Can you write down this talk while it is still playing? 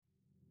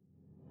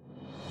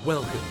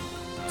Welcome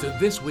to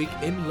This Week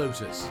in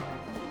Lotus.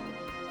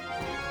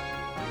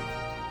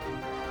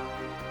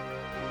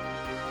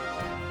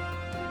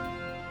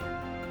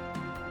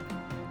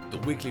 The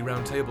weekly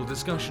roundtable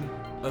discussion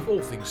of all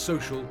things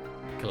social,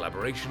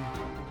 collaboration,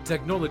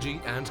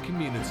 technology and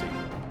community.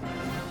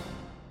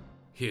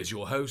 Here's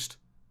your host,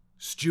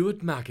 Stuart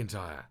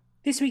McIntyre.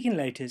 This Week in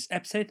Lotus,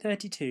 episode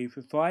 32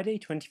 for Friday,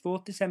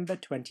 24th December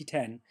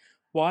 2010.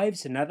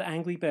 Wives and Other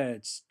Angry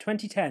Birds,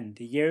 2010,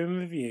 the year in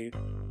review.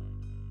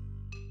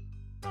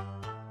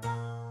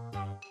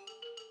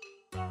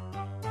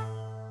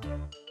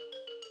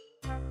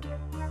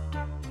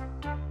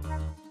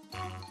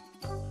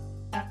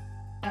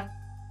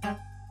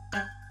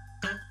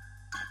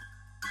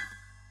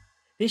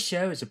 This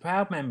show is a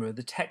proud member of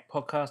the Tech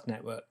Podcast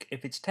Network.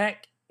 If it's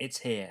tech,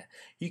 it's here.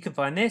 You can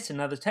find this and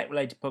other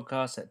tech-related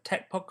podcasts at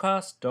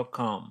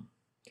techpodcast.com.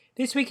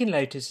 This Week in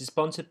Lotus is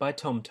sponsored by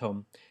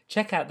TomTom.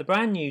 Check out the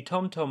brand new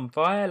TomTom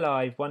Via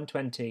Live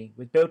 120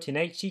 with built-in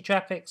HD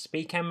traffic,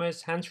 speed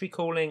cameras, hands-free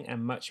calling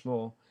and much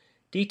more.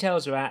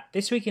 Details are at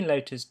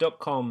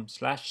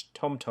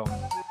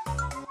thisweekinlotus.com/TomTom.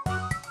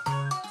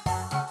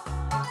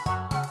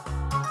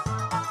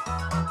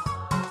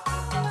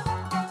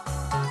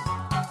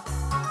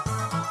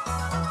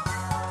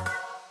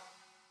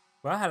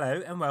 Well,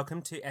 hello and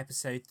welcome to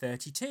episode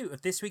 32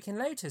 of This Week in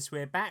Lotus.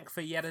 We're back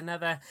for yet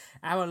another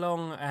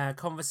hour-long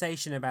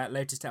conversation about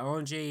Lotus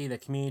technology, the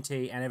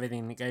community and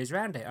everything that goes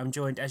around it. I'm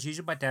joined as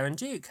usual by Darren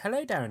Duke.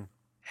 Hello, Darren.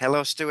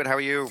 Hello, Stuart. How are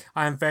you?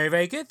 I'm very,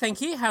 very good. Thank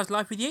you. How's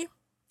life with you?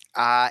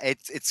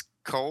 It's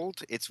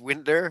cold. It's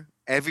winter.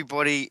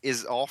 Everybody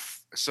is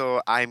off.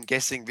 So I'm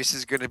guessing this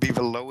is going to be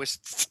the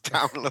lowest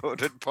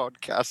downloaded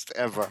podcast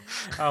ever.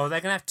 Oh, they're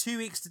going to have 2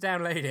 weeks to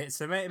download it.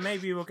 So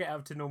maybe we'll get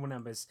up to normal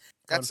numbers.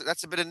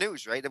 That's a bit of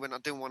news, right? That we're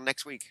not doing one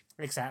next week.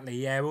 Exactly.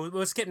 Yeah,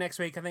 we'll skip next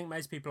week. I think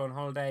most people are on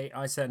holiday.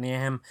 I certainly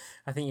am.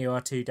 I think you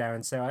are too,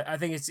 Darren. So I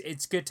think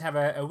it's good to have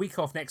a week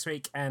off next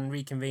week and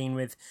reconvene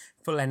with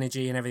full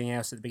energy and everything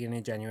else at the beginning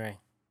of January.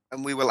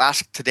 And we will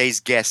ask today's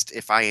guest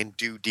if I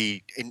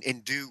indeed,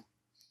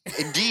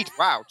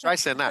 wow, try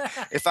saying that.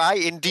 If I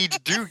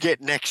indeed do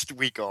get next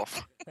week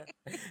off.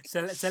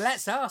 So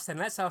let's ask then.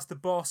 Let's ask the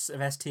boss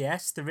of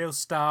STS, the real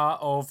star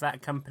of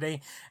that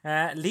company,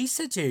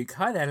 Lisa Duke.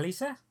 Hi there,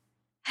 Lisa.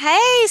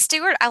 Hey,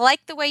 Stuart, I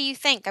like the way you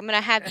think. I'm going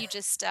to have you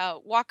just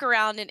walk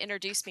around and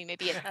introduce me,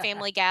 maybe at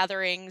family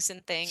gatherings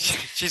and things.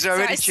 She's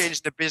already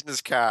changed the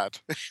business card.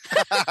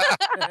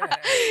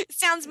 It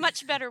sounds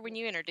much better when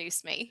you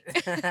introduce me.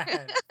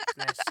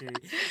 Bless you.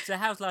 So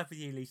how's life with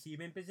you, Lisa? You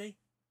been busy?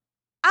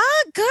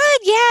 Good.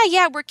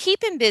 Yeah. We're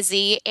keeping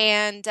busy.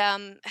 And,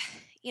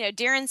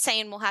 Darren's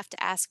saying we'll have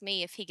to ask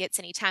me if he gets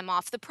any time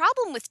off. The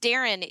problem with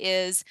Darren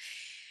is,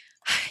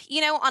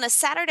 on a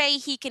Saturday,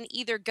 he can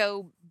either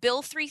go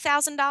bill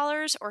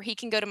 $3,000 or he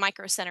can go to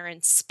Micro Center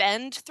and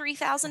spend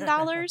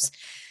 $3,000.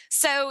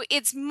 So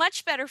it's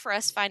much better for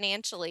us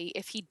financially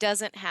if he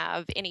doesn't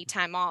have any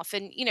time off.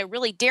 And,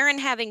 really Darren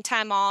having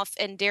time off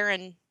and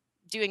Darren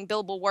doing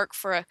billable work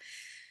for a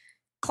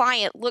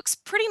client looks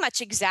pretty much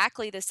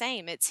exactly the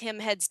same. It's him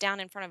heads down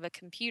in front of a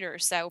computer.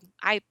 So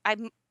I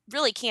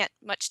really can't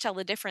much tell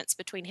the difference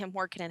between him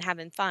working and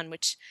having fun,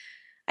 which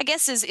I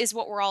guess is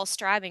what we're all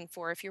striving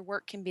for. If your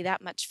work can be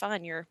that much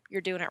fun, you're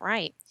doing it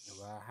right.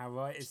 Wow, how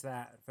right is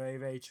that? Very,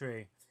 very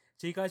true.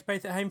 So you guys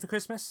both at home for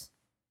Christmas?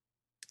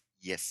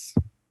 Yes.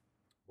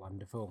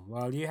 Wonderful.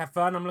 Well, you have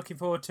fun. I'm looking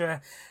forward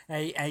to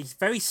a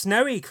very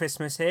snowy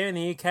Christmas here in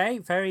the UK.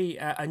 Very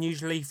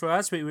unusually for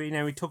us.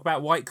 We talk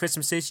about white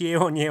Christmases year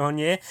on year on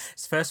year.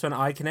 It's the first one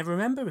I can ever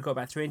remember. We've got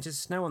about 3 inches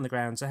of snow on the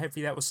ground. So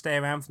hopefully that will stay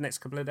around for the next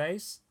couple of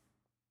days.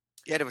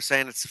 Yeah, they were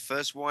saying it's the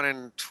first one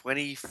in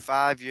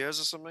 25 years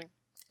or something.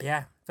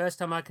 Yeah, first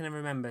time I can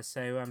remember.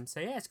 So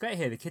yeah, it's great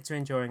here. The kids are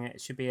enjoying it.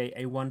 It should be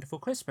a wonderful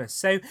Christmas.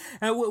 So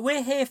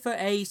we're here for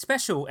a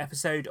special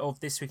episode of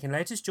This Week in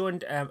Lotus,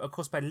 joined, of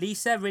course, by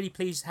Lisa. Really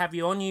pleased to have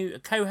you on. You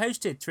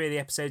co-hosted 3 of the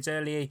episodes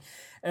early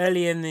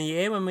in the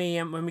year when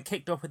we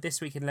kicked off with This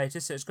Week in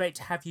Lotus. So it's great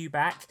to have you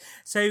back.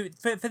 So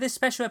for this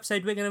special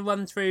episode, we're going to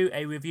run through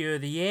a review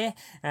of the year,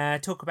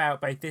 talk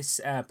about both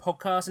this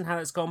podcast and how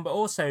it's gone, but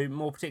also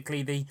more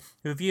particularly the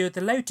review of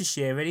the Lotus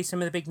year. Really,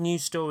 some of the big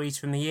news stories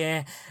from the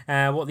year,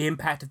 what the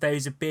impact of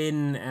those have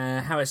been,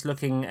 how it's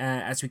looking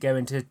as we go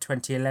into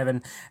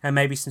 2011, and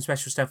maybe some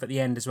special stuff at the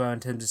end as well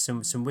in terms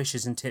of some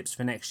wishes and tips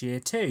for next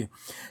year too.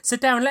 So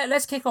Darren,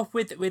 let's kick off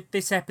with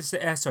this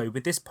episode.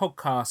 With this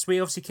podcast. We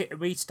obviously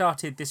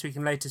restarted This Week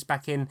in Lotus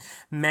back in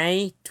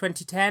May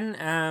 2010,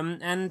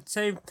 and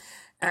so.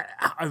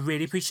 I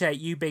really appreciate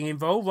you being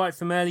involved right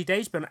from early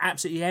days, but on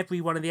absolutely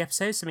every one of the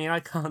episodes. I mean, I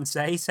can't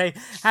say. So,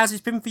 how's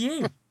it been for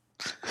you?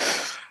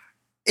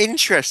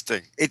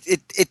 Interesting.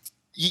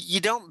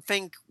 You don't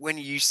think when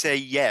you say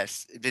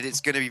yes that it's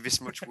going to be this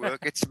much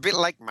work. It's a bit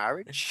like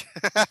marriage.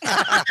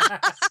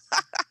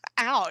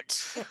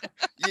 Ouch.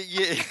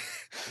 you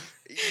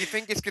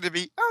think it's going to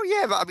be, oh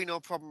yeah, that'll be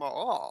no problem at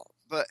all.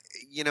 But,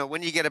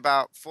 when you get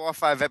about 4 or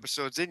 5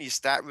 episodes in, you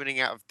start running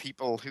out of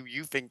people who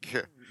you think,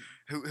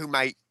 who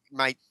might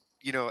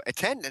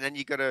attend, and then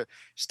you got to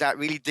start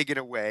really digging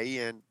away.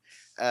 And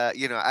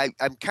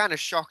I'm kind of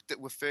shocked that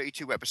we're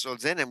 32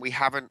 episodes in and we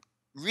haven't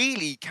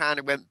really kind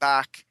of went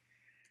back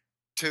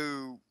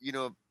to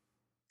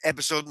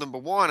episode number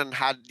 1 and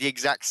had the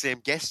exact same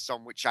guests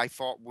on, which I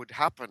thought would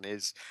happen.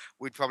 Is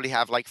we'd probably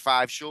have like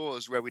 5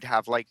 shows where we'd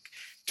have like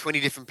 20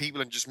 different people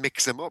and just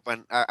mix them up,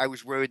 and I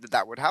was worried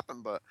that would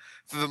happen. But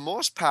for the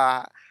most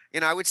part,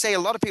 I would say a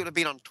lot of people have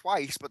been on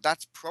twice, but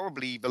that's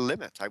probably the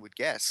limit, I would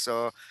guess.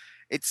 So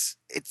it's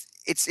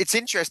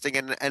interesting,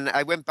 and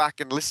I went back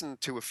and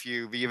listened to a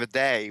few the other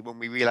day when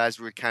we realized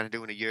we were kind of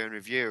doing a year in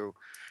review.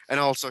 And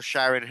also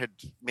Sharon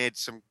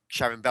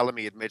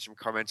Bellamy had made some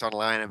comments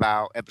online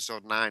about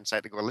episode 9, so I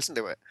had to go listen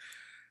to it.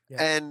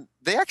 Yeah. And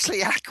they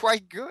actually are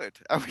quite good.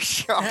 I was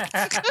shocked.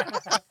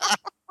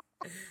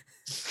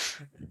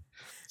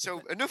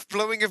 So enough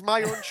blowing of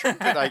my own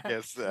trumpet, I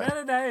guess.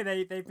 No,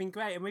 they've been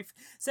great, and we've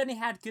certainly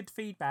had good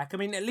feedback. I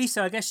mean,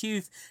 Lisa, I guess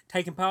you've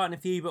taken part in a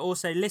few, but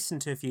also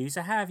listened to a few.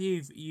 So how have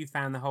you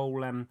found the whole,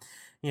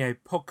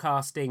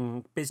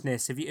 podcasting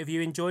business? Have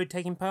you enjoyed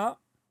taking part?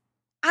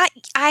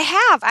 I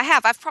have.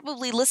 I've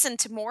probably listened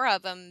to more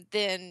of them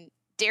than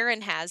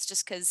Darren has,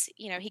 just because,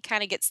 he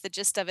kind of gets the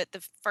gist of it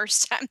the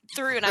first time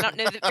through. And I don't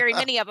know that very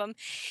many of them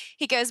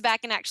he goes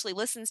back and actually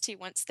listens to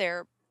once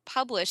they're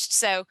published.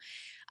 So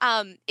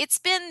it's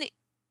been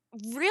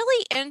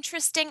really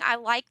interesting. I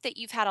like that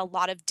you've had a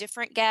lot of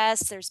different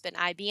guests. There's been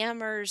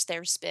IBMers,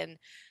 there's been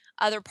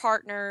other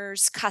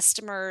partners,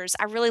 customers.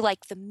 I really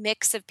like the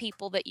mix of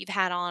people that you've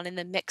had on and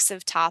the mix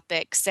of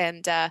topics.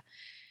 And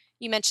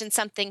you mentioned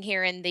something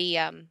here in the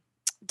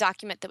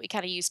document that we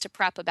kind of used to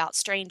prep about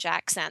strange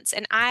accents,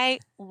 and I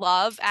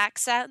love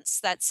accents.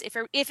 That's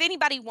if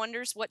anybody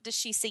wonders what does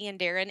she see in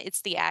Darren,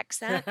 it's the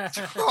accent and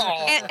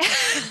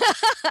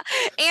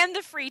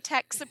the free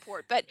tech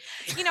support. But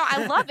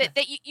I love it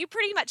that you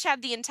pretty much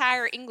have the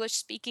entire English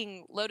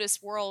speaking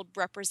Lotus world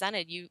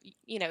represented.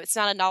 It's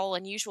not at all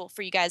unusual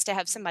for you guys to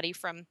have somebody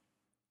from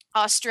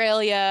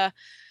Australia,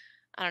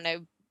 I don't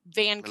know,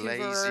 Vancouver,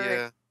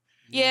 Malaysia.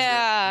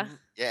 Yeah,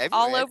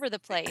 all everywhere. over the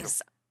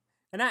place.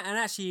 And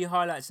actually, you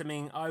highlight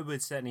something I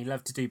would certainly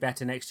love to do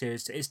better next year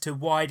is to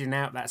widen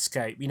out that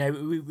scope.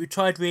 We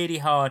tried really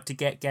hard to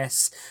get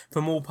guests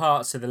from all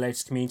parts of the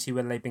Lotus community,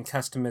 whether they've been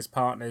customers,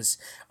 partners,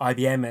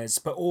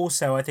 IBMers, but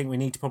also I think we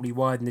need to probably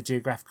widen the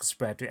geographical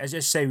spread. As I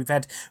say, we've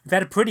had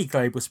a pretty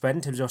global spread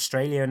in terms of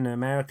Australia and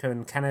America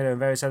and Canada and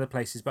various other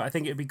places, but I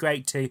think it would be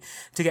great to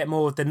get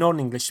more of the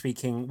non-English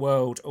speaking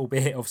world,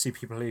 albeit obviously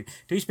people who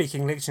do speak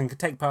English and could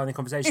take part in the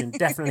conversation,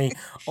 definitely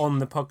on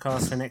the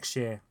podcast for next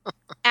year.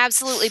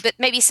 Absolutely, but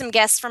maybe some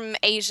guests from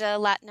Asia,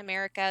 Latin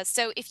America.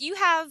 So if you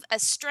have a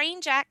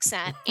strange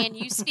accent and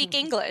you speak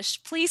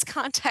English, please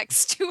contact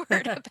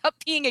Stuart about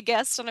being a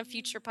guest on a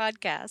future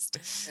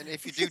podcast. And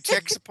if you do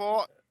tech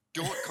support,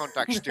 don't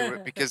contact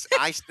Stuart because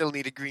I still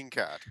need a green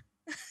card.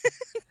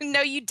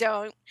 No, you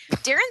don't.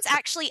 Darren's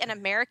actually an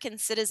American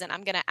citizen.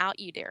 I'm going to out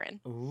you, Darren.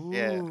 Ooh,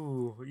 yeah.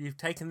 You've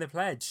taken the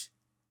pledge.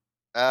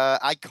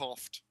 I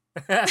coughed.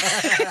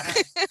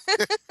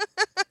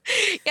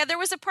 Yeah, there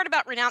was a part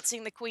about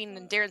renouncing the Queen,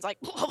 and Darren's like,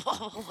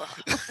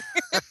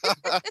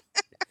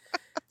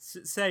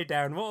 So,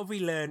 Darren, what have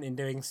we learned in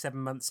doing 7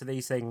 months of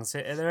these things?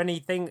 Are there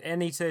any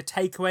sort of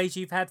takeaways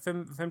you've had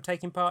from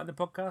taking part in the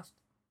podcast?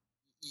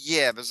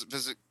 Yeah,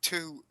 there's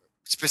 2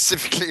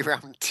 specifically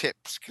around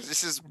tips, because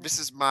this is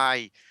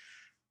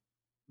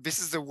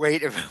the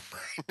weight around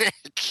my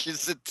neck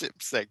is the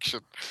tip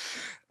section,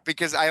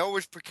 because I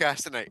always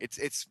procrastinate.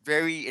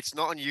 It's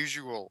not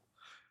unusual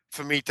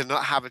for me to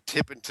not have a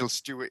tip until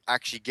Stuart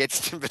actually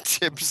gets to the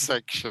tip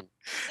section.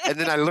 And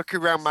then I look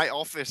around my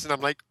office and I'm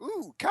like,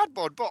 ooh,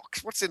 cardboard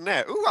box, what's in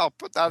there? Ooh, I'll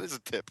put that as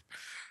a tip.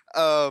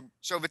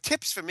 So the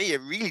tips for me are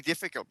really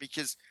difficult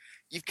because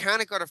you've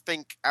kind of got to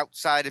think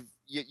outside of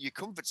your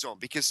comfort zone,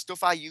 because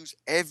stuff I use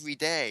every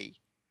day,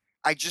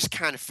 I just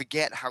kind of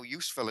forget how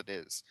useful it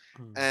is.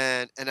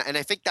 And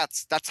I think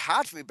that's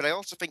hard for me, but I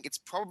also think it's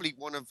probably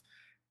one of,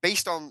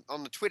 based on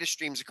the Twitter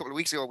streams a couple of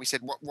weeks ago, we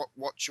said,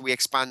 what should we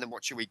expand and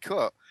what should we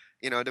cut?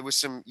 There was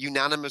some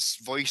unanimous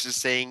voices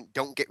saying,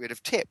 don't get rid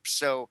of tips.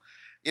 So,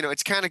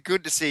 it's kind of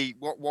good to see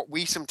what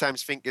we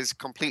sometimes think is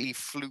completely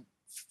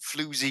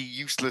floozy,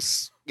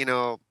 useless,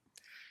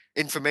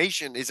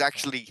 information is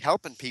actually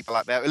helping people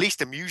out there, at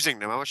least amusing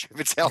them. I'm not sure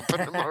if it's helping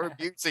them or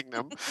amusing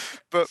them,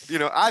 but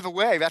either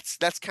way,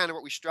 that's kind of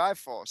what we strive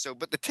for. So,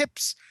 but the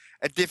tips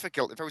are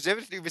difficult. If I was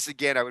ever to do this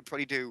again, I would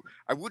probably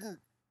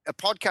a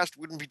podcast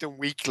wouldn't be done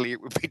weekly.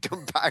 It would be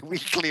done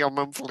bi-weekly or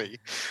monthly.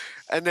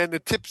 And then the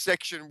tip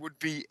section would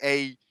be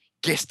a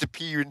guest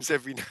appearance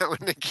every now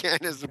and again,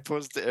 as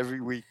opposed to every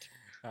week.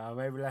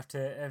 Maybe we'll have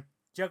to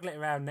juggle it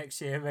around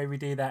next year. Maybe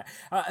do that.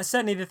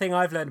 Certainly the thing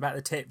I've learned about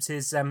the tips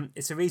is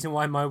it's a reason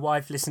why my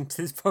wife listens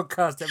to this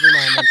podcast every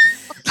now and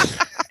then.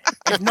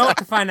 If not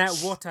to find out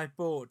what I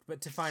bought,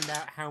 but to find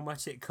out how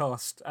much it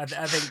cost. I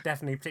think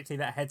definitely, particularly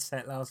that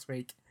headset last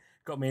week,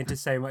 got me into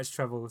so much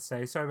trouble.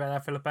 So sorry about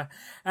that, Philippa.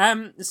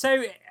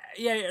 So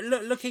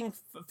looking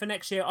for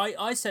next year,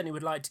 I certainly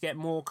would like to get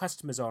more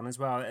customers on as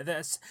well.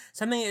 That's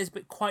something that is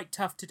quite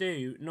tough to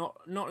do,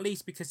 not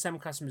least because some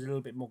customers are a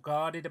little bit more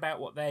guarded about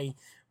what they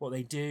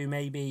do,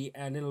 maybe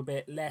a little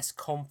bit less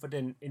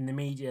confident in the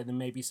media than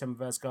maybe some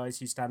of us guys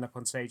who stand up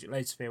on stage at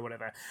Lotusphere or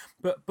whatever.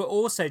 But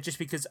also just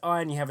because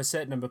I only have a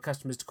certain number of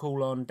customers to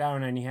call on,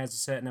 Darren only has a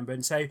certain number,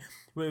 and so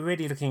we're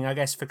really looking, I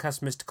guess, for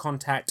customers to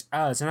contact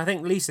us. And I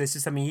think, Lisa, this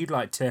is something you'd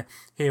like to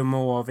hear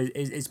more of,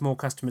 is more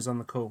customers on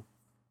the call.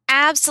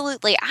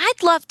 Absolutely.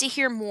 I'd love to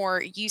hear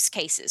more use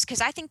cases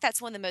because I think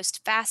that's one of the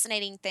most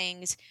fascinating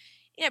things,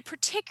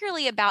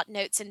 particularly about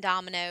Notes and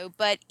Domino,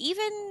 but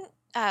even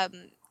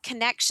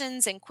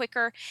Connections and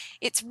Quicker.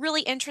 It's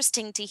really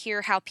interesting to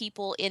hear how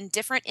people in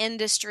different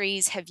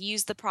industries have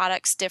used the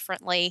products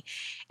differently.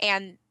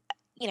 And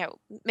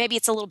maybe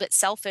it's a little bit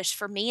selfish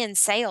for me in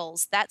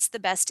sales. That's the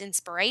best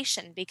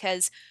inspiration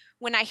because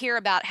when I hear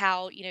about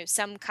how,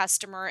 some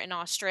customer in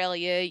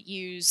Australia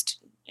used,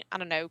 I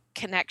don't know,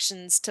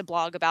 Connections to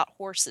blog about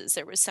horses.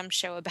 There was some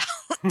show about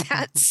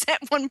that at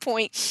one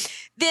point.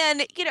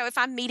 Then, if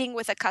I'm meeting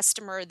with a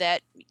customer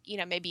that,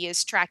 maybe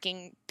is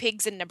tracking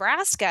pigs in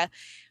Nebraska,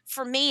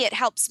 for me, it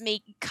helps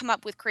me come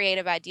up with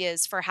creative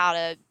ideas for how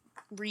to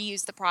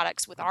reuse the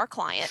products with our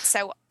clients.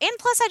 So, and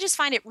plus I just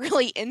find it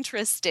really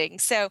interesting.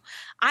 So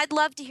I'd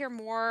love to hear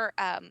more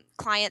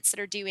clients that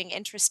are doing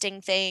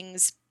interesting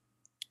things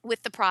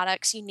with the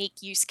products,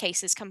 unique use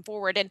cases come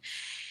forward. And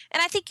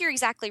I think you're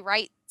exactly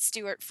right,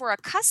 Stuart. For a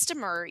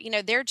customer,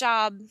 their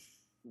job,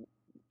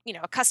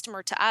 a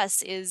customer to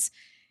us is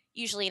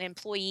usually an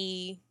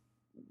employee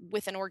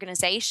with an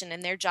organization,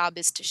 and their job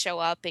is to show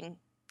up and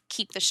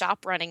keep the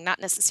shop running, not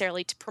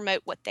necessarily to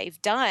promote what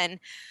they've done.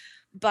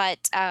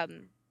 But so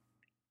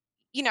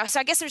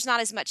I guess there's not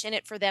as much in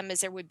it for them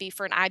as there would be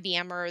for an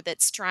IBMer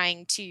that's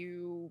trying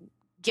to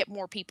get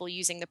more people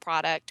using the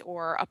product,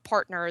 or a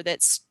partner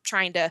that's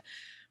trying to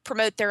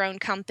promote their own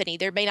company.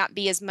 There may not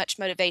be as much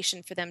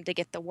motivation for them to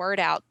get the word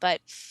out, but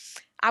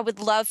I would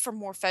love for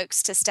more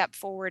folks to step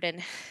forward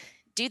and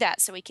do that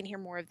so we can hear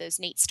more of those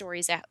neat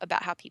stories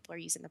about how people are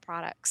using the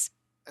products.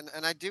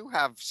 And I do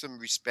have some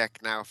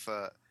respect now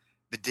for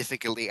the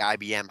difficulty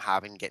IBM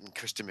having getting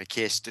customer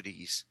case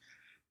studies.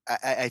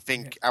 I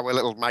think our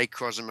little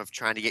microcosm of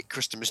trying to get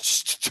customers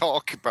just to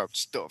talk about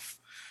stuff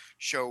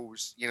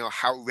shows,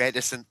 how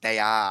reticent they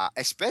are,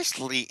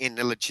 especially in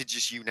the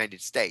litigious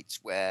United States,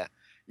 where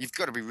you've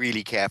got to be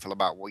really careful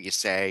about what you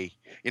say.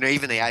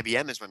 Even the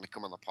IBMers, when they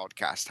come on the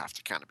podcast, have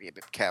to kind of be a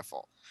bit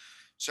careful.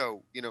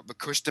 So, the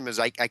customers,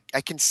 I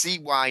can see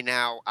why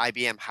now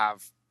IBM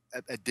have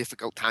a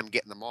difficult time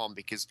getting them on,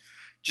 because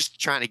just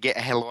trying to get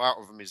a hello out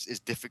of them is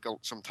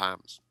difficult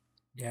sometimes.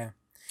 Yeah.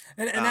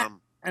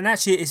 And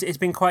actually, it's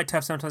been quite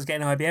tough sometimes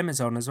getting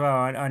IBMers on as well.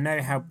 I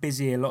know how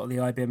busy a lot of the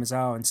IBMers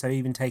are, and so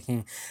even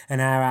taking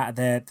an hour out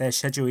of their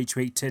schedule each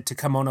week to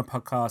come on a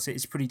podcast,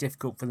 it's pretty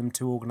difficult for them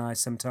to organise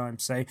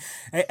sometimes. So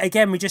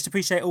again, we just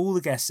appreciate all the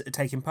guests that are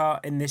taking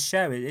part in this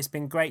show. It's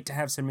been great to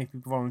have so many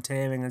people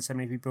volunteering and so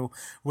many people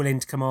willing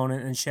to come on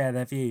and share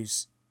their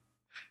views.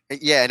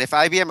 Yeah, and if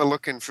IBM are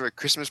looking for a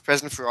Christmas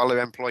present for all their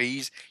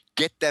employees,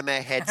 get them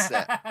a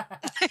headset.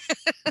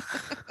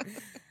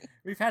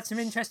 We've had some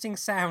interesting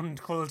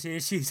sound quality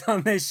issues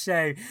on this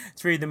show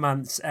through the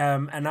months,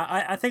 and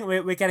I think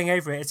we're getting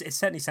over it. It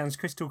certainly sounds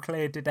crystal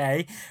clear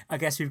today. I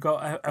guess we've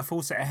got a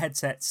full set of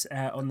headsets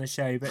on the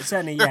show, but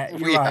certainly, yeah,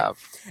 you're right.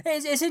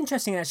 It's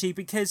interesting, actually,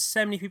 because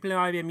so many people in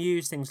IBM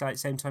use things like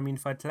same-time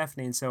unified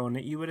telephony and so on,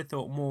 that you would have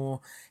thought more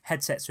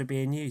headsets would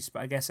be in use,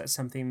 but I guess that's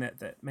something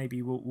that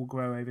maybe will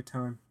grow over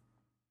time.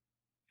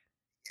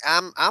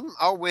 I'm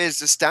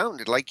always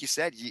astounded. Like you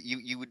said,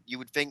 you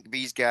would think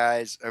these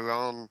guys are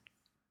on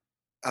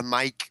a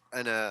mic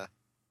and a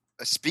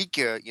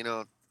speaker,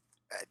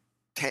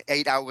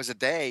 8 hours a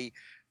day,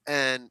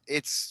 and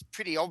it's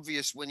pretty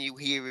obvious when you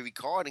hear a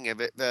recording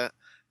of it that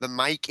the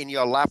mic in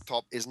your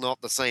laptop is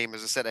not the same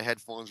as a set of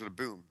headphones with a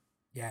boom.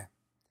 Yeah.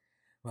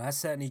 Well, that's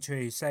certainly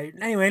true. So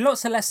anyway,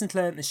 lots of lessons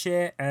learned this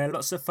year,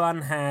 lots of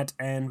fun had,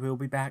 and we'll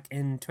be back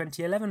in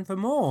 2011 for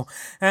more.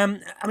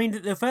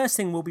 The first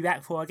thing we'll be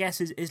back for, I guess,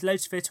 is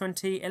Lotusphere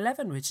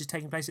 2011, which is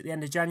taking place at the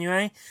end of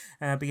January,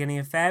 beginning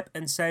of Feb.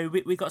 And so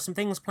we've got some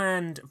things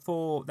planned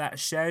for that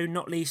show,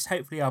 not least,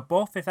 hopefully, our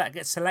BOF, if that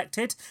gets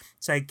selected.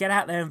 So get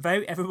out there and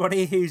vote.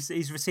 Everybody who's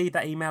received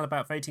that email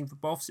about voting for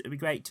BOFs, it would be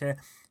great to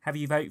have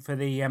you vote for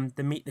the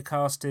Meet the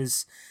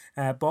Casters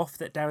BOF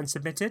that Darren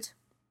submitted.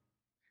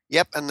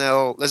 Yep, and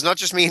there's not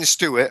just me and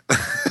Stuart.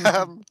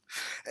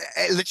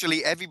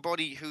 Literally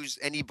everybody who's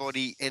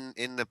anybody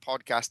in the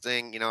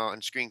podcasting,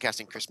 and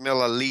screencasting, Chris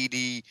Miller,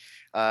 Leedy,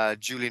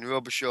 Julian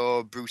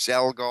Robichaud, Bruce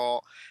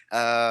Elgort,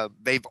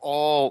 they've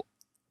all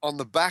on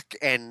the back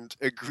end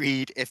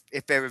agreed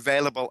if they're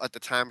available at the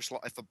time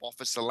slot, if the BOF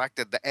is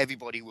selected, that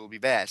everybody will be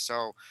there.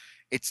 So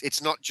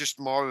it's not just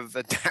more of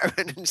a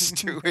Darren and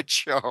Stuart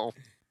show.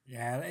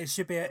 Yeah, it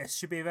should be a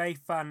very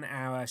fun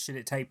hour should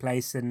it take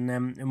place,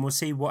 and we'll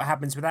see what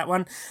happens with that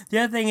one. The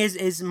other thing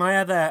is my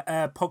other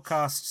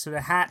podcast sort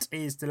of hat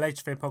is the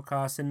Lotusphere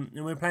podcast, and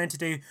we're planning to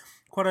do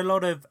quite a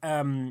lot of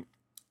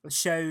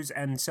shows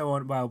and so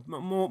on. Well,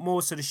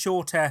 more sort of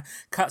shorter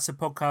cuts of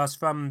podcasts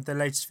from the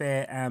Lotus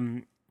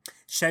Sphere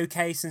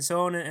showcase and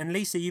so on. And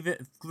Lisa, you've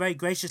very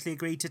graciously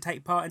agreed to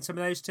take part in some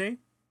of those too.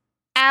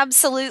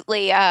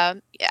 Absolutely. I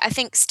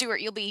think,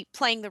 Stuart, you'll be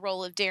playing the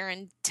role of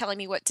Darren, telling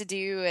me what to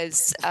do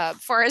as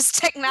far as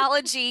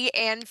technology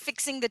and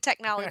fixing the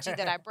technology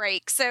that I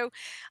break. So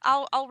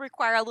I'll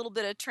require a little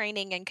bit of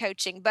training and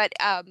coaching. But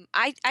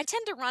I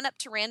tend to run up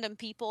to random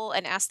people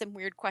and ask them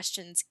weird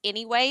questions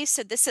anyway.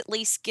 So this at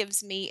least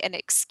gives me an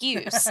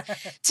excuse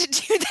to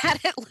do that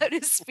at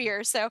Lotus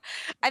Sphere. So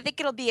I think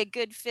it'll be a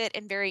good fit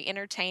and very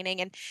entertaining.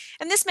 And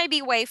this may be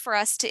a way for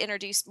us to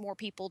introduce more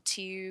people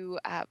to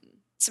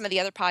some of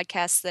the other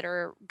podcasts that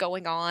are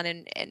going on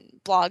and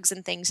blogs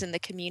and things in the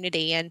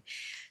community, and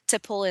to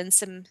pull in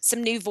some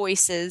new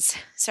voices.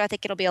 So I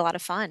think it'll be a lot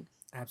of fun.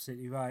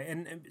 Absolutely right,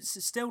 and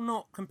it's still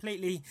not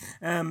completely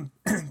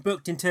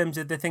booked in terms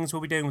of the things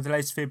we'll be doing with the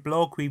Lotus Sphere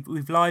blog.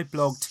 We've live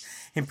blogged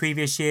in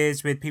previous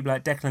years with people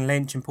like Declan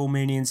Lynch and Paul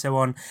Mooney and so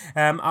on.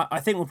 I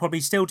think we'll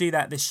probably still do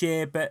that this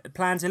year, but the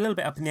plan's a little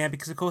bit up in the air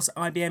because, of course,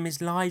 IBM is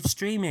live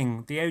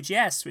streaming the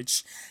OGS,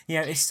 which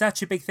is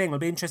such a big thing. It'll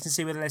be interesting to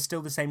see whether there's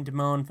still the same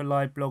demand for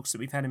live blogs that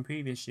we've had in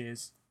previous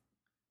years.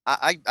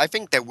 I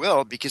think there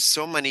will, because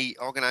so many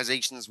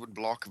organizations would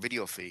block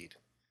video feed.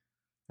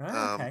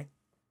 Oh, okay.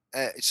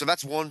 So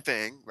that's one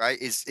thing,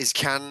 right? Is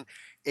can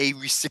a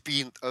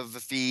recipient of the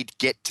feed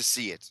get to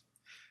see it?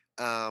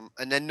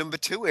 And then number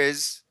two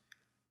is,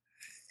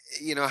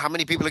 how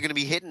many people are going to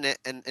be hitting it,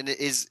 and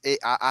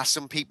are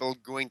some people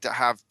going to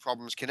have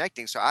problems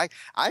connecting? So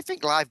I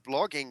think live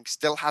blogging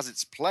still has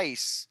its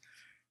place,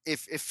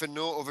 if for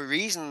no other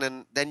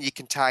reason, then you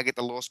can target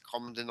the lowest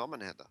common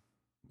denominator.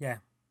 Yeah.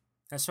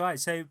 That's right.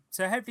 So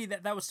hopefully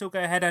that will still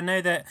go ahead. I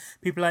know that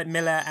people like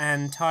Miller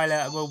and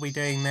Tyler will be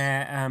doing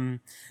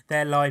their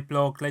live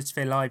blog,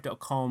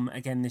 lotuspherelive.com,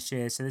 again this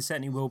year. So there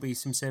certainly will be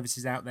some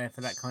services out there for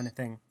that kind of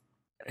thing.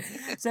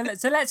 So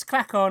let's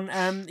crack on.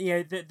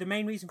 The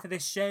main reason for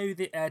this show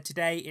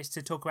today is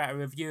to talk about a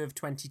review of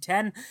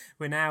 2010.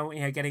 We're now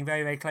getting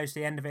very, very close to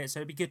the end of it, so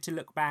it'd be good to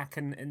look back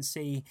and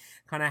see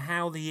kind of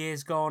how the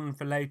year's gone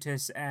for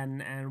Lotus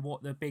and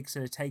what the big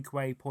sort of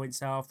takeaway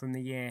points are from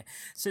the year.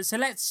 So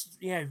let's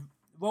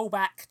roll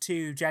back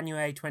to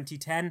January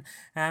 2010.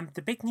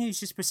 The big news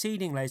just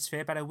preceding Lotus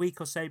Sphere, about a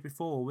week or so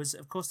before, was,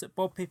 of course, that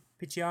Bob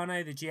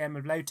Picciano, the GM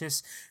of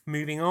Lotus,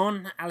 moving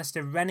on.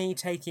 Alistair Rennie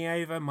taking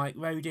over. Mike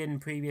Rodin,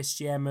 previous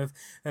GM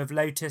of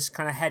Lotus,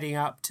 kind of heading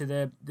up to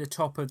the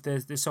top of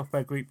the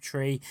software group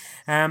tree.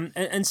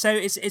 And so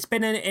it's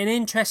been an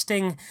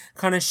interesting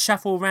kind of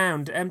shuffle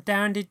round.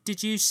 Darren,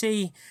 did you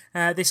see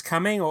this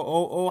coming,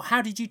 or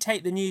how did you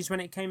take the news when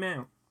it came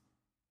out?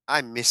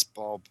 I miss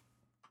Bob.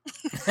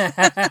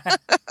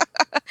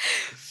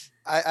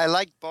 I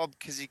like Bob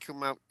because he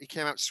came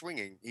out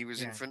swinging. He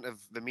was in front of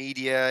the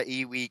media,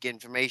 eWeek,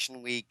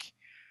 Information Week.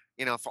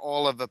 For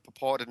all of the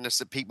purportedness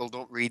that people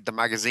don't read the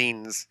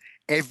magazines,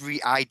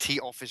 every IT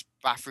office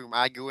bathroom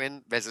I go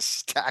in, there's a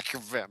stack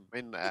of them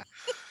in there.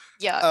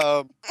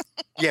 Yeah.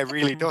 Yeah,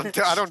 really. I don't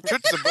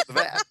touch them but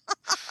there.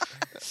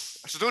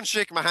 So don't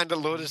shake my hand at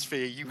Lotus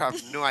Sphere. You have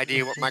no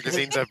idea what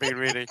magazines I've been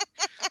reading.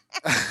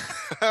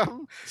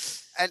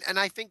 And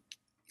I think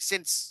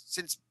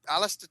since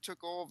Alistair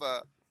took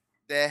over,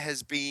 there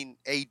has been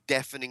a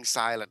deafening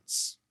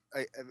silence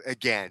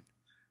again.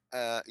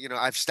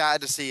 I've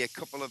started to see a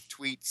couple of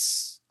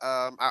tweets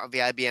out of the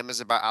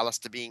IBMers about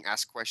Alistair being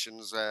asked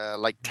questions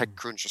like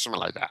TechCrunch or something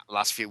like that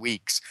last few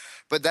weeks.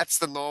 But that's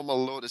the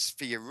normal Lotus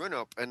Sphere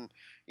run-up. And,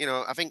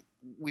 I think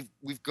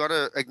we've got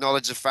to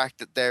acknowledge the fact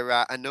that there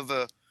are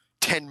another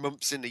 10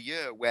 months in the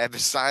year where the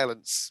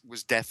silence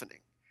was deafening.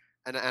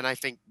 And I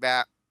think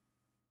that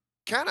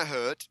kind of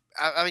hurt.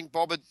 I think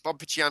Bob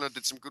Picciano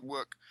did some good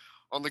work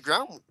on the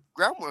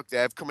groundwork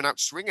there of coming out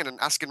swinging and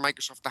asking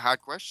Microsoft the hard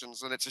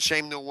questions, and it's a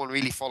shame no one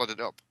really followed it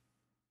up.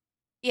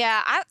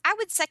 Yeah, I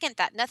would second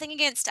that. Nothing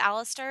against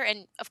Alistair,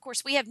 and of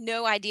course we have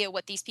no idea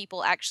what these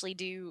people actually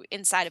do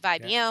inside of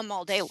IBM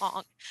all day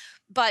long.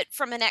 But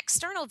from an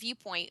external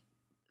viewpoint,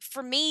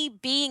 for me,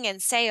 being in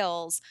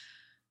sales,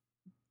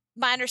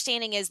 my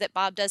understanding is that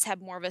Bob does have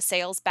more of a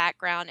sales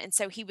background, and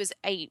so he was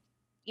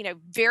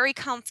very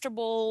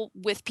comfortable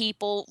with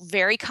people,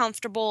 very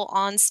comfortable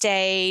on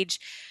stage,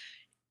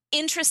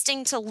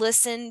 interesting to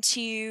listen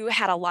to,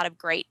 had a lot of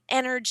great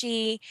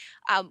energy.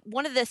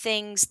 One of the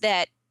things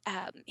that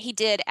he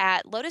did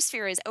at Lotus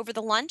Sphere is over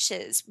the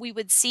lunches, we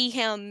would see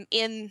him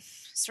in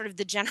sort of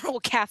the general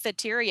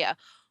cafeteria,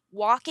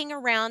 walking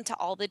around to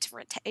all the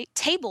different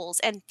tables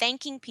and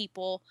thanking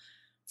people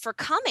for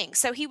coming.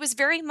 So he was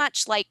very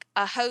much like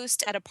a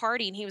host at a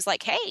party, and he was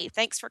like, "Hey,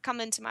 thanks for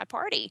coming to my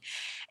party."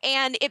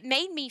 And it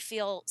made me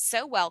feel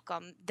so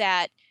welcome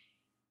that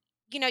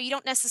you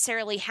don't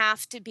necessarily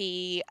have to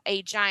be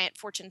a giant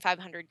Fortune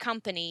 500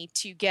 company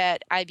to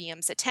get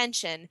IBM's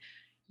attention.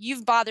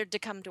 You've bothered to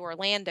come to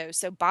Orlando,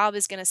 so Bob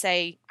is going to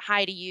say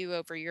hi to you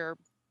over your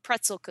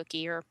pretzel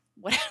cookie or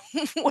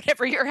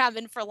whatever you're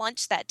having for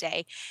lunch that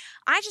day.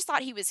 I just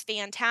thought he was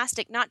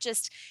fantastic, not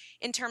just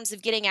in terms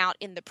of getting out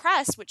in the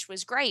press, which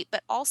was great,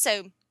 but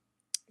also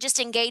just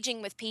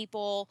engaging with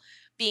people,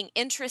 being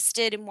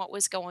interested in what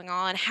was going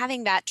on,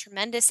 having that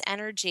tremendous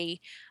energy.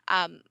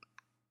 Um,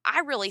 I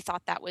really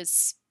thought that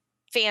was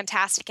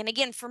fantastic. And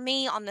again, for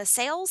me on the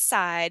sales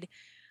side,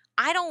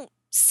 I don't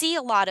see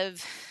a lot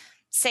of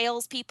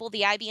salespeople.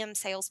 The IBM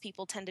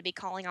salespeople tend to be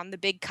calling on the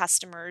big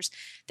customers.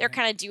 They're Yeah.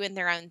 kind of doing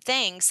their own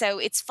thing. So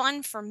it's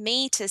fun for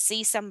me to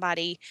see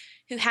somebody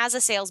who has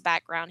a sales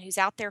background, who's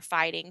out there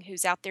fighting,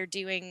 who's out there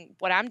doing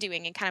what I'm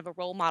doing and kind of a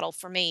role model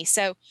for me.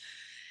 So,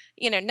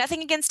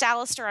 nothing against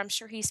Alistair. I'm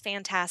sure he's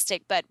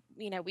fantastic, but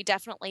we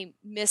definitely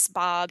miss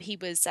Bob. He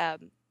was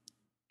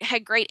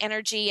had great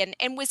energy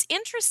and was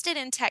interested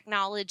in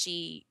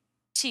technology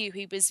too.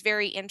 He was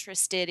very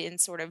interested in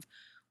sort of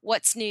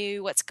what's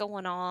new, what's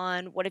going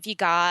on, what have you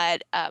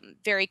got,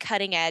 very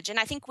cutting edge. And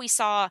I think we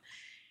saw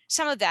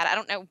some of that. I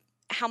don't know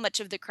how much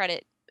of the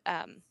credit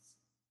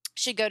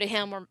should go to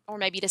him or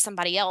maybe to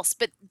somebody else,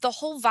 but the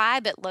whole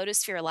vibe at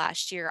Lotusphere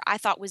last year I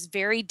thought was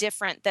very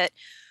different. That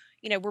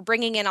we're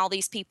bringing in all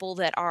these people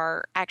that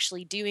are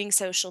actually doing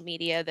social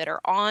media, that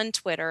are on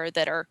Twitter,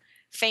 that are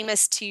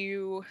famous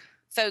to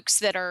folks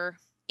that are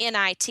in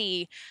IT.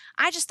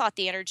 I just thought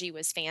the energy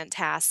was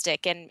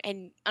fantastic. And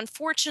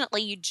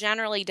unfortunately, you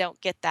generally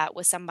don't get that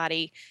with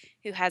somebody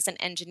who has an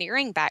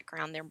engineering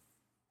background. They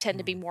tend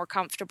to be more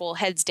comfortable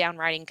heads down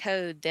writing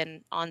code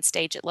than on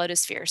stage at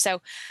Lotusphere.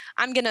 So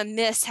I'm going to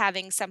miss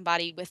having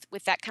somebody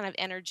with that kind of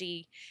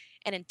energy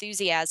and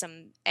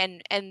enthusiasm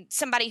and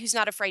somebody who's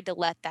not afraid to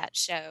let that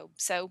show.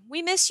 So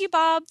we miss you,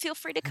 Bob. Feel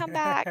free to come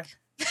back.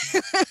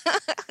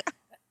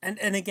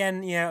 And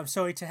again, I'm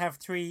sorry to have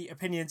three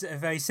opinions that are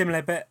very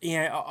similar, but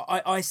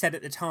I said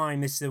at the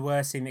time this is the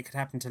worst thing that could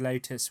happen to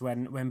Lotus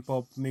when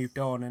Bob moved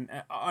on, and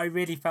I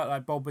really felt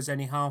like Bob was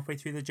only halfway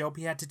through the job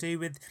he had to do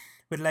with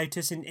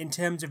Lotus in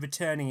terms of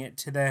returning it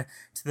to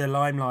the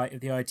limelight of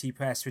the IT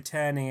press,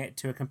 returning it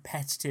to a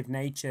competitive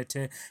nature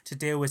to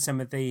deal with some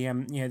of the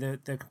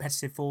the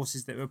competitive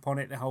forces that were upon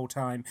it the whole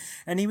time.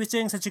 And he was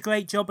doing such a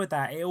great job of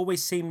that. It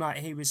always seemed like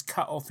he was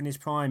cut off in his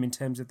prime in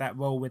terms of that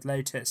role with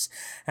Lotus.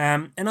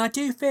 And I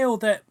do feel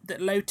that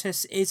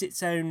Lotus is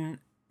its own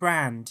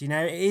brand.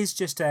 It is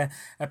just a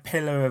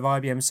pillar of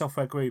IBM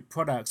Software Group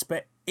products,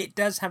 but it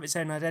does have its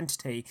own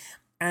identity.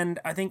 And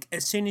I think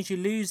as soon as you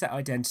lose that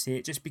identity,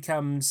 it just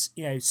becomes,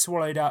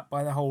 swallowed up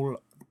by the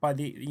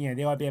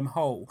IBM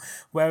whole.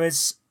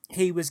 Whereas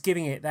he was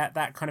giving it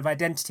that kind of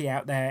identity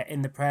out there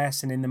in the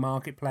press and in the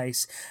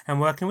marketplace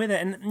and working with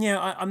it. And,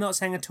 I'm not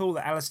saying at all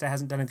that Alistair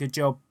hasn't done a good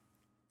job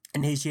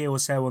in his year or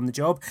so on the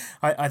job.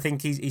 I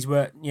think he's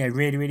worked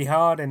really, really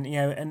hard, and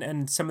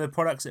and some of the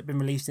products that have been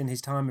released in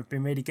his time have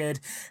been really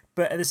good.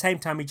 But at the same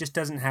time, he just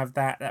doesn't have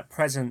that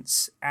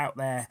presence out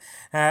there.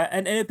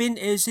 And it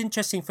was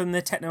interesting from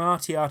the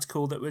Technoarty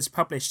article that was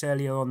published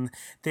earlier on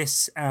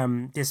this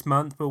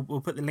month.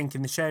 We'll put the link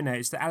in the show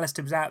notes. That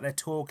Alistair was out there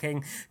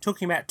talking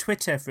about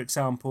Twitter, for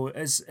example,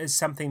 as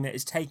something that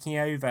is taking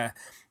over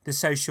the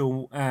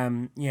social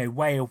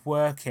way of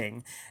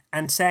working,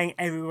 and saying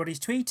everybody's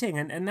tweeting,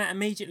 and that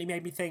immediately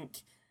made me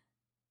think,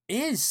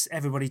 is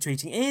everybody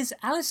tweeting? Is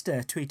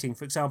Alistair tweeting,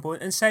 for example?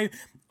 And so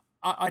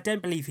I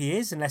don't believe he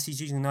is, unless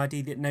he's using an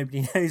ID that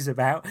nobody knows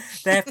about.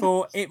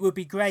 Therefore, it would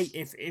be great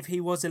if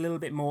he was a little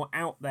bit more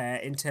out there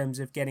in terms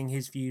of getting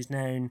his views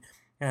known,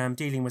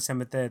 dealing with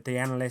some of the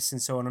analysts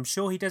and so on. I'm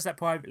sure he does that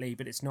privately,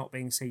 but it's not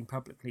being seen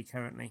publicly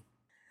currently.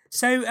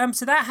 So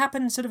that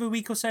happened sort of a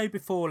week or so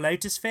before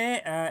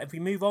Lotusphere. If we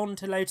move on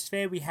to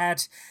Lotusphere, we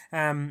had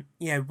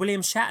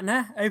William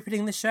Shatner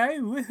opening the show.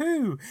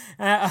 Woohoo!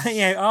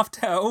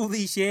 After all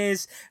these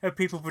years of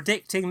people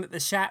predicting that the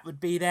Shat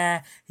would be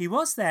there, he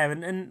was there.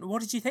 And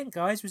what did you think,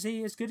 guys? Was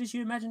he as good as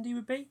you imagined he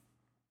would be?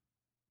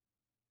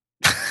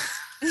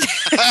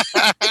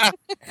 I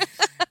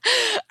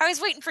was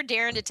waiting for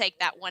Darren to take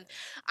that one.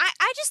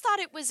 I just thought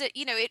it was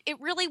it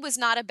really was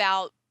not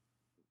about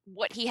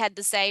what he had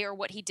to say or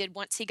what he did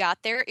once he got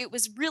there. It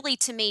was really,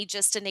 to me,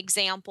 just an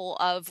example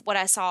of what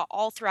I saw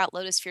all throughout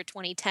Lotusphere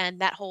 2010,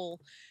 that whole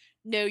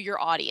know your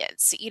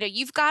audience.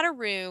 You've got a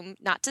room,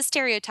 not to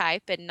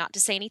stereotype and not to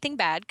say anything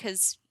bad,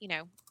 because,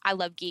 I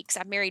love geeks.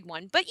 I married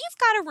one, but you've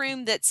got a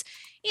room that's,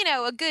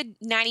 a good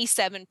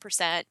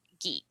 97%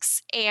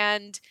 geeks.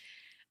 And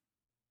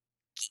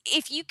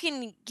if you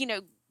can,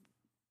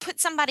 put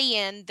somebody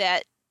in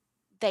that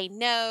they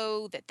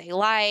know, that they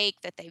like,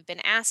 that they've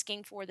been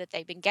asking for, that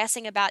they've been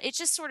guessing about, it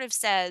just sort of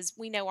says,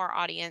 we know our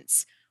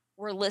audience,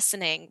 we're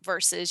listening,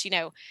 versus,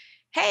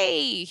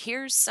 hey,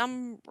 here's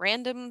some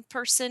random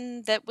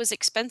person that was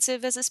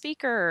expensive as a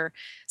speaker.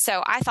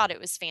 So I thought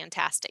it was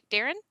fantastic.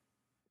 Darren?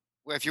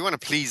 Well, if you want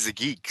to please the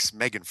geeks,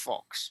 Megan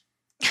Fox.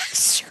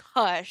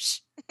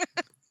 Gosh.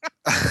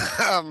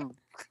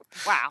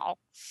 Wow.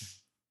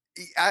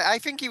 I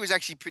think he was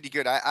actually pretty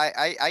good.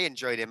 I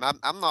enjoyed him.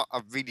 I'm not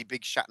a really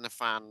big Shatner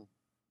fan.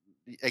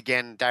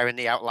 Again, Darren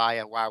the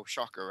outlier. Wow,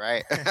 shocker,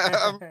 right?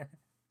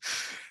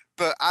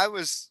 But I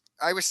was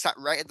I was sat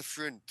right at the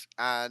front,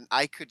 and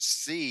I could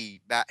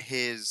see that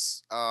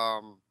his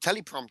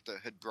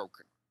teleprompter had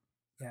broken.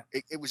 Yeah.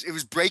 It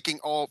was breaking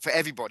all for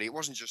everybody. It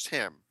wasn't just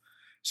him.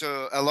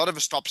 So a lot of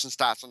the stops and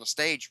starts on the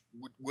stage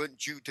weren't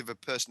due to the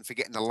person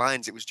forgetting the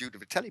lines. It was due to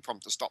the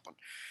teleprompter stopping.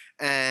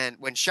 And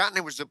when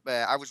Shatner was up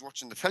there, I was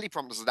watching the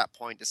teleprompters at that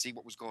point to see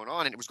what was going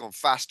on, and it was going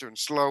faster and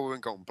slower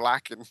and going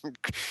black and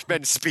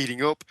then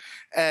speeding up.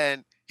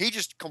 And he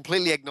just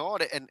completely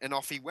ignored it, and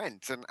off he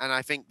went. And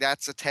I think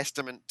that's a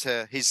testament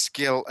to his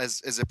skill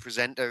as a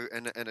presenter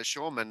and a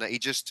showman, that he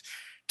just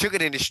took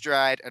it in his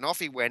stride and off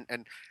he went.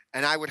 And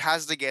I would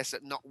hazard a guess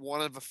that not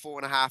one of the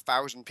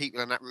 4,500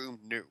 people in that room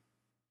knew.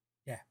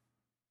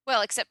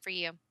 Well, except for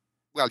you.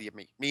 Well, yeah,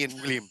 me and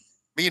William,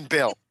 me and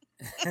Bill.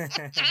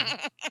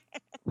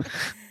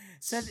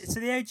 So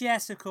the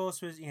OGS, of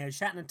course, was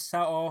Shatner to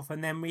start off,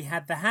 and then we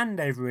had the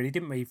handover, really,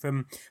 didn't we,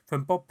 from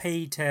Bob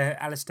P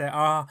to Alistair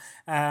R.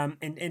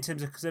 In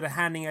terms of sort of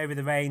handing over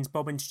the reins.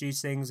 Bob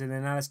introduced things, and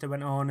then Alistair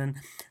went on, and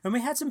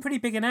we had some pretty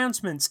big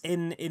announcements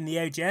in the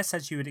OGS,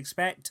 as you would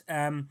expect.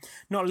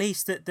 Not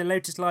least that the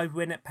Lotus Live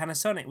win at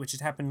Panasonic, which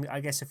had happened, I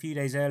guess, a few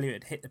days earlier.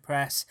 It hit the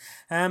press.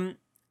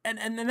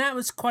 And that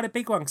was quite a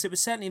big one, because it was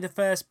certainly the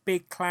first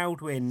big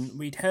cloud win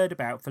we'd heard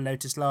about for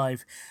Lotus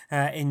Live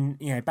back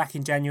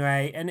in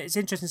January. And it's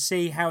interesting to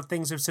see how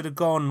things have sort of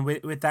gone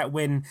with that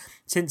win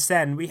since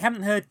then. We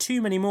haven't heard too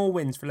many more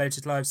wins for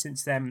Lotus Live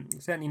since then,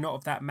 certainly not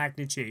of that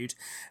magnitude.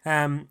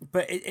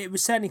 But it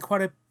was certainly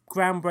quite a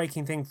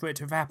groundbreaking thing for it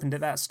to have happened at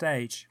that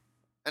stage.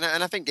 And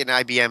I think in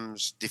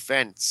IBM's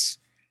defense,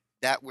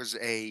 that was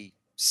a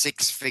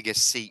 6-figure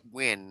seat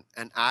win.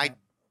 And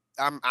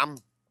I'm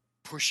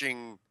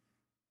pushing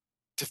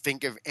to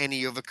think of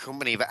any other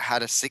company that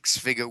had a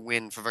 6-figure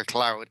win for the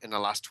cloud in the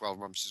last 12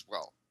 months as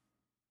well.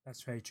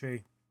 That's very true.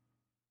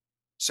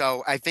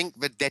 So I think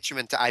the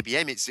detriment to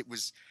IBM is it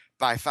was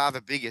by far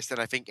the biggest, and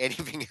I think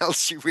anything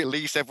else you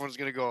release, everyone's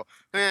going to go,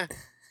 eh.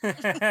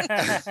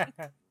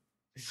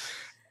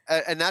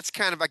 And that's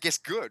kind of, I guess,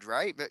 good,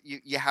 right? But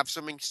you have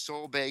something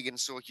so big and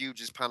so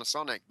huge as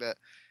Panasonic that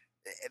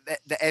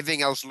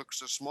everything else looks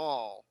so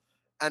small.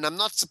 And I'm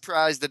not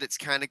surprised that it's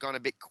kind of gone a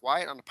bit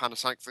quiet on the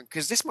Panasonic front,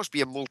 because this must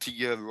be a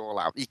multi-year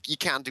rollout. You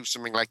can't do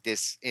something like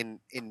this in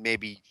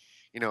maybe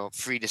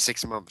 3 to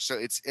 6 months. So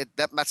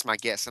that's my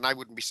guess, and I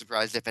wouldn't be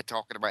surprised if they're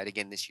talking about it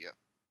again this year.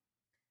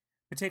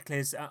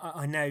 Particularly as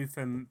I know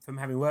from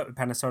having worked with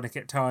Panasonic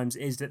at times,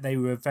 is that they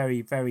were a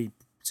very, very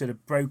sort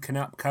of broken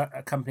up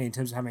company in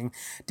terms of having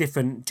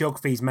different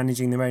geographies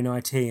managing their own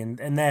IT,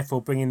 and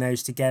therefore bringing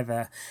those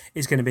together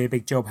is going to be a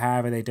big job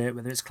however they do it,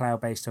 whether it's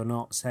cloud based or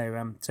not.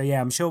 So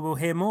yeah, I'm sure we'll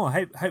hear more.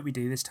 Hope we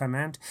do this time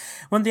around.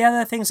 One of the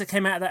other things that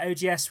came out of that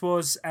OGS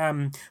was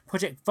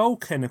Project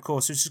Vulkan, of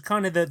course, which is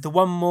kind of the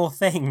one more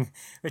thing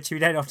which we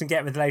don't often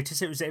get with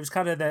Lotus. It was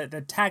kind of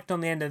the tagged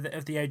on the end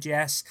of the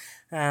OGS.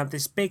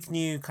 This big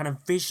new kind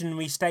of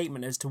visionary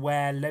statement as to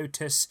where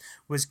Lotus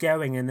was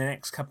going in the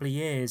next couple of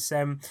years.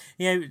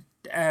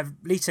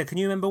 Lisa, can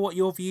you remember what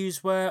your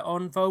views were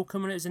on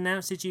Vulkan when it was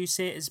announced? Did you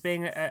see it as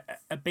being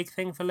a big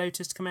thing for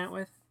Lotus to come out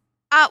with?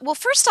 Well,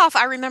 first off,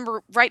 I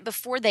remember right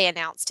before they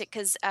announced it,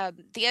 because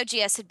the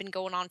OGS had been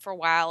going on for a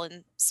while,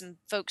 and some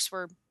folks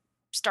were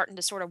starting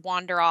to sort of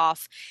wander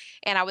off.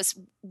 And I was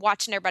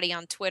watching everybody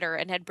on Twitter,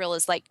 and Ed Brill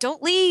is like,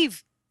 "Don't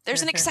leave.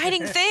 There's an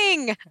exciting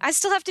thing. I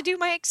still have to do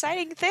my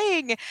exciting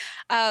thing."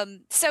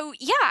 So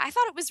yeah, I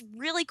thought it was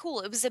really cool.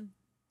 It was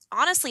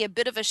honestly a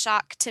bit of a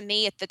shock to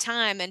me at the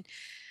time, and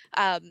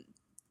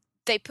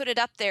they put it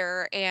up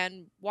there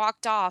and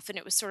walked off, and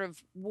it was sort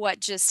of what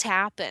just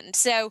happened.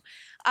 So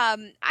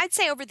I'd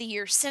say over the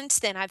years since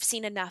then, I've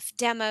seen enough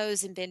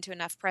demos and been to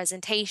enough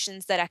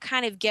presentations that I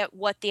kind of get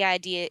what the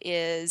idea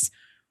is,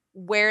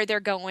 where they're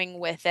going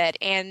with it,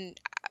 and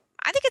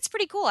I think it's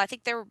pretty cool. I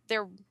think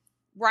they're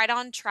right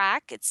on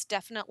track. It's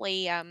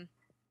definitely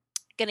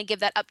going to give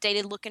that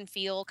updated look and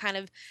feel, kind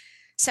of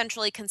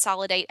centrally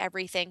consolidate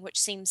everything, which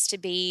seems to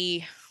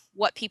be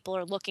what people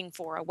are looking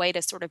for, a way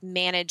to sort of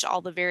manage all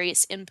the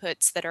various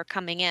inputs that are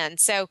coming in.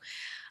 So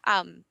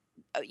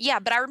yeah,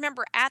 but I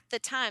remember at the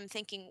time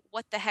thinking,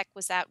 what the heck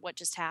was that? What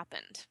just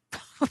happened?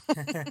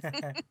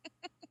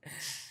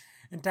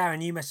 And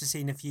Darren, you must have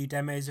seen a few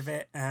demos of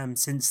it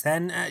since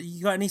then.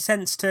 You got any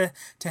sense to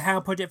how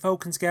Project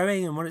Vulkan's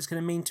going and what it's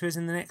going to mean to us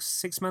in the next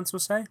 6 months or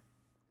so?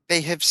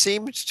 They have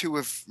seemed to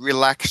have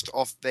relaxed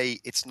off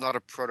it's not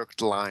a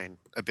product line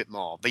a bit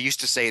more. They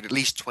used to say it at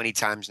least 20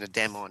 times in a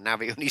demo, and now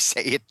they only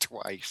say it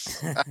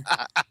twice.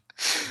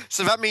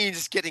 So that means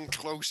it's getting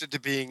closer to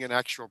being an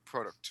actual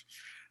product.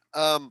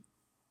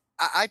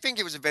 I think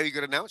it was a very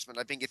good announcement.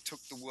 I think it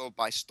took the world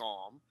by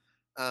storm.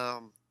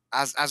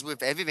 As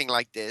with everything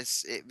like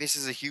this, this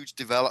is a huge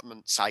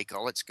development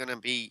cycle. It's going to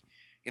be,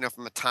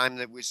 from the time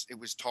that it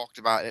was talked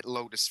about at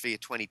Lotus Sphere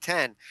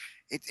 2010,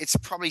 it's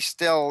probably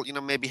still,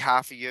 maybe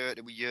half a year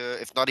to a year,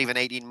 if not even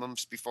 18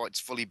 months before it's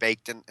fully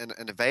baked and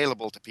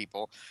available to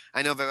people.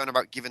 I know they're on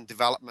about giving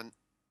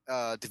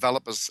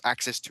developers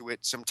access to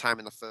it sometime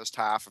in the first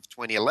half of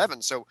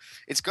 2011. So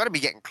it's got to be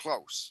getting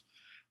close.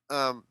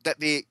 That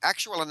the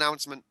actual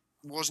announcement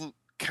wasn't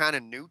kind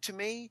of new to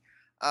me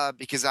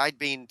because I'd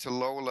been to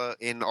Lola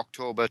in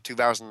October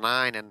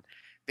 2009, and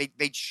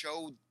they'd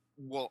showed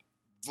what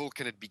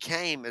Vulkan had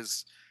became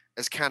as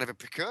kind of a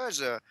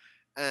precursor.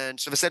 And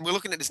so they said, we're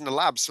looking at this in the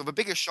labs. So the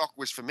biggest shock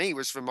was for me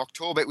was from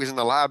October, it was in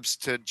the labs,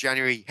 to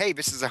January, hey,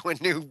 this is our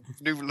new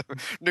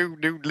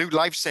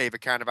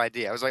lifesaver kind of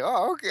idea. I was like,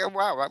 oh, okay,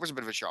 wow, that was a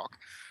bit of a shock.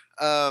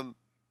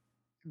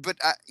 But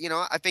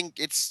I think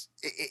it's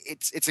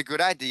a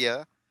good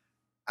idea.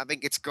 I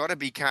think it's got to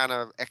be kind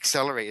of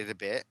accelerated a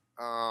bit.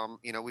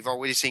 We've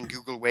already seen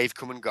Google Wave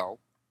come and go.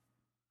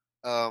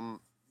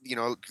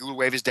 Google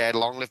Wave is dead.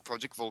 Long live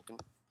Project Vulkan.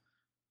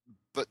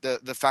 But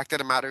the fact of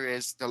the matter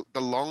is,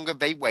 the longer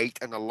they wait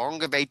and the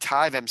longer they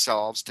tie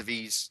themselves to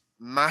these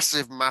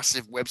massive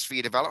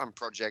WebSphere development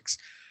projects,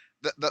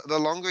 the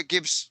longer it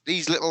gives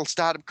these little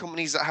startup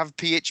companies that have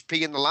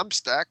PHP in the LAMP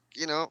stack,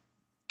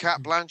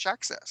 carte blanche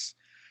access.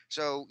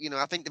 So,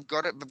 I think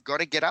they've got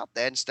to get out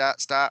there and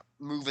start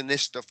moving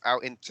this stuff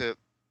out into,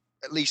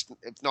 at least,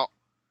 if not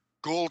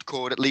gold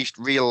code, at least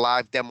real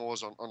live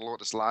demos on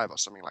Lotus Live or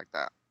something like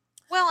that.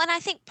 Well, and I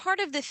think part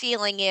of the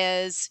feeling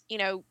is,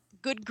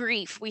 good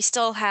grief, we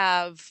still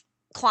have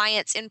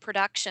clients in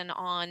production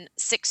on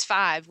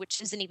 6.5, which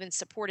isn't even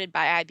supported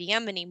by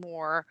IBM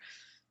anymore.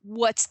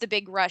 What's the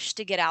big rush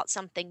to get out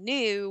something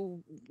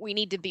new? We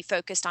need to be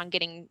focused on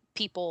getting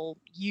people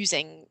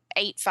using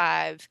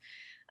 8.5,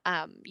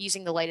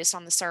 using the latest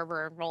on the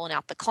server and rolling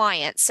out the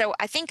client. So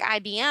I think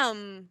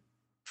IBM,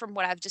 from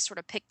what I've just sort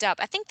of picked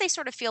up, I think they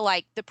sort of feel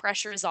like the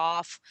pressure is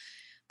off.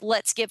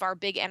 Let's give our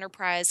big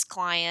enterprise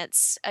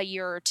clients a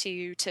year or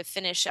two to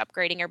finish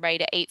upgrading everybody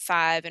to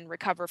 8.5 and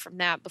recover from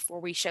that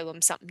before we show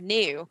them something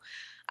new.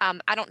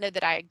 I don't know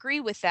that I agree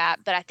with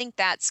that, but I think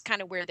that's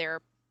kind of where their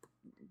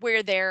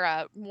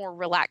more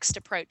relaxed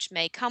approach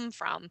may come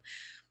from.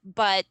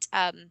 But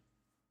I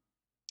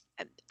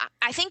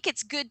think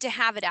it's good to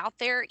have it out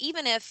there,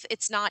 even if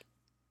it's not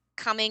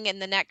coming in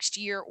the next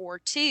year or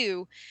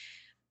two.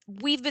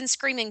 We've been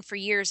screaming for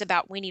years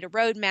about, we need a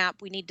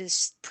roadmap, we need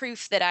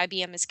proof that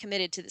IBM is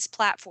committed to this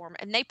platform,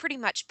 and they pretty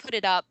much put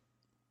it up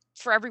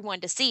for everyone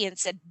to see and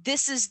said,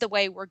 this is the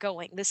way we're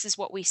going, this is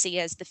what we see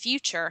as the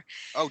future.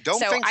 Oh, don't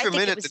think for a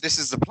minute that this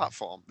is the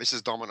platform. This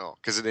is Domino,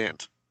 because it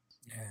ain't.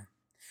 Yeah,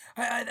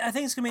 I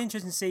think it's going to be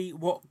interesting to see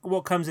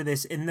what comes of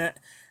this, in that,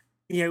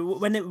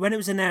 when it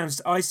was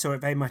announced, I saw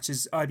it very much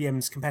as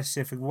IBM's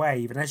competitor for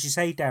Wave, and as you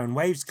say, Darren,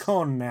 Wave's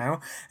gone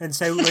now, and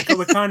so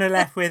we're kind of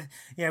left with,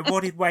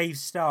 what did Wave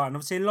start? And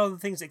obviously, a lot of the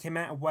things that came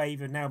out of Wave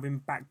have now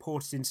been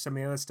backported into some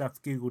of the other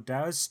stuff Google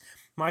does.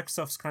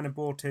 Microsoft's kind of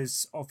bought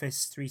as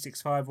Office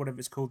 365, whatever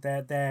it's called,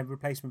 their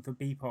replacement for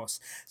BPOS.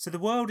 So the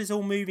world is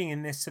all moving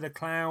in this sort of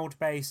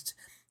cloud-based,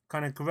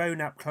 kind of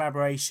grown-up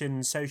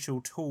collaboration,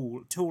 social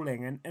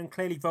tooling, and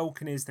clearly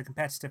Vulkan is the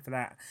competitor for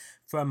that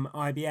from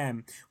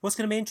IBM. What's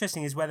going to be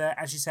interesting is whether,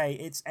 as you say,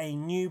 it's a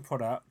new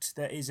product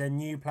that is a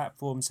new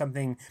platform,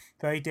 something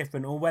very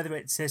different, or whether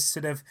it's this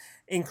sort of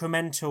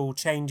incremental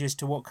changes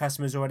to what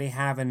customers already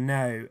have and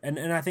know. And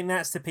I think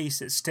that's the piece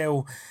that's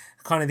still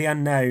kind of the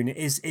unknown,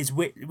 is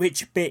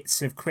which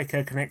bits of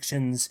quicker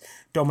connections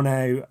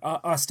Domino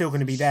are still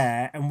going to be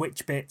there, and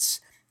which bits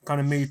kind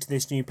of move to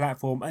this new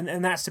platform,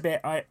 and that's the bit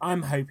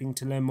I'm hoping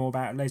to learn more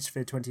about at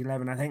Lotusphere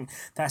 2011. I think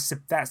that's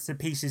the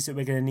pieces that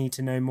we're going to need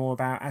to know more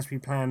about as we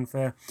plan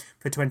for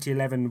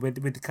 2011 with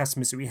the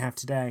customers that we have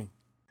today.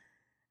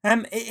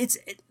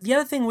 The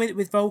other thing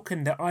with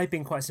Vulkan that I've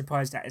been quite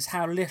surprised at is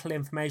how little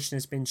information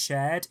has been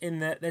shared, in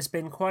that there's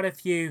been quite a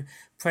few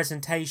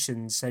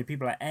presentations. So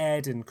people like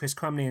Ed and Chris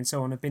Crumley and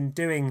so on have been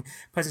doing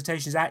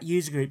presentations at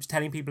user groups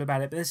telling people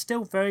about it, but there's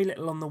still very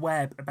little on the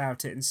web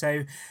about it. And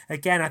so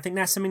again, I think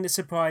that's something that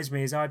surprised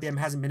me, is IBM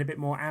hasn't been a bit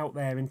more out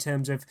there in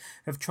terms of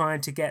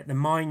trying to get the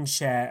mind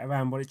share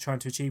around what it's trying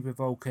to achieve with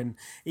Vulkan,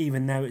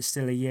 even though it's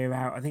still a year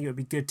out. I think it would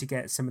be good to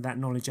get some of that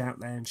knowledge out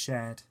there and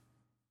shared.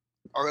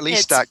 Or at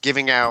least start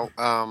giving out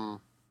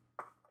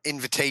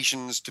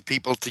invitations to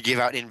people to give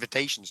out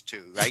invitations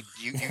to, right?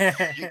 You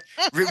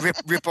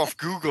rip off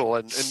Google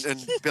and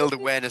build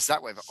awareness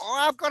that way. Oh,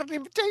 I've got an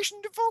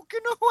invitation to Vulkan.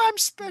 Oh, I'm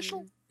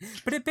special.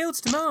 But it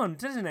builds demand,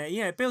 doesn't it?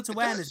 It builds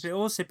awareness, but it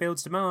also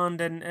builds demand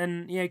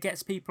and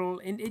gets people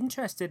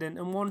interested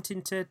and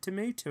wanting to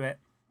move to it.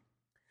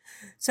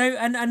 So,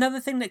 and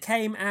another thing that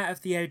came out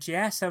of the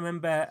OGS, I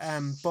remember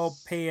Bob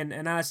P and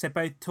Alistair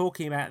both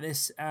talking about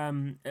this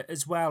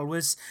as well,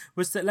 was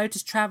that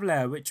Lotus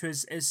Traveler, which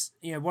is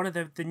one of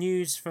the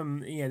news from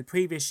the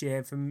previous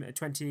year, from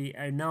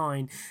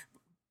 2009,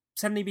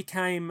 suddenly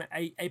became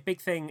a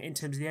big thing in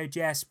terms of the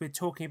OGS. We're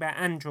talking about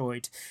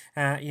Android.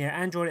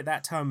 Android at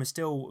that time was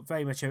still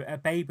very much a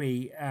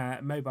baby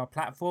mobile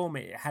platform.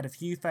 It had a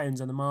few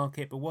phones on the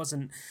market, but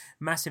wasn't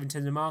massive in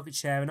terms of market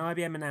share. And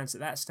IBM announced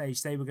at that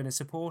stage they were going to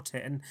support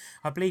it. And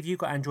I believe you've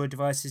got Android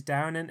devices,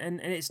 Darren,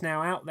 and it's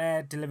now out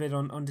there, delivered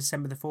on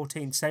December the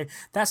 14th. So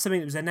that's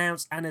something that was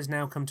announced and has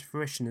now come to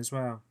fruition as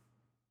well.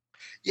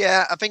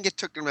 Yeah, I think it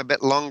took them a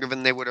bit longer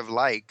than they would have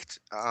liked.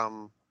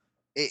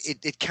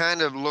 It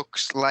kind of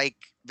looks like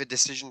the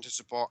decision to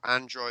support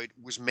Android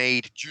was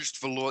made just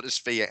for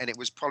Lotusphere, and it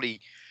was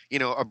probably,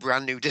 a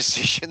brand new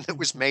decision that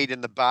was made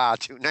in the bar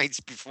 2 nights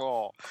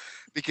before,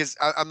 because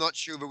I'm not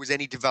sure there was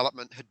any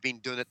development had been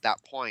done at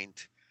that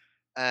point.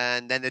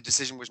 And then the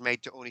decision was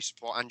made to only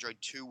support Android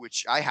 2,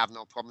 which I have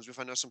no problems with.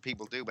 I know some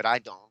people do, but I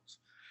don't.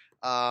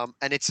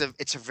 And it's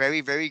a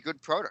very, very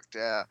good product.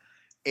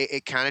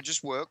 It kind of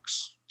just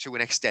works to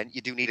an extent.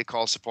 You do need to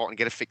call support and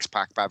get a fix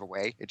pack, by the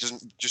way. It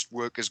doesn't just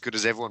work as good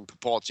as everyone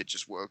purports it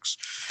just works.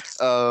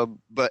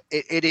 But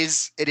it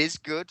is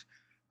good.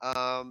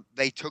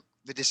 They took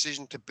the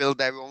decision to build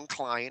their own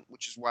client,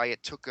 which is why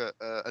it took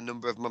a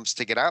number of months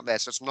to get out there.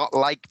 So it's not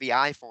like the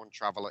iPhone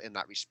Traveler in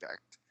that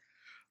respect.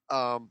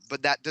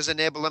 But that does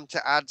enable them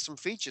to add some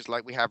features,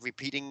 like we have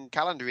repeating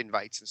calendar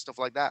invites and stuff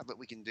like that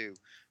we can do,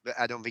 that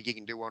I don't think you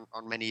can do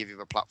on many of the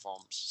other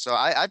platforms. So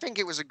I think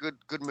it was a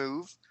good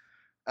move.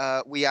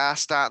 We are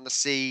starting to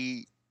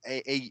see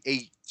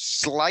a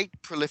slight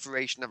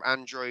proliferation of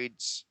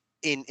Androids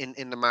in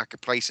the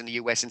marketplace in the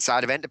US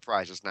inside of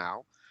enterprises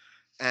now.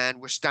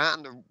 And we're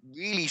starting to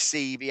really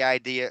see the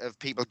idea of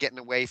people getting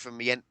away from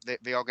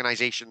the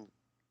organization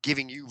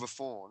giving you the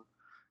phone.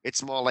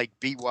 It's more like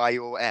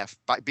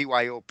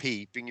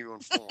BYOP, bring your own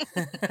phone.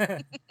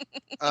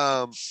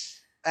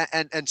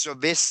 And so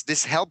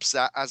this helps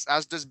that,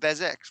 as does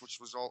BezX, which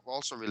was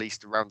also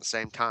released around the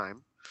same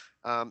time.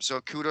 So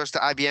kudos to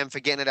IBM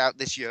for getting it out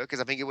this year, because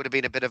I think it would have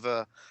been a bit of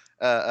a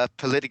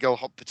political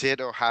hot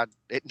potato had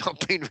it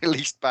not been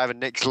released by the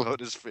next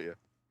Lotus Sphere.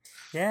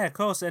 Yeah, of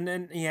course, and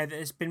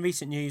there's been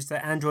recent news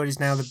that Android is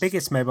now the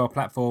biggest mobile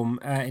platform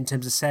in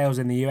terms of sales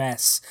in the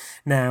US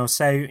now.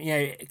 So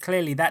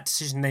clearly that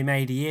decision they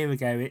made a year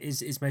ago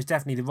is most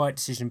definitely the right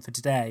decision for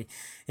today.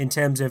 In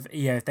terms of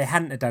if they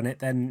hadn't have done it,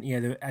 then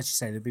as you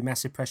say, there'd be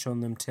massive pressure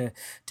on them to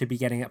be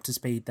getting up to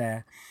speed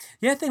there.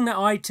 The other thing that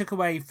I took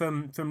away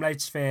from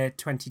Lotus Sphere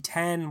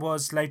 2010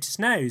 was Lotus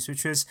Knows,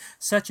 which was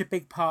such a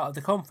big part of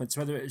the conference,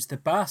 whether it was the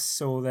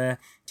bus or the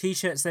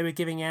T-shirts they were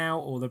giving out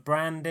or the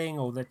branding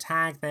or the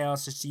tag they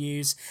asked us to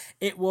use.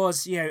 It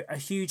was a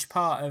huge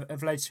part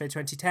of Lotus Sphere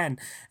 2010,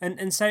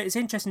 and so it's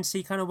interesting to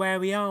see kind of where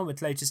we are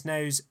with Lotus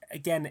Knows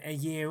again a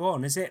year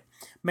on. Has it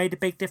made a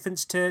big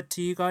difference to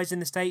you guys in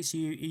the States? Are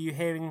you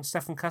hearing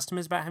stuff from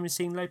customers about having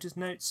seen Lotus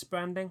Notes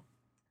branding?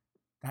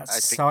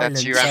 That's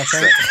silence, I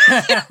think.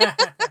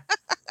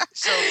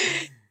 So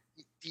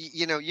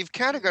you've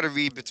kind of got to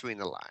read between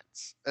the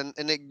lines, and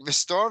the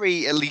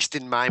story, at least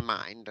in my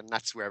mind, and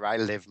that's where I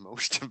live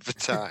most of the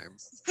time,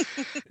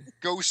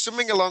 goes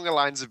something along the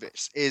lines of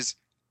this: is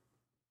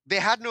they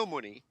had no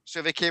money,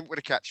 so they came up with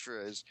a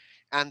catchphrase,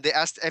 and they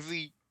asked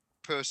every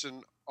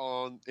person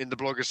in the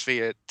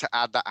blogosphere to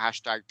add that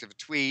hashtag to the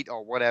tweet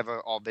or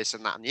whatever, or this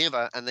and that and the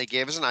other, and they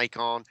gave us an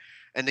icon,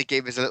 and they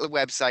gave us a little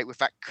website with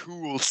that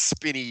cool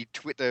spinny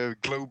Twitter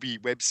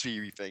globy web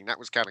sphere thing. That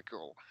was kind of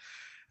cool.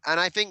 And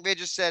I think they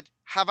just said,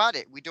 have at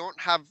it. We don't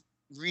have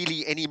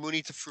really any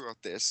money to throw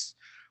at this.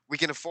 We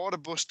can afford a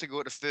bus to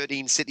go to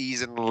 13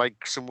 cities and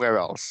like somewhere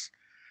else.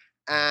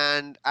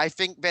 And I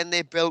think then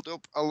they built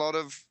up a lot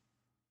of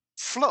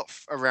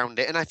fluff around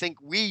it. And I think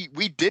we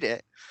did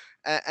it.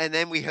 And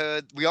then we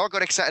all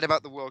got excited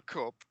about the World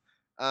Cup.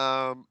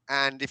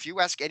 And if you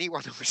ask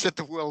anyone who was at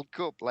the World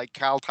Cup, like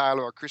Carl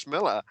Tyler or Chris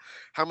Miller,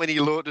 how many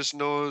Lotus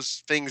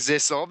Knows things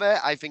this or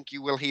that, I think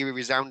you will hear a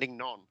resounding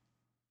none.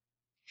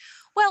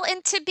 Well,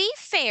 and to be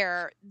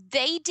fair,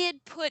 they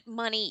did put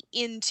money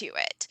into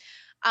it.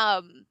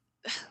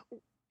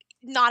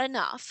 Not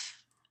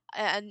enough.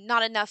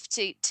 Not enough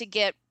to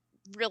get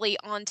really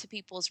onto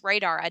people's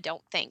radar, I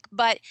don't think.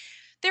 But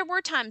there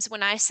were times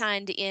when I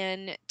signed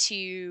in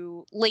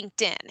to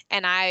LinkedIn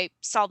and I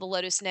saw the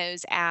Lotus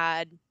Knows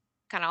ad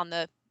kind of on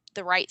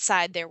the right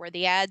side there where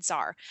the ads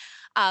are.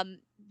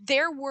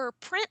 There were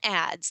print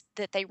ads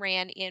that they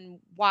ran in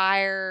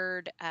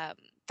Wired,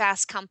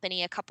 Fast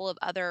Company, a couple of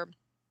other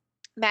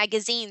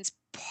magazines.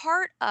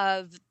 Part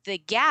of the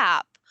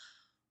gap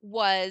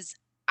was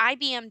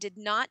IBM did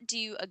not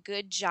do a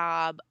good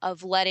job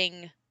of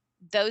letting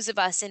those of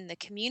us in the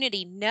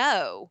community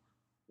know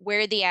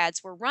where the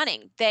ads were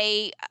running.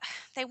 They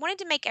wanted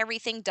to make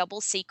everything double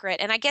secret,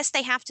 and I guess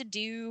they have to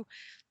do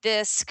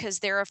this because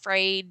they're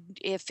afraid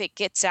if it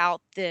gets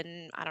out,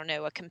 then I don't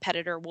know, a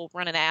competitor will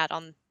run an ad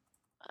on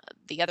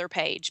the other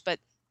page, but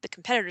the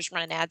competitors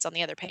running ads on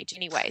the other page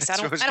anyway. So I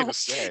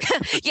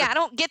don't yeah, I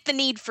don't get the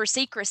need for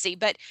secrecy,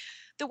 but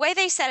the way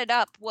they set it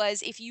up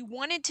was if you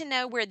wanted to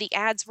know where the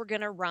ads were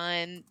going to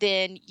run,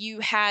 then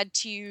you had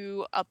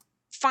to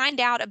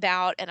find out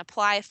about and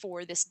apply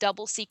for this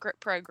double secret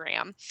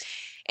program.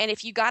 And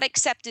if you got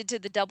accepted to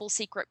the double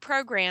secret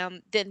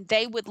program, then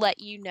they would let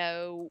you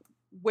know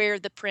where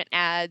the print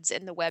ads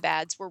and the web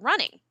ads were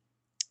running.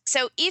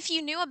 So if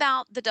you knew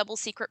about the double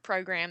secret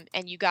program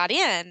and you got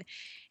in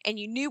and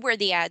you knew where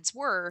the ads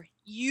were,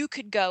 you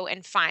could go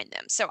and find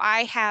them. So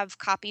I have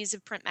copies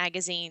of print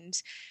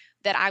magazines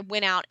that I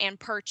went out and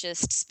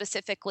purchased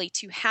specifically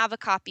to have a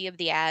copy of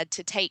the ad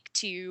to take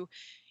to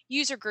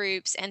user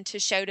groups and to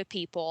show to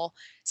people.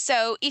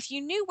 So if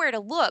you knew where to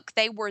look,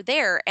 they were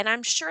there. And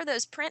I'm sure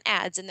those print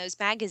ads in those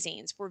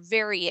magazines were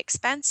very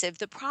expensive.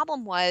 The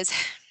problem was,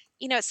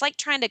 it's like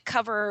trying to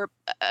cover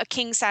a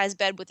king size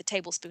bed with a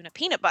tablespoon of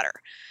peanut butter.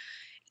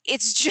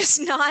 It's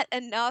just not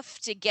enough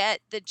to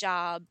get the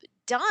job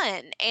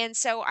done. And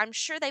so I'm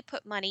sure they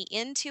put money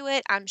into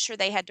it. I'm sure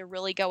they had to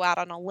really go out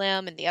on a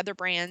limb, and the other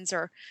brands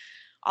are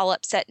all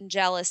upset and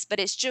jealous, but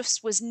it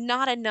just was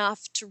not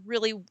enough to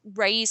really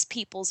raise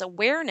people's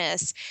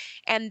awareness.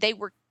 And they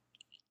were,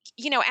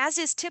 as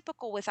is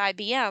typical with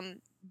IBM,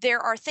 there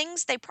are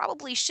things they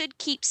probably should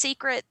keep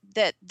secret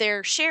that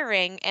they're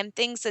sharing, and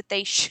things that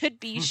they should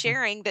be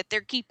sharing that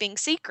they're keeping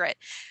secret.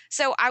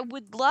 So I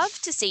would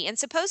love to see, and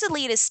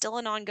supposedly it is still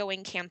an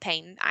ongoing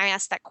campaign. I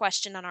asked that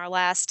question on our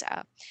last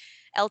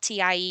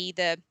LTIE,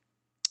 the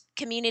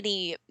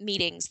community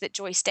meetings that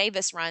Joyce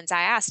Davis runs.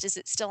 I asked, is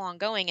it still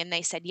ongoing? And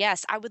they said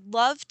yes. I would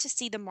love to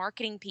see the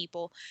marketing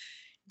people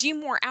do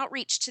more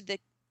outreach to the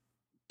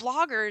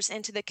bloggers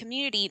and to the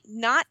community,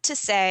 not to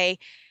say,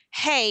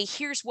 hey,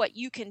 here's what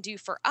you can do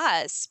for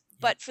us,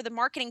 but for the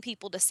marketing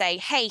people to say,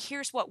 hey,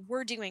 here's what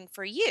we're doing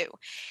for you.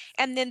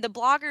 And then the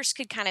bloggers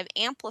could kind of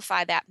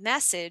amplify that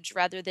message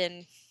rather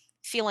than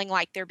feeling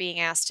like they're being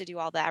asked to do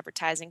all the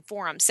advertising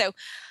for them. So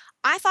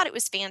I thought it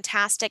was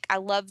fantastic. I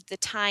loved the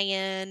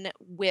tie-in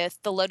with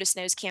the Lotus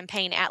Nose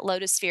campaign at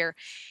Lotusphere.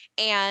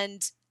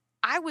 And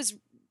I was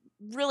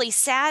really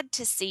sad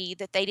to see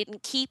that they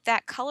didn't keep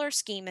that color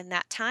scheme in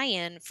that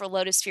tie-in for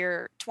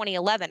Lotusphere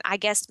 2011. I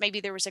guess maybe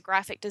there was a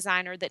graphic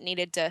designer that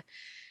needed to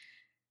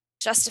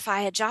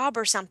justify a job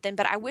or something,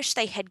 but I wish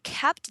they had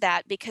kept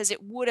that, because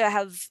it would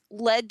have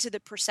led to the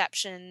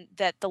perception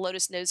that the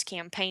Lotus Nose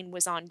campaign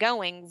was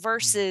ongoing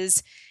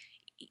versus,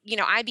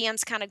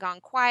 IBM's kind of gone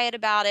quiet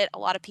about it. A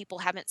lot of people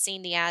haven't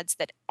seen the ads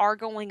that are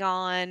going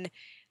on.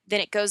 Then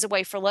it goes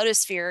away for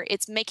Lotusphere.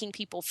 It's making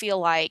people feel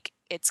like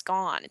it's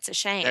gone. It's a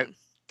shame.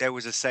 There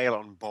was a sale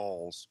on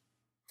balls.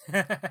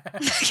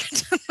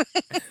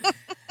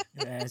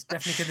 Yeah, it's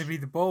definitely going to be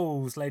the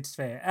balls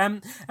Lotusphere.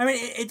 I mean,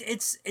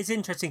 it's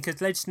interesting because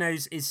Lotus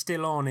Nose is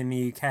still on in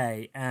the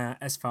UK,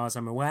 as far as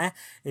I'm aware.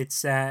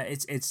 It's there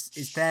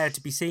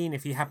to be seen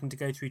if you happen to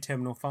go through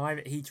Terminal 5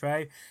 at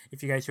Heathrow.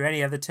 If you go through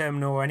any other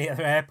terminal or any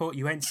other airport,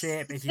 you won't see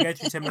it. But if you go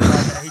through Terminal 5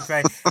 at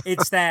Heathrow,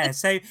 it's there.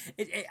 So,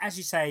 as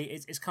you say,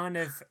 it's kind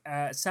of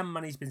some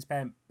money's been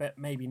spent, but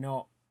maybe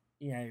not,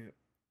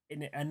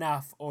 in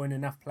enough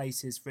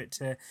places for it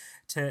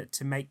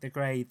to make the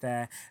grade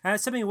there.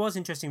 Something that was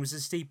interesting was the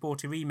Steve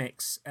Porter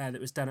remix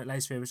that was done at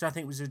Lotusphere, which I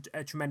think was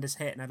a tremendous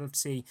hit, and I'd love to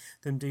see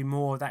them do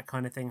more of that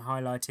kind of thing,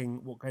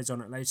 highlighting what goes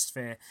on at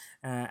Lotusphere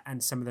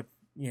and some of the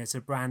sort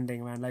of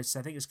branding around Lotus.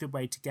 I think it's a good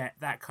way to get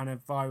that kind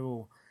of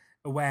viral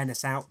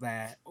awareness out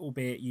there,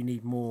 albeit you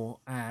need more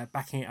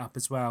backing it up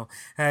as well.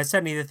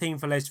 Certainly the theme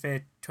for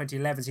Lotusphere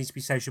 2011 seems to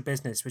be social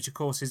business, which of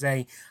course is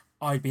a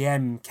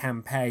IBM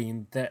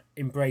campaign that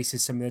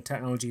embraces some of the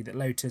technology that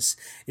Lotus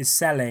is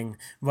selling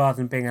rather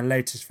than being a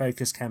Lotus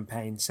focused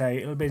campaign. So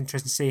it'll be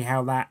interesting to see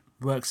how that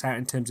works out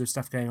in terms of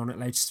stuff going on at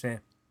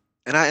Lotusphere.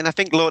 And I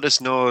think Lotus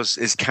Nose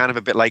is kind of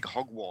a bit like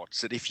Hogwarts,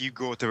 that if you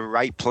go to the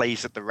right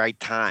place at the right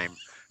time,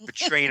 the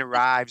train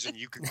arrives and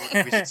you can go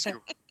to visit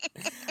school.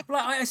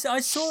 Well, I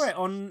saw it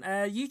on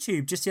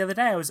YouTube just the other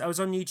day. I was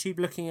on YouTube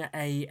looking at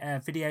a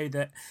video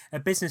that a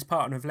business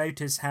partner of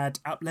Lotus had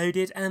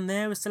uploaded, and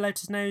there was the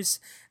Lotus Nose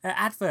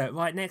advert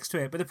right next to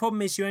it. But the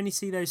problem is you only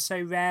see those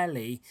so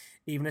rarely,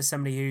 even as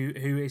somebody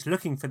who is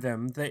looking for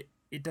them, that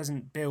it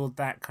doesn't build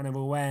that kind of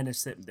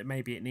awareness that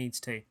maybe it needs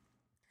to.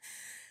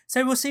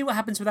 So we'll see what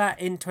happens with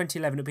that in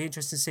 2011. It'll be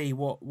interesting to see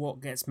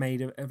what gets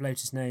made of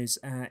Lotus Nose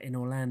in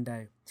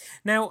Orlando.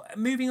 Now,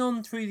 moving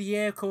on through the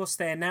year, of course,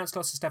 they announced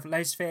lots of stuff at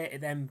Lotusphere.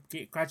 It then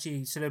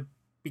gradually sort of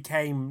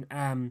became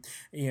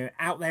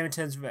out there in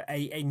terms of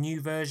a new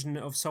version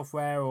of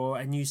software or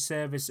a new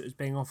service that was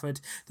being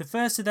offered. The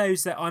first of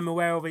those that I'm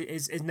aware of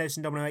is Gnos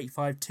and Domino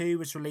 852,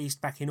 was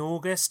released back in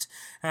August.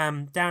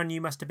 Darren,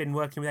 you must have been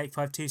working with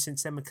 852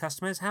 since then with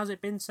customers. How's it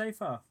been so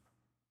far?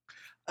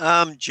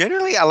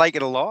 Generally, I like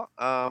it a lot.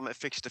 It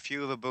fixed a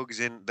few of the bugs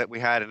in that we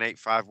had in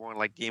 851,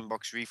 like the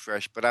inbox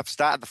refresh, but I've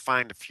started to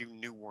find a few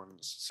new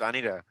ones. So I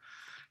need to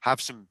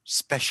have some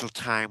special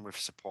time with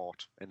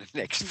support in the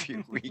next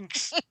few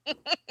weeks.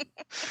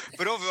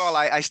 But overall,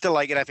 I still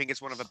like it. I think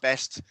it's one of the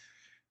best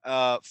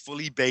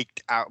fully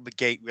baked out of the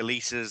gate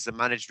releases. The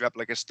managed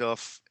replica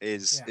stuff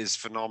is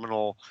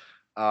phenomenal.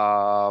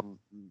 And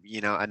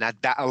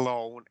that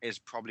alone is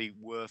probably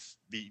worth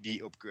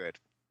the upgrade.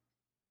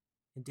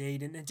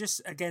 Indeed, and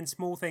just again,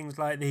 small things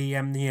like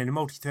the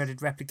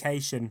multi-threaded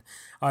replication.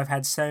 I've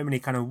had so many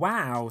kind of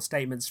wow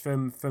statements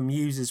from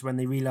users when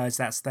they realise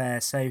that's there.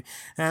 So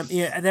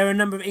there are a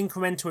number of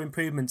incremental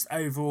improvements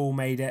overall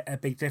made a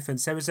big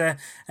difference. There was a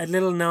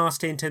little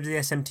nasty in terms of the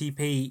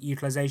SMTP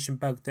utilisation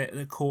bug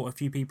that caught a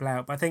few people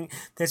out, but I think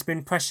there's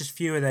been precious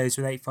few of those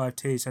with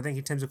 852. So I think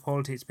in terms of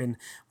quality, it's been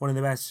one of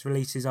the best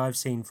releases I've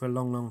seen for a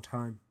long, long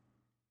time.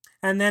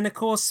 And then, of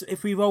course,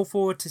 if we roll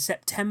forward to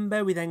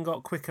September, we then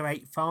got Quicker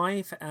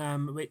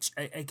 8.5, which,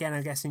 again,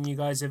 I'm guessing you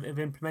guys have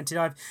implemented.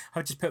 I've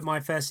just put my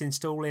first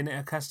install in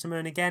a customer,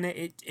 and again,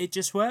 it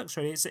just works,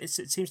 really. It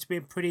seems to be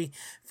a pretty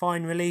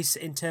fine release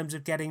in terms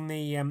of getting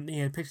the,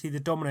 particularly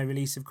the Domino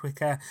release of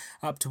Quicker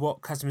up to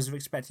what customers are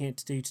expecting it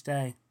to do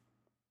today.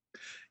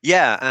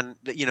 Yeah, and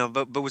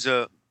but was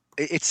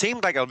it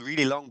seemed like a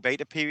really long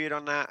beta period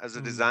on that as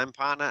a design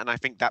partner, and I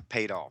think that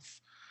paid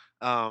off.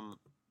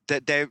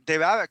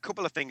 There are a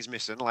couple of things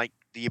missing, like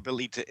the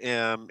ability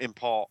to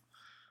import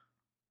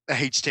a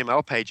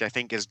HTML page. I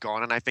think is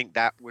gone, and I think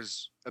that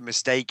was a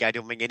mistake. I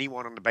don't think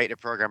anyone on the beta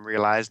program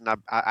realized, and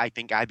I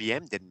think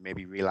IBM didn't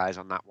maybe realize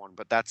on that one.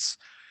 But that's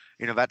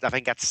I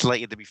think that's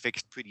slated to be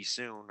fixed pretty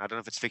soon. I don't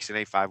know if it's fixed in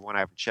 8.5.1. I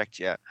haven't checked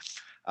yet.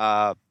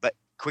 But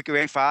Quicker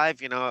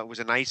 8.5, it was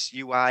a nice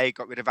UI,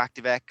 got rid of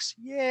ActiveX.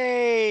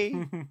 Yay!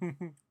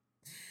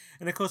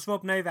 And of course,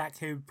 Rob Novak,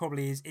 who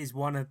probably is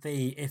one of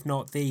the, if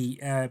not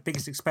the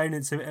biggest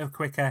exponents of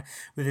Quicker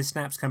with his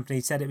Snaps company,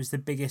 said it was the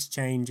biggest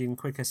change in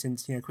Quicker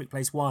since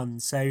QuickPlace 1.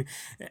 So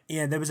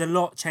there was a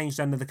lot changed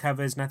under the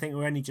covers, and I think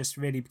we're only just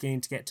really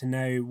beginning to get to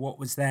know what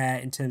was there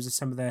in terms of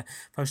some of the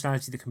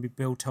functionality that can be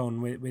built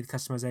on with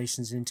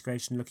customizations and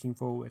integration looking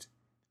forward.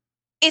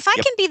 If I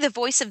can be the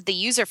voice of the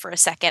user for a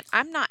second,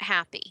 I'm not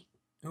happy.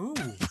 Ooh,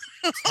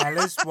 tell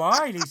us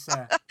why,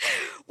 Lisa.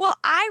 Well,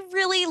 I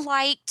really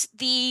liked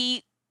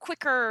the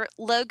Quicker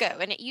logo,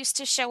 and it used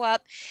to show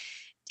up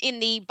in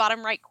the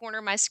bottom right corner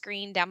of my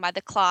screen down by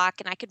the clock,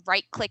 and I could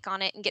right click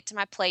on it and get to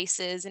my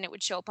places, and it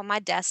would show up on my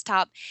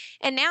desktop.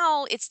 And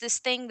now it's this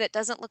thing that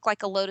doesn't look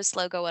like a Lotus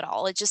logo at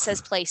all. It just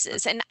says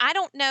places. And I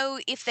don't know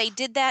if they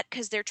did that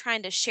because they're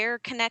trying to share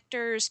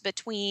connectors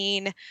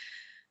between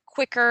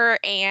Quicker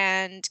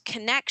and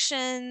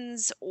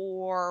Connections,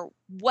 or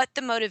what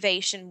the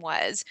motivation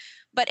was.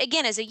 But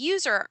again, as a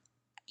user,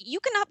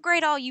 you can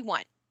upgrade all you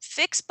want.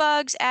 Fix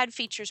bugs, add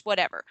features,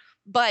 whatever.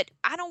 But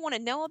I don't want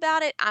to know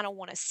about it. I don't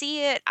want to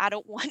see it. I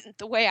don't want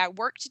the way I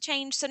work to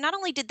change. So not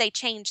only did they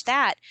change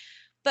that,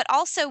 but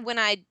also when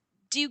I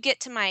do get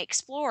to my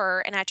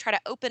Explorer and I try to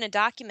open a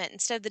document,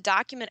 instead of the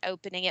document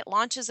opening, it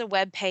launches a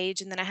web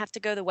page, and then I have to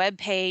go to the web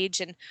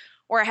page,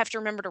 or I have to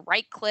remember to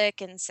right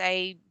click and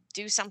say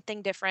do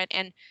something different.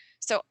 And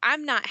so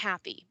I'm not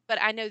happy,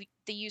 but I know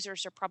the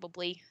users are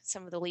probably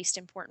some of the least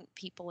important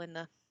people in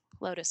the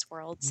Lotus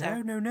world.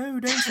 So. No,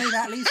 don't say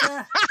that,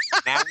 Lisa.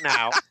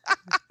 Now.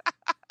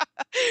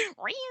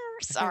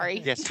 Sorry.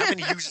 Yes, how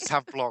many users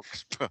have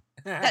blogs?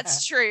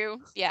 That's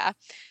true. Yeah.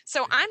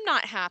 So I'm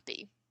not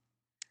happy.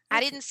 I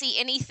didn't see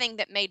anything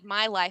that made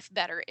my life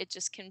better. It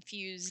just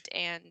confused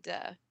and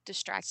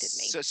distracted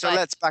me. So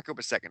let's back up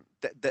a second.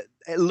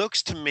 It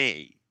looks to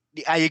me,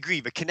 I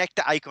agree, the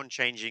connector icon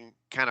changing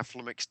kind of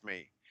flummoxed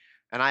me.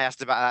 And I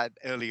asked about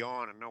that early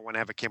on, and no one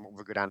ever came up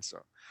with a good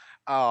answer.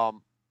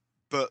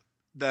 But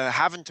the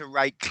having to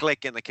right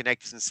click in the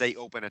connectors and say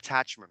open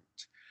attachment,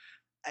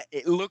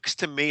 it looks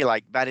to me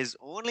like that is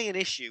only an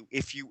issue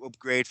if you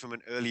upgrade from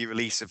an early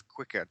release of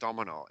Quicker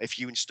Domino. If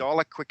you install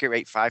a Quicker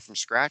 8.5 from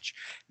scratch,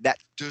 that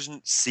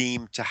doesn't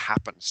seem to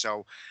happen.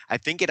 So I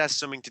think it has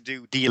something to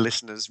do, dear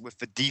listeners, with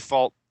the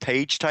default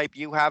page type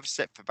you have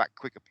set for that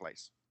Quicker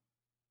place.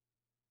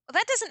 Well,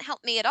 that doesn't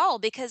help me at all,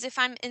 because if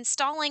I'm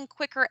installing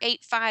Quicker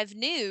 8.5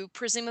 new,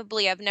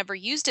 presumably I've never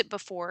used it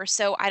before,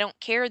 so I don't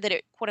care that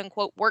it quote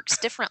unquote works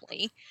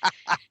differently.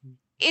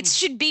 It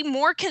should be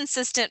more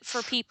consistent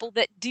for people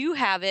that do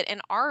have it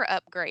and are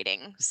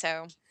upgrading.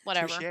 So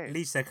whatever. Touché.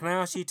 Lisa, can I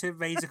ask you to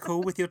raise a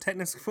call with your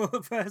technical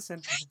support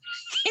person?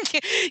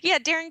 Yeah,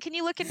 Darren, can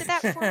you look into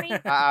that for me?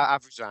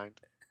 I've resigned.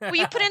 Will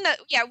you put in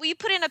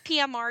a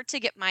PMR to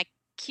get my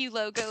Q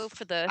logo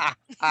for the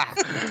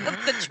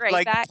the tray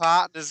like back?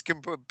 Partners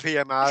can put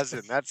PMRs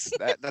in. That's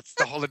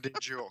the holiday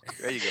joke.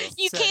 There you go.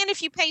 You can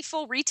if you pay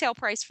full retail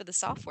price for the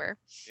software.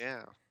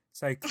 Yeah.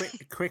 So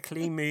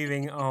quickly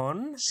moving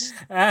on.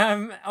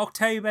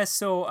 October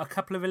saw a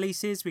couple of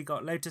releases. We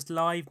got Lotus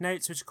Live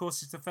Notes, which of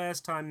course is the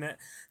first time that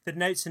the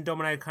Notes and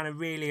Domino kind of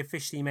really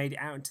officially made it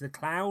out into the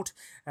cloud.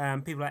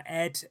 People like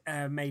Ed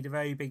made a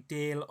very big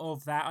deal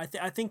of that.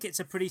 I think it's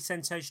a pretty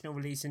sensational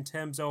release in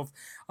terms of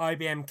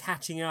IBM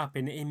catching up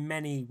in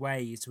many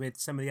ways with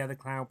some of the other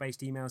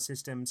cloud-based email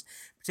systems,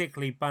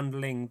 particularly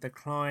bundling the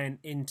client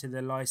into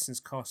the license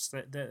costs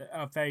that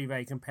are very,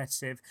 very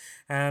competitive.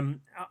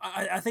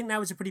 I think that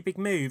was a pretty big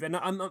move, and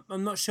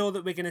I'm not sure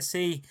that we're going to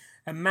see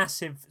a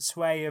massive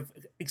sway of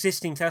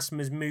existing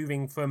customers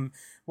moving from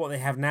what they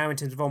have now in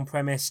terms of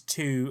on-premise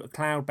to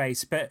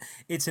cloud-based, but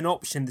it's an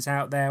option that's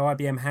out there.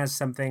 IBM has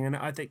something, and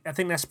I think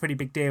that's a pretty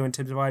big deal in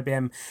terms of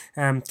IBM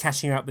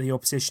catching up with the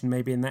opposition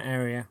maybe in that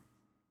area.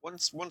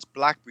 Once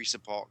BlackBerry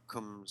support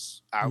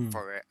comes out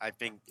for it, I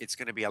think it's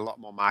going to be a lot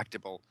more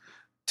marketable.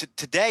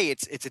 Today,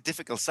 it's a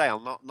difficult sale,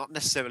 not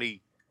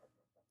necessarily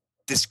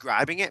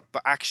describing it,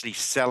 but actually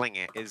selling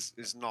it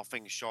is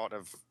nothing short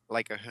of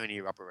like a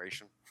hernia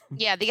operation.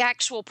 Yeah, the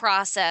actual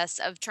process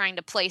of trying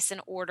to place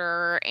an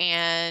order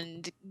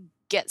and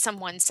get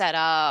someone set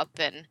up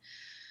and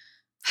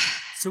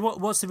So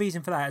what's the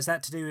reason for that? Is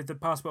that to do with the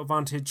Passport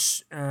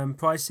Advantage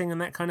pricing and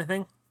that kind of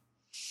thing?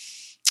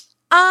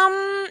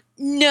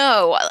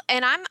 No,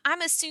 and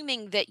I'm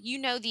assuming that you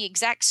know the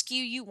exact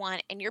SKU you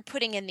want and you're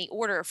putting in the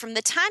order. From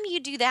the time you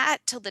do that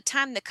till the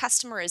time the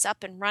customer is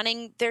up and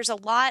running, there's a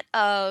lot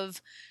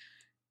of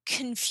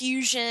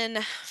confusion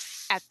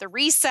at the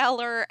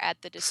reseller,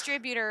 at the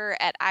distributor,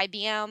 at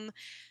IBM.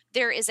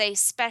 There is a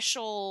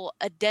special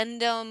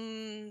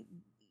addendum,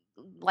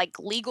 like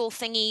legal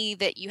thingy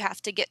that you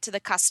have to get to the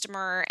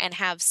customer and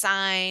have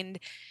signed.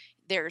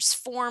 There's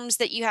forms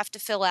that you have to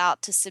fill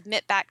out to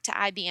submit back to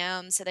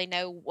IBM so they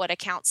know what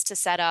accounts to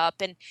set up.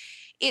 And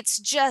it's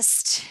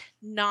just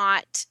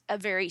not a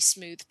very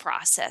smooth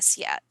process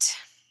yet.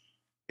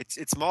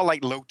 It's more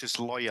like Lotus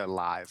Lawyer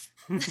Live.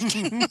 Well,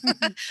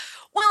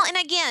 and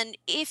again,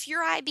 if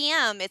you're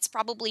IBM, it's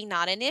probably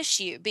not an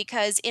issue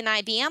because in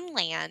IBM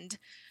land,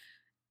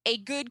 a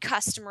good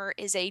customer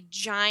is a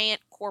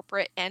giant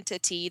corporate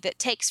entity that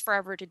takes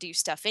forever to do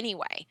stuff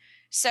anyway.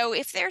 So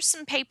if there's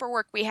some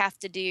paperwork we have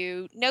to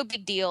do, no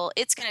big deal.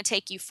 It's going to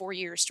take you 4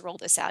 years to roll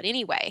this out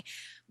anyway.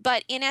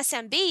 But in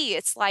SMB,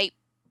 it's like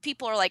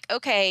people are like,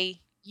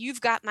 okay,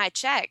 you've got my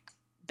check.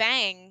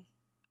 Bang.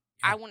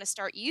 I want to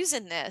start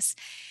using this.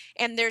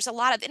 And there's a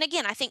lot of, and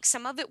again, I think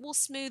some of it will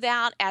smooth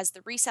out as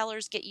the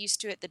resellers get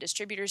used to it, the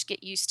distributors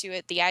get used to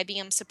it, the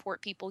IBM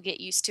support people get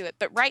used to it.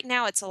 But right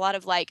now it's a lot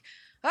of like,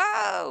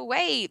 oh,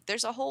 wait,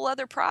 there's a whole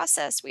other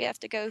process we have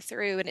to go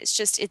through. And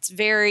it's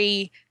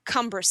very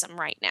cumbersome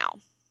right now.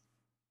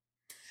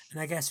 And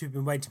I guess we've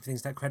been waiting for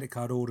things like credit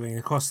card ordering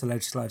across the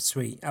Lotus Live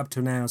suite up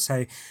till now.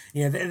 So,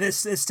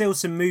 there's still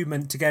some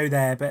movement to go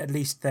there, but at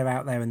least they're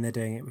out there and they're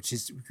doing it, which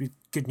is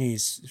good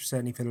news,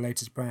 certainly for the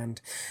Lotus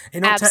brand.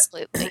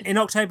 Absolutely. In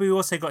October, we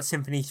also got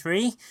Symphony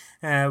 3,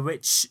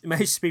 which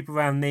most people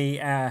around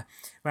the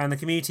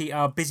community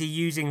are busy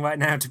using right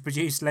now to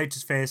produce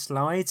Lotusphere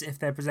slides if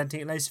they're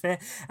presenting at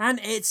Lotusphere. And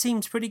it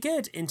seems pretty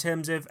good in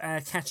terms of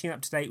catching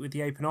up to date with the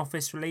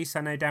OpenOffice release.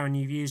 I know, Darren,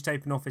 you've used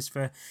OpenOffice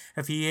for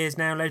a few years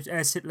now.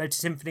 Lotus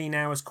Symphony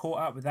now has caught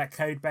up with that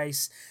code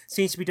base.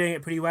 Seems to be doing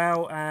it pretty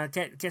well.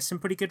 Get some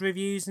pretty good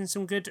reviews and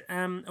some good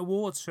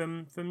awards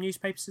from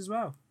newspapers as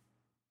well.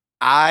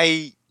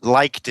 I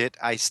liked it.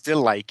 I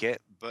still like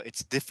it, but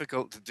it's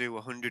difficult to do a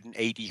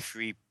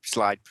 183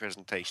 slide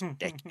presentation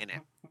deck in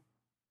it.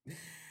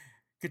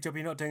 Good job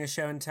you're not doing a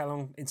show and tell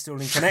on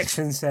installing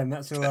connections then,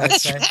 that's all I'd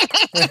say.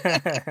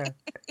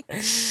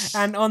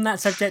 And on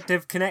that subject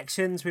of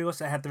connections, we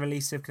also had the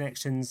release of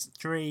Connections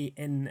 3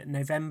 in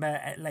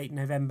November, late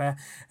November,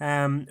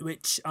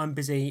 which I'm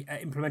busy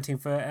implementing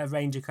for a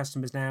range of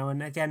customers now.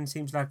 And again,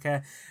 seems like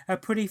a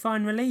pretty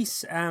fine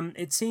release.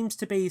 It seems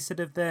to be sort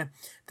of the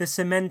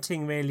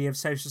cementing really of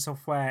social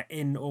software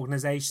in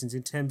organizations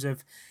in terms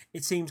of,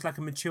 it seems like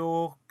a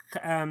mature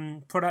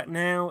product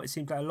now. It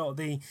seems like a lot of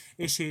the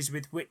issues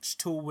with which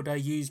tool would I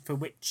use for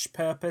which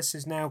purpose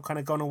has now kind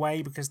of gone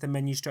away because the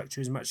menu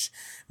structure is much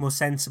more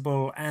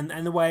sensible, and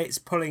the way it's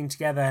pulling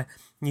together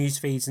news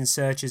feeds and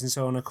searches and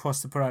so on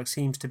across the product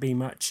seems to be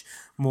much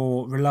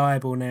more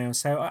reliable now.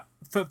 So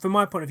from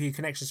my point of view,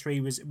 Connections 3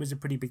 was a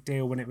pretty big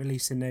deal when it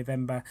released in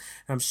November.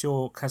 I'm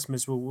sure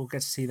customers will get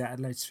to see that at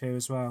Lotusphere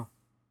as well.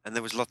 And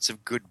there was lots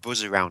of good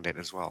buzz around it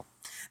as well.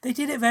 They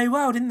did it very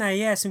well, didn't they?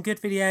 Yeah, some good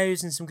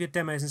videos and some good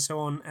demos and so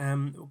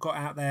on got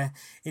out there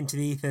into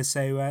the ether.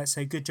 So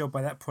good job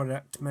by that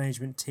product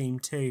management team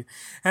too.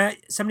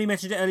 Somebody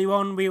mentioned it earlier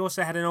on. We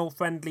also had an old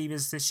friend leave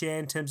us this year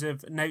in terms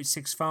of Note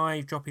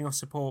 6.5 dropping off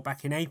support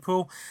back in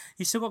April.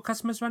 You still got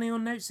customers running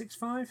on Note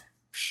 6.5?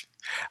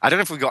 I don't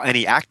know if we've got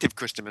any active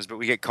customers, but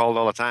we get called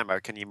all the time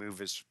about can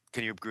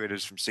you upgrade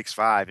us from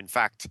 6.5? In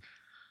fact,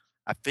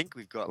 I think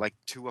we've got like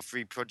 2 or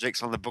 3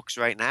 projects on the books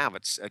right now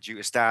that's due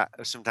to start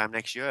sometime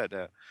next year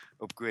to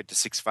upgrade to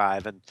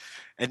 6.5. And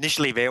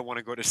initially they want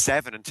to go to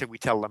 7 until we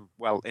tell them,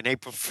 well, in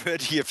April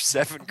 30th,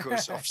 7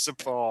 goes off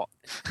support.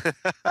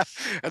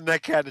 And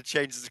that kind of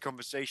changes the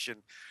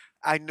conversation.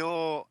 I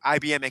know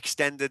IBM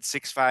extended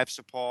 6.5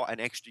 support an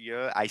extra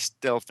year. I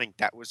still think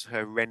that was a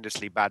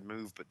horrendously bad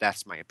move, but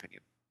that's my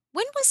opinion.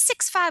 When was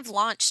 6.5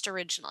 launched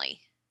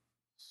originally?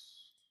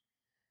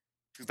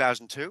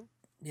 2002?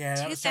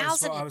 Yeah,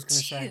 that's what I was going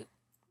to say.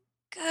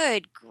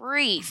 Good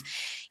grief.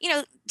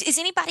 Is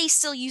anybody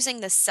still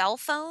using the cell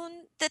phone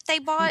that they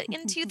bought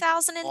in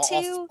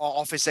 2002? Or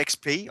Office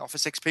XP?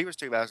 Office XP was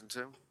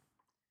 2002.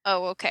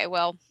 Oh, okay.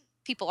 Well,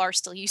 people are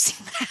still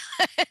using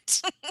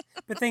that.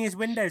 The thing is,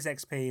 Windows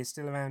XP is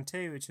still around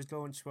too, which was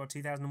launched,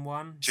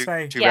 2001?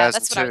 Yeah,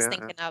 that's what I was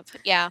thinking of.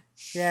 Yeah.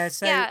 Yeah,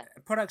 so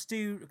products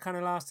do kind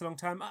of last a long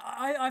time.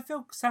 I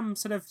feel some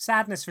sort of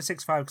sadness for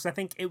 6.5 because I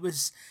think it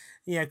was...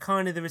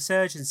 kind of the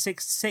resurgence.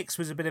 6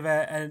 was a bit of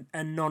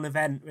a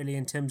non-event really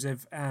in terms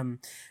of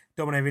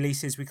Domino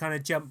releases. We kind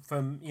of jumped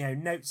from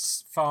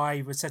Notes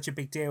 5 was such a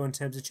big deal in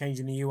terms of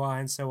changing the UI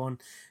and so on.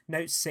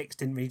 Note 6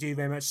 didn't really do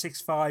very much.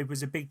 6.5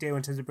 was a big deal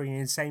in terms of bringing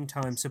in same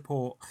time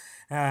support,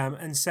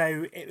 and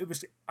so it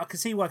was. I can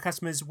see why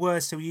customers were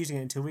still using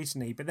it until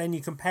recently. But then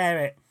you compare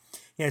it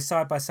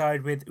side by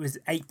side with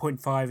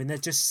 8.5, and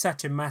there's just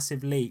such a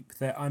massive leap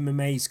that I'm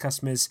amazed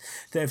customers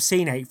that have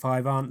seen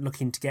 8.5 aren't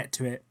looking to get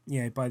to it,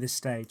 by this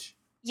stage.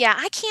 Yeah,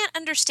 I can't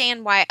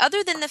understand why,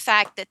 other than the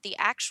fact that the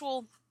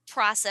actual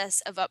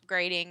process of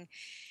upgrading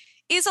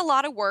is a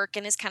lot of work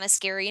and is kind of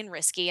scary and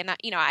risky. And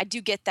I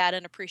do get that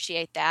and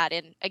appreciate that.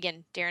 And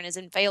again, Darren is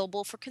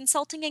available for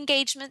consulting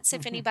engagements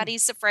if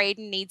anybody's afraid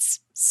and needs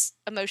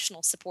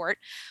emotional support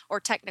or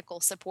technical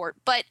support.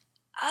 But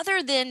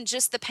other than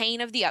just the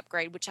pain of the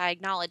upgrade, which I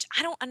acknowledge,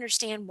 I don't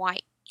understand why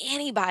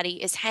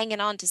anybody is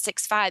hanging on to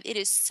 6.5. It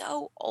is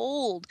so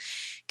old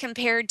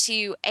compared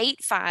to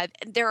 8.5.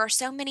 There are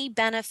so many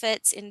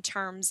benefits in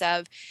terms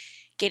of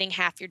getting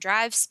half your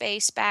drive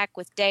space back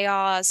with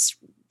DAOS,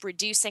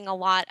 reducing a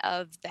lot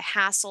of the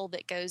hassle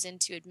that goes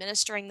into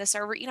administering the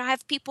server. I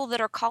have people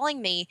that are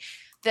calling me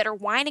that are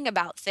whining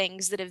about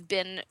things that have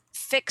been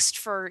fixed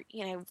for,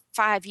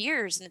 5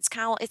 years. And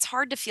it's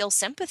hard to feel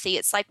sympathy.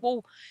 It's like,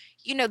 well,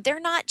 they're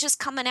not just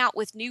coming out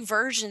with new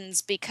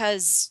versions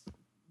because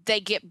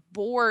they get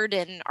bored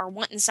and are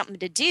wanting something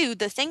to do.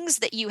 The things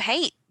that you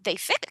hate, they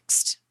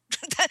fixed.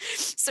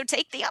 So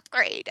take the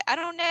upgrade. I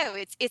don't know.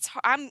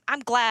 I'm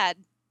glad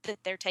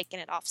that they're taking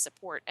it off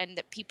support and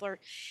that people are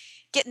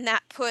getting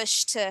that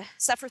push to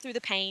suffer through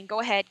the pain. Go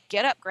ahead,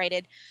 get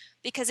upgraded,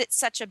 because it's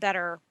such a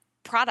better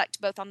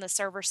product both on the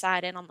server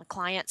side and on the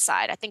client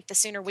side. I think the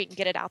sooner we can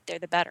get it out there,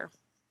 the better.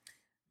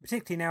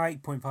 Particularly now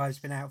 8.5 has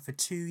been out for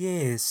 2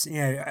 years.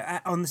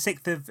 On the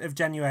 6th of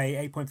January,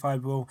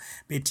 8.5 will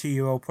be a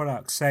 2-year-old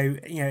product. So,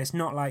 it's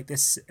not like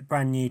this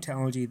brand new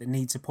technology that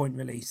needs a point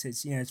release.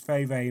 It's, it's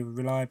very, very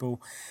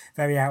reliable,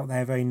 very out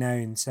there, very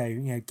known.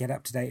 So, get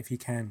up to date if you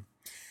can.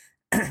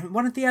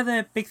 One of the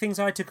other big things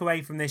I took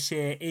away from this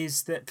year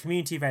is that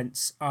community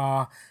events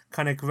are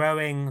kind of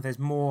growing. There's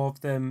more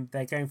of them.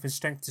 They're going from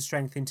strength to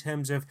strength in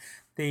terms of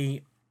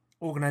the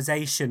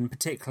organisation,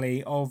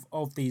 particularly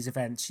of these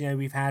events.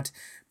 We've had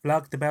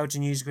LUG, the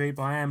Belgian user group,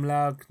 I Am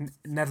LUG,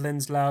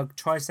 Netherlands LUG,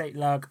 Tri-State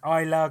LUG,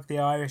 iLUG, the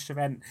Irish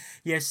event.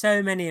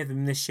 So many of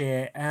them this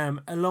year,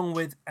 along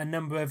with a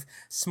number of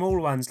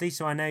small ones.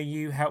 Lisa, I know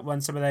you helped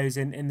run some of those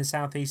in the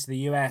southeast of the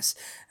US.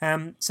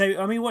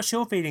 What's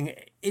your feeling?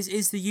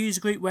 Is the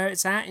user group where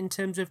it's at in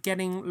terms of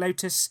getting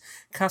Lotus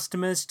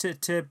customers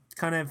to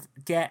kind of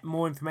get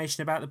more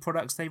information about the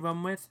products they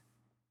run with?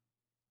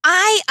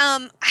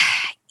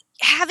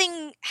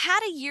 Having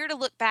had a year to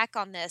look back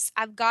on this,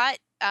 I've got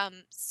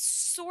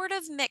sort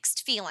of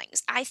mixed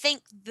feelings. I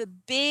think the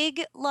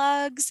big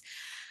lugs,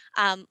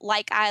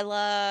 like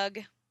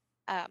iLug,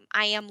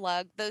 I Am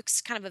Lug,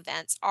 those kind of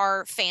events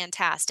are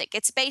fantastic.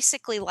 It's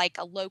basically like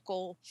a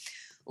local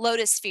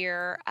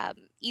Lotusphere,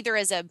 either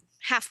as a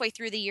halfway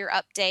through the year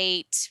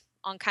update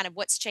on kind of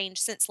what's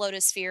changed since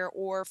Lotusphere,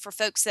 or for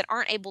folks that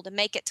aren't able to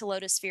make it to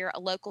Lotusphere, a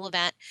local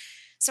event.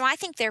 So I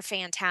think they're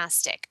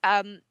fantastic.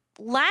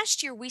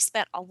 Last year, we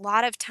spent a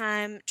lot of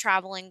time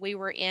traveling. We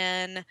were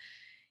in,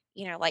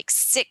 like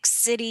 6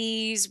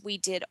 cities. We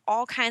did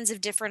all kinds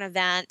of different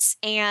events.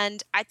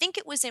 And I think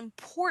it was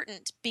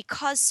important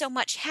because so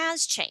much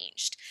has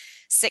changed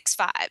since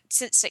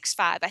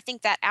 6.5. I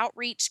think that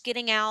outreach,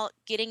 getting out,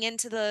 getting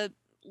into the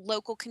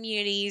local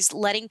communities,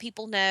 letting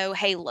people know,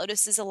 hey,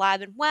 Lotus is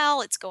alive and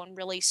well. It's going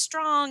really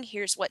strong.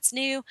 Here's what's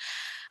new.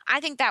 I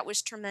think that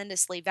was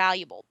tremendously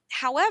valuable.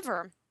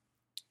 However,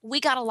 we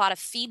got a lot of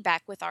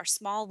feedback with our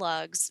small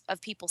lugs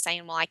of people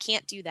saying, well, I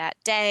can't do that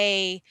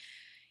day.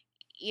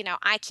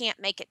 I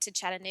can't make it to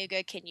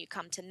Chattanooga. Can you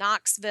come to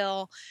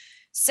Knoxville?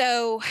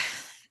 So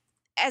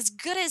as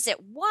good as it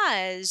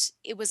was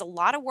a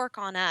lot of work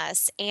on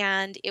us.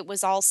 And it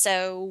was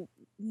also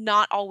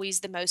not always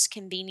the most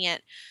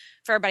convenient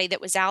for everybody that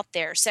was out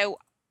there. So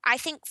I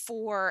think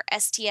for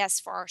STS,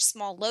 for our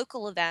small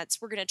local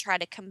events, we're going to try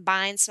to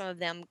combine some of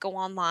them, go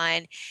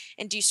online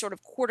and do sort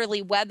of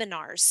quarterly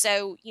webinars.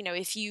 So,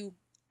 if you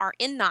are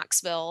in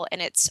Knoxville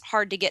and it's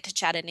hard to get to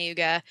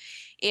Chattanooga,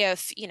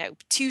 if,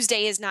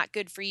 Tuesday is not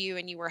good for you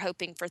and you were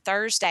hoping for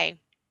Thursday,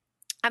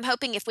 I'm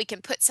hoping if we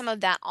can put some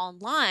of that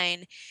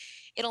online,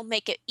 it'll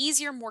make it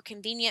easier, more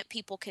convenient.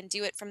 People can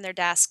do it from their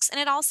desks. And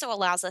it also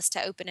allows us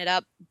to open it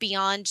up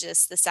beyond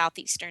just the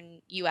southeastern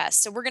US.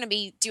 So we're going to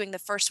be doing the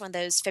first one of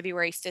those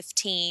February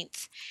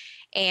 15th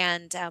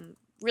and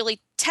really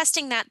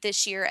testing that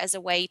this year as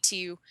a way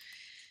to,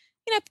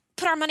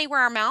 put our money where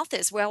our mouth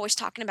is. We're always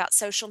talking about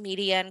social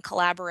media and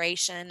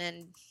collaboration,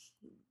 and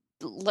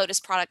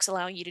Lotus products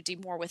allowing you to do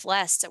more with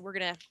less. So we're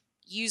going to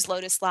use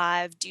Lotus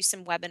Live, do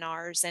some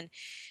webinars, and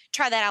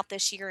try that out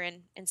this year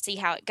and see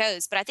how it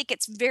goes. But I think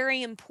it's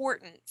very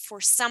important for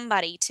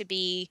somebody to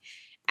be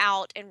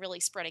out and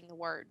really spreading the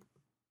word.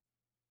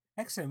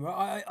 Excellent.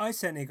 Well, I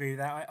certainly agree with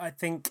that. I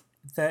think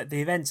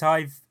the events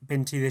I've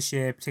been to this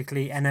year,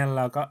 particularly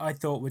NLUG, I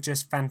thought were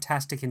just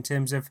fantastic in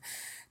terms of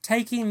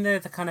taking the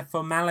kind of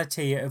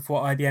formality of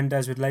what IBM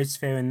does with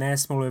Lotusphere and their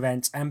small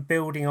events and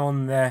building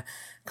on the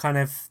kind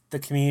of the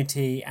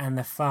community and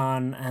the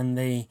fun and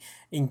the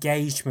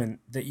engagement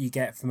that you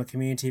get from a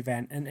community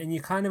event. And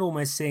you're kind of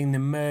almost seeing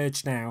them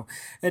merge now.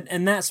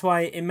 And that's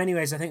why, in many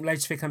ways, I think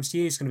Lotusphere Comes to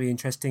You is going to be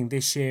interesting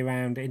this year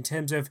round in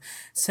terms of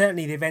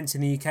certainly the events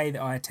in the UK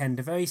that I attend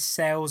are very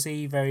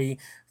salesy, very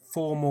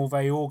formal,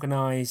 very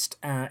organised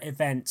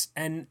events.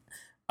 And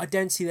I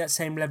don't see that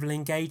same level of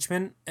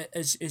engagement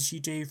as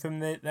you do from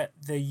the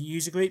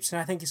user groups,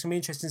 and I think it's going to be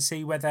interesting to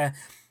see whether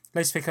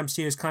Lotusphere Comes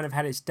to You has kind of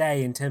had its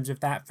day in terms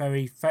of that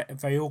very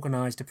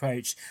organised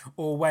approach,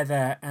 or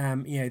whether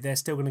they're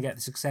still going to get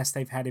the success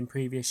they've had in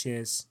previous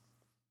years.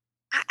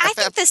 I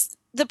think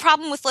the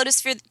problem with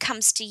Lotusphere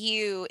Comes to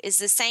You is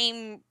the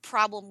same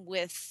problem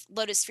with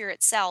Lotusphere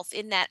itself,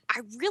 in that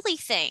I really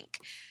think.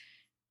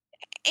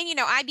 And,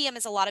 IBM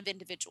is a lot of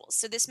individuals,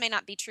 so this may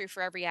not be true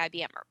for every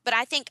IBMer, but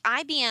I think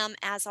IBM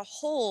as a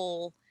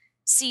whole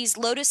sees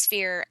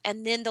Lotusphere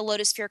and then the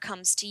Lotusphere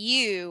Comes to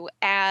You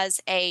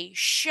as a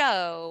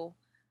show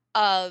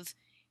of,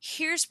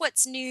 here's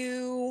what's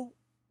new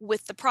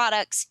with the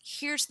products,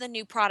 here's the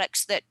new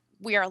products that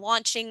we are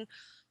launching.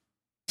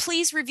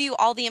 Please review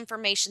all the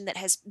information that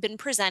has been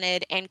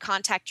presented and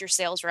contact your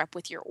sales rep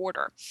with your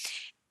order.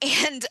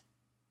 And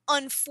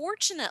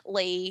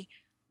unfortunately,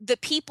 the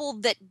people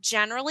that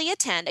generally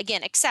attend,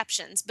 again,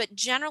 exceptions, but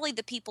generally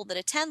the people that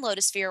attend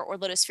Lotusphere or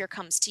Lotusphere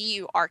Comes to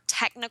You are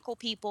technical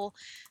people.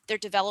 They're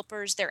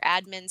developers, they're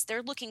admins.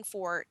 They're looking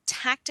for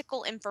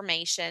tactical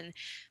information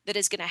that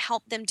is going to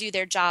help them do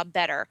their job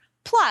better.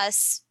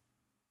 Plus,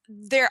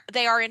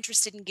 they are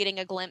interested in getting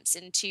a glimpse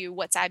into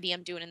what's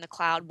IBM doing in the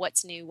cloud,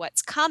 what's new,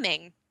 what's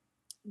coming.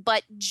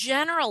 But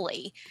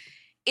generally,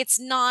 it's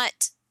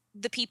not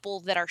the people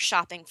that are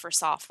shopping for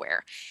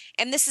software.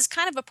 And this is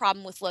kind of a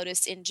problem with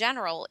Lotus in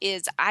general,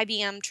 is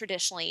IBM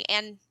traditionally,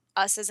 and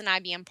us as an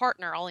IBM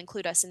partner, I'll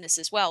include us in this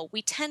as well,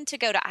 we tend to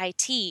go to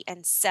IT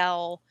and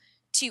sell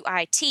to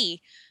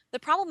IT. The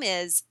problem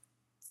is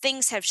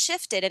things have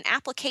shifted and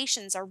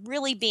applications are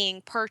really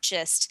being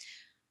purchased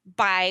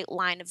by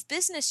line of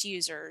business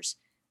users,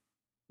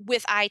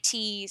 with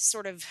IT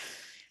sort of,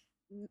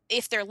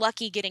 if they're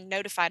lucky, getting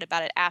notified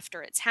about it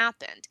after it's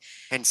happened.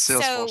 And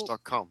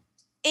Salesforce.com.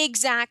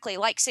 Exactly,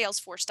 like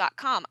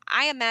Salesforce.com.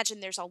 I imagine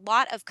there's a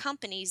lot of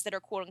companies that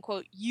are quote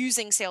unquote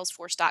using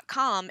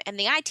Salesforce.com, and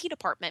the IT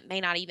department may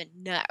not even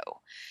know.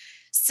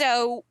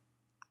 So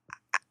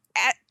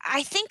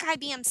I think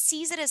IBM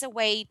sees it as a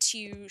way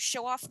to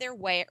show off their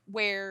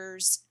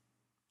wares,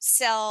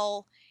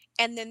 sell,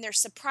 and then they're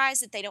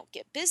surprised that they don't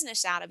get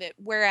business out of it.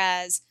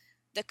 Whereas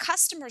the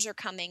customers are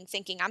coming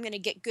thinking, I'm going to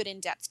get good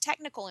in-depth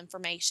technical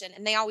information,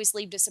 and they always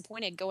leave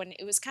disappointed going,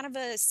 it was kind of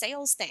a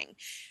sales thing.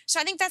 So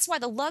I think that's why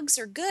the lugs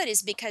are good,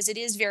 is because it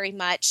is very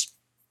much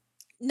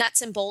nuts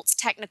and bolts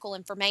technical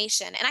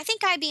information. And I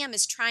think IBM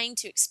is trying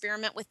to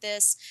experiment with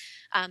this.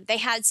 They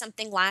had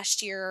something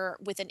last year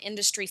with an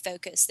industry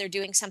focus. They're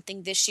doing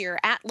something this year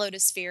at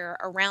Lotusphere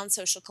around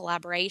social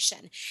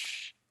collaboration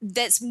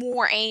that's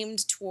more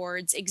aimed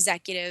towards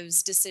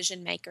executives,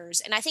 decision makers.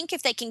 And I think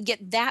if they can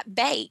get that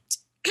baked,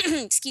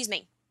 excuse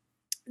me,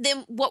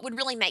 then what would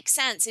really make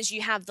sense is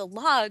you have the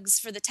lugs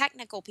for the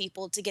technical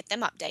people to get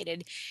them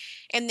updated.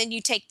 And then you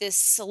take this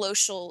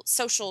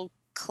social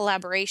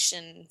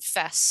collaboration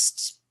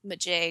fest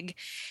majig,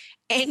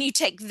 and you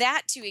take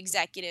that to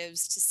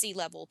executives, to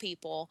C-level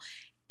people,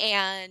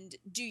 and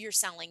do your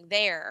selling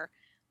there.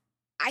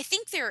 I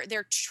think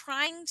they're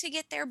trying to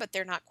get there, but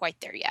they're not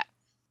quite there yet.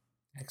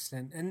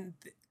 Excellent. And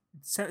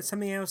so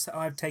something else that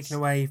I've taken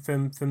away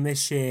from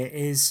this year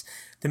is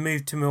the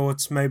move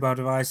towards mobile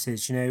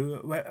devices.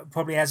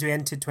 Probably as we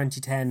entered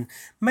 2010,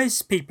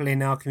 most people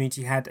in our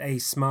community had a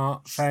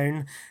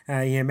smartphone.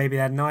 Maybe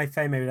they had an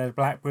iPhone, maybe they had a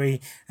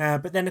BlackBerry.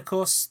 But then, of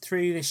course,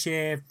 through this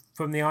year,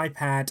 from the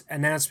iPad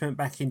announcement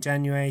back in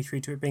January through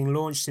to it being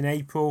launched in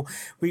April,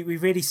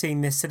 we've really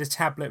seen this sort of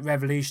tablet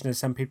revolution, as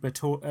some people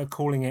are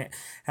calling it,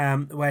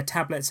 where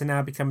tablets are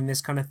now becoming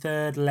this kind of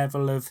third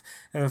level of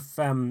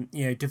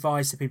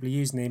device that people are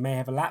using. They may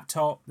have a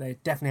laptop, they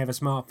definitely have a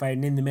smartphone,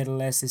 and in the middle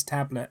there's this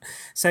tablet.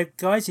 So,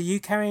 guys, are you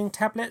carrying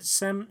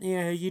tablets? Are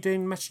you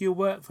doing much of your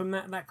work from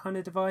that kind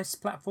of device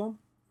platform?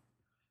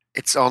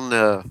 It's on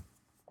the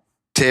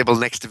table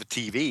next to the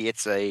TV.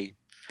 It's a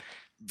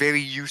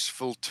very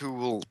useful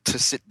tool to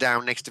sit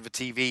down next to the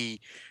TV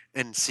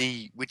and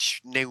see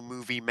which new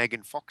movie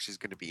Megan Fox is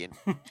going to be in.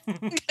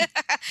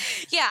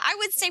 Yeah, I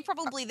would say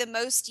probably the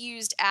most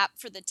used app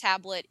for the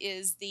tablet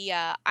is the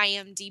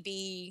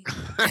IMDb.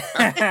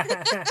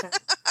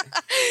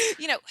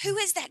 Who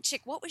is that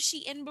chick? What was she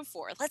in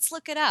before? Let's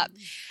look it up.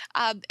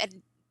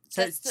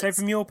 So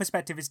from your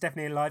perspective, it's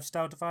definitely a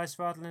lifestyle device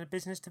rather than a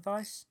business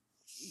device?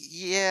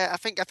 Yeah, I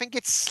think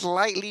it's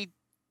slightly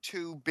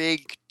too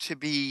big to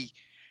be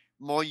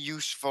more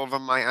useful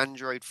than my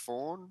Android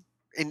phone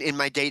in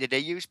my day-to-day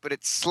use, but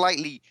it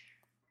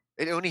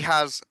only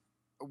has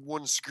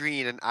one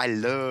screen, and I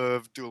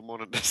love dual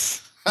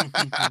monitors.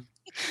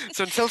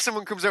 So until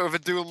someone comes out with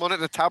a dual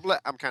monitor tablet,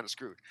 I'm kind of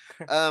screwed.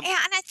 Yeah, and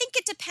I think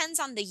it depends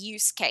on the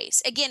use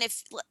case. Again,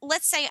 if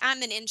let's say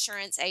I'm an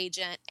insurance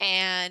agent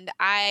and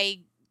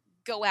I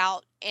go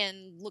out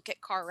and look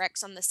at car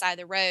wrecks on the side of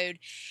the road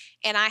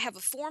and I have a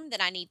form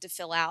that I need to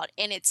fill out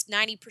and it's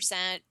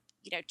 90%,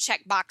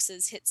 check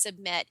boxes, hit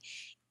submit.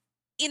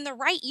 In the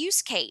right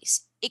use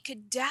case, it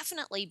could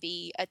definitely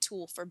be a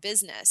tool for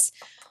business.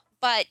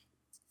 But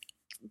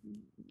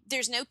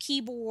there's no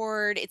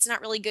keyboard. It's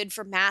not really good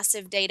for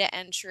massive data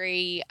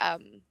entry.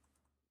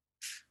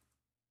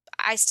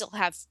 I still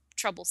have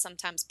trouble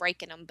sometimes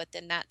breaking them, but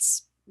then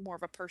that's more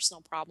of a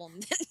personal problem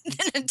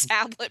than a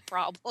tablet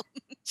problem.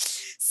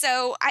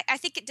 So I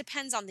think it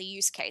depends on the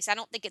use case. I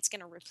don't think it's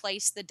going to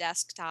replace the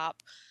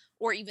desktop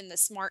or even the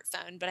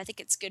smartphone, but I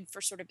think it's good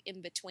for sort of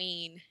in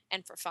between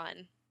and for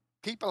fun.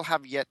 People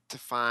have yet to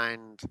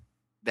find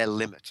their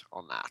limit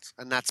on that.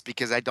 And that's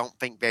because I don't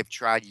think they've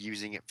tried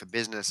using it for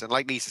business. And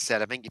like Lisa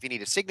said, I think if you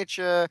need a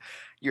signature,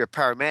 you're a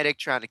paramedic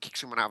trying to kick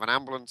someone out of an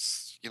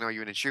ambulance,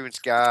 you're an insurance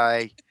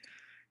guy,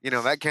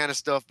 that kind of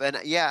stuff. And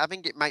yeah, I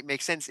think it might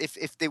make sense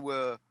if they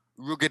were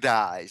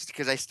ruggedized,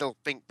 because I still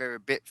think they're a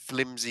bit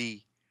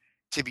flimsy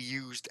to be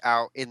used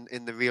out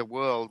in the real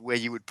world where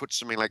you would put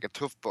something like a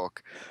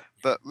Toughbook.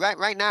 But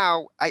right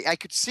now, I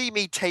could see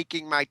me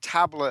taking my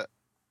tablet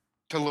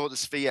to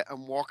Lotusphere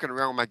and walking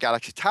around my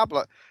Galaxy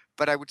tablet,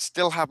 but I would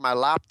still have my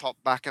laptop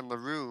back in the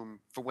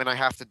room for when I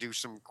have to do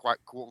some quite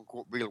quote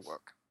unquote real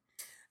work.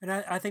 And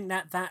I think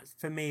that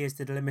for me is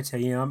the limiter.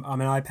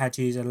 I'm an iPad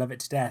user, I love it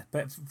to death.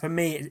 But for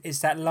me, it's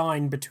that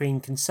line between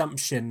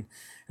consumption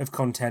of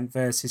content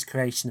versus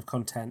creation of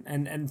content.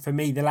 And for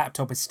me, the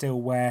laptop is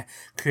still where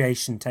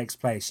creation takes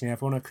place.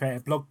 If I want to create a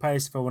blog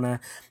post, if I want to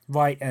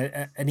write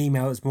an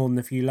email that's more than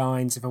a few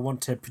lines, if I want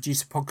to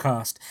produce a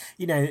podcast,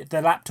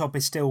 the laptop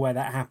is still where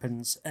that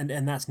happens, and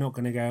that's not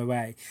going to go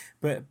away.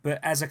 But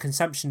as a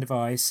consumption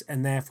device,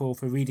 and therefore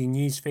for reading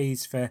news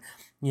feeds, for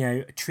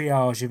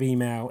triage of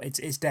email,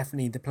 it's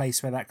definitely the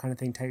place where that kind of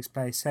thing takes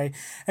place. So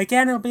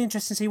again, it'll be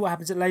interesting to see what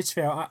happens at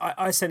Lotusphere.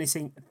 I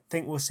certainly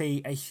think we'll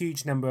see a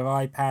huge number of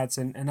iPads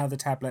and other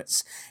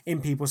tablets in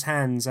people's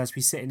hands as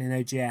we sit in an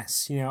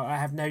OGS. I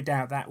have no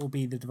doubt that will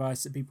be the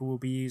device that people will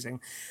be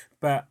using,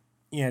 but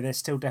there's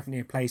still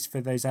definitely a place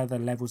for those other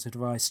levels of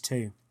device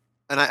too.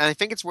 And I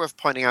think it's worth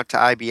pointing out to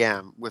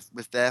IBM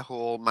with their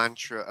whole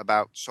mantra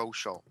about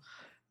social,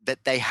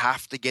 that they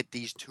have to get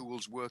these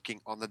tools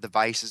working on the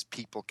devices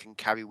people can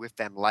carry with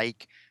them,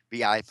 like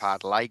the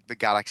iPad, like the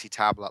Galaxy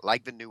tablet,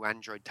 like the new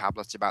Android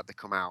tablets about to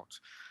come out,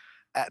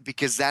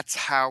 because that's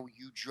how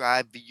you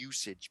drive the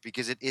usage,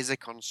 because it is a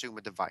consumer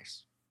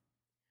device.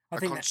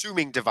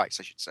 Consuming device,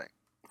 I should say.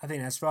 I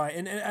think that's right,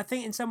 and I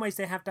think in some ways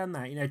they have done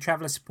that.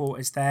 Traveller support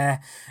is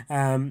there,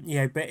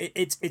 but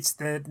it's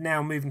the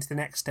now moving to the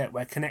next step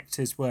where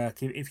connectors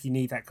work if you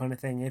need that kind of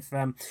thing. If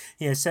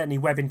certainly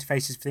web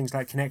interfaces for things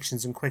like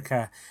Connections and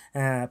Quicker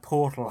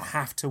Portal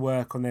have to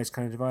work on those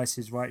kind of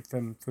devices right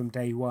from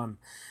day one.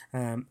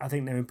 I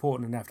think they're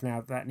important enough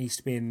now that needs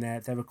to be in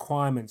their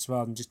requirements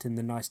rather than just in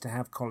the nice to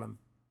have column.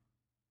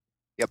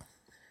 Yep.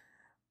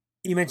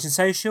 You mentioned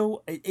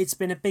social. It's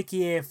been a big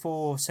year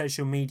for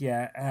social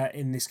media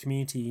in this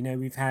community.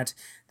 We've had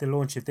the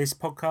launch of this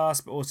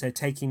podcast, but also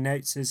Taking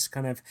Notes has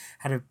kind of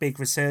had a big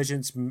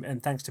resurgence,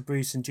 and thanks to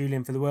Bruce and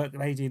Julian for the work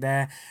they do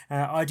there.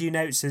 I Do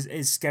Notes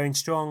is going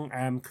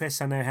strong.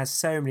 Chris, I know, has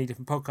so many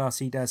different podcasts.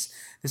 He does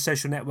The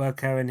Social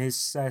Networker and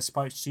his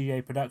Spike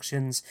Studio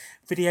Productions.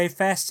 Video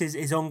Fest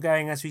is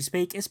ongoing as we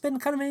speak. It's been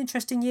kind of an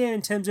interesting year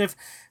in terms of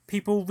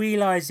people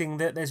realising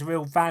that there's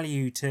real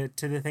value to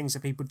the things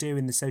that people do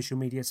in the social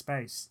media space.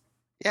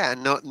 Yeah,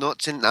 and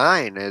Notes in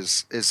 9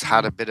 has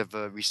had a bit of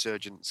a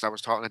resurgence. I was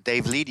talking to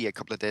Dave Leedy a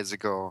couple of days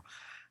ago,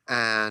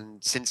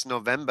 and since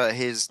November,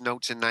 his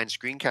Notes in 9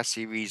 screencast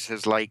series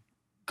has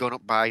gone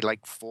up by 4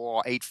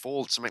 or 8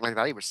 fold, something like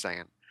that. He was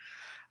saying.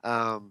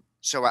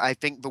 So I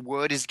think the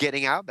word is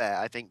getting out there.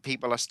 I think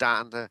people are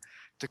starting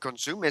to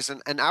consume this,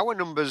 and our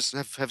numbers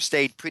have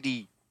stayed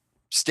pretty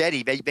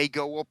steady. They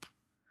go up,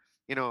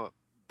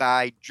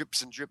 by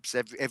drips and drips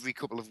every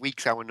couple of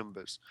weeks. Our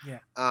numbers. Yeah.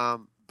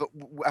 But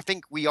I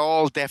think we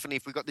all definitely,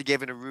 if we got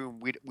together in a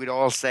room, we'd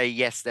all say,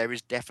 yes, there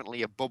is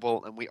definitely a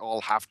bubble, and we're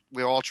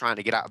all trying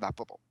to get out of that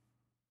bubble.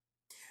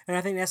 And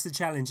I think that's the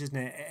challenge, isn't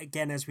it?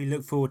 Again, as we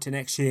look forward to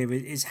next year,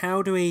 is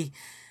how do we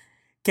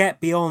get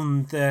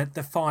beyond the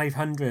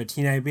 500,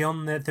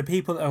 beyond the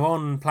people that are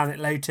on Planet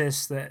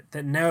Lotus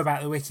that know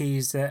about the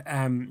wikis, that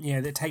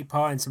that take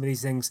part in some of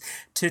these things,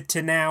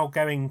 to now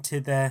going to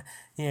the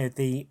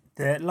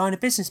line of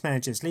business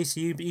managers.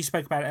 Lisa, you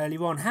spoke about it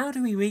earlier on. How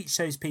do we reach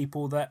those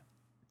people that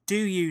do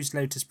use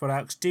Lotus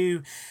products,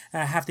 do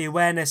have the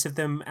awareness of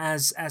them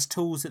as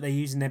tools that they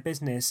use in their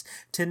business,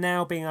 to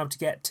now being able to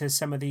get to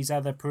some of these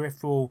other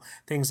peripheral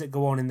things that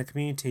go on in the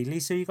community?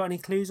 Lisa, you got any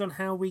clues on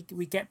how we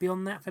get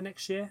beyond that for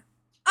next year?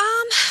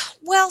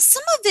 Well,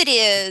 some of it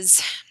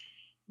is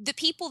the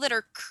people that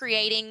are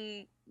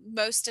creating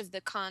most of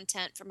the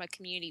content from a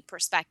community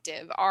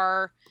perspective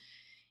are,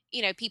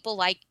 people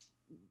like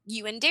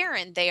you and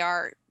Darren. They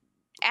are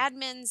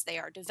admins, they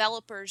are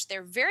developers,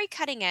 they're very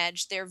cutting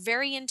edge, they're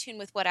very in tune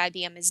with what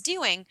IBM is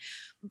doing,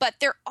 but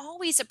they're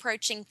always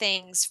approaching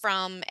things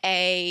from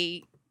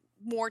a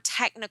more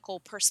technical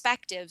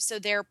perspective. So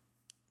they're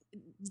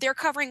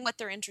covering what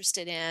they're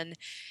interested in,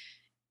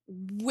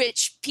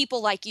 which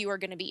people like you are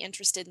going to be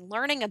interested in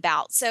learning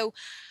about. So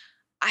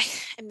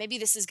and maybe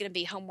this is going to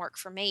be homework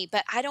for me,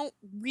 but I don't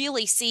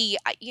really see,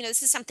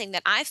 this is something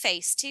that I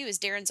face too, is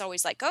Darren's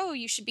always like, oh,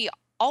 you should be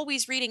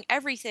always reading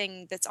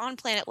everything that's on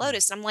Planet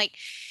Lotus. And I'm like,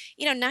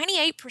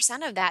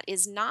 98% of that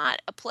is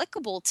not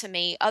applicable to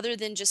me other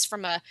than just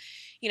from a,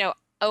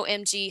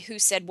 OMG, who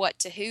said what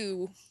to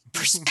who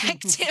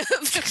perspective,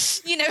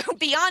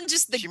 beyond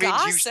just the She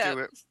means used gossip.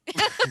 to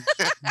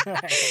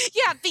it.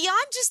 Yeah,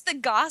 beyond just the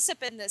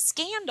gossip and the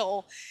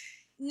scandal,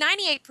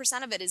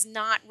 98% of it is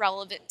not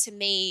relevant to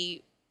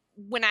me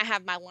when I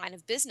have my line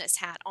of business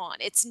hat on.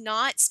 It's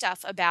not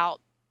stuff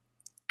about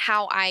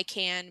how I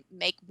can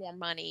make more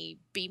money,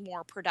 be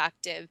more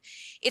productive.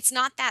 It's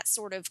not that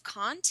sort of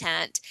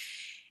content.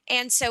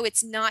 And so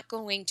it's not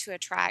going to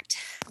attract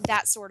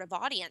that sort of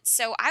audience.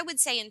 So I would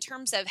say, in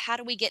terms of how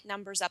do we get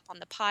numbers up on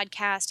the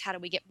podcast, how do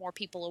we get more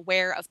people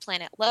aware of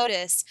Planet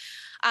Lotus,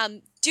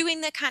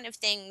 doing the kind of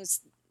things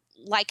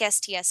like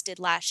STS did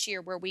last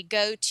year, where we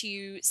go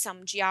to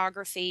some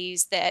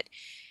geographies that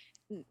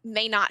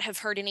may not have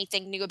heard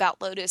anything new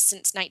about Lotus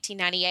since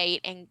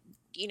 1998, and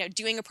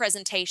doing a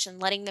presentation,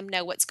 letting them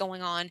know what's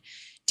going on,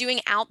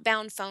 doing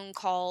outbound phone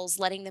calls,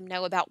 letting them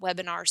know about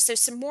webinars. So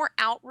some more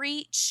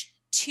outreach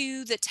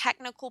to the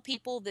technical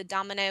people, the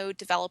Domino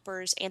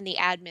developers and the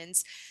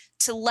admins,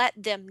 to let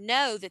them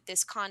know that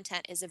this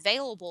content is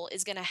available,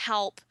 is going to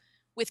help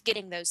with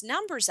getting those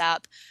numbers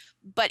up.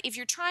 But if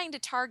you're trying to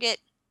target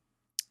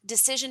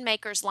decision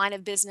makers, line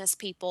of business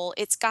people,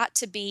 it's got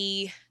to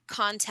be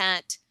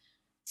content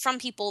from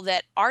people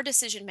that are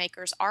decision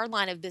makers, are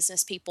line of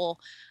business people,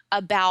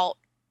 about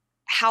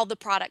how the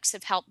products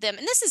have helped them.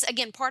 And this is,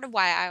 again, part of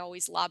why I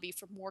always lobby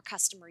for more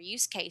customer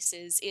use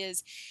cases,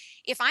 is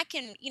if I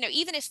can,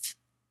 even if,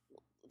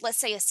 let's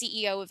say, a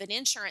CEO of an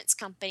insurance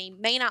company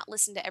may not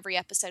listen to every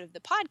episode of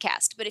the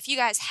podcast, but if you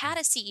guys had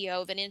a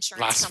CEO of an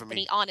insurance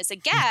company on as a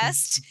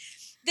guest,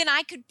 then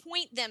I could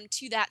point them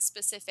to that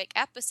specific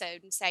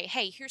episode and say,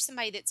 hey, here's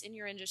somebody that's in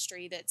your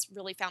industry that's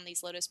really found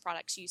these Lotus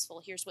products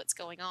useful. Here's what's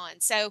going on.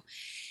 So,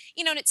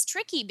 and it's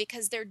tricky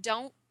because there's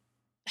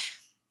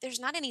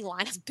not any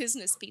line of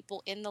business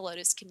people in the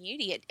Lotus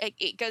community.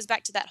 It goes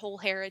back to that whole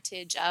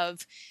heritage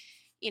of,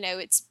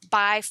 it's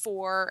by,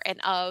 for, and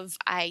of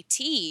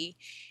IT.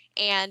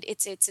 And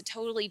it's a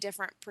totally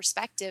different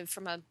perspective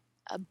from a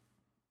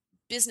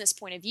business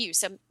point of view.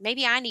 So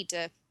maybe I need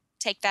to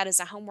take that as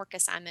a homework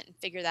assignment and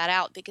figure that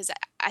out, because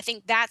I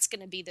think that's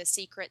going to be the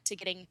secret to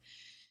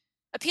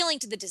appealing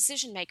to the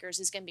decision makers,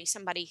 is going to be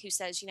somebody who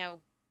says,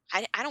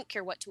 I don't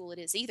care what tool it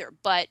is either,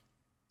 but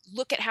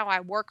look at how I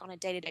work on a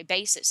day-to-day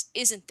basis.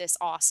 Isn't this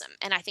awesome?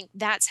 And I think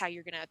that's how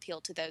you're going to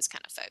appeal to those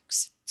kind of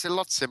folks. It's a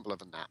lot simpler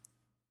than that.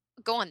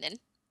 Go on then.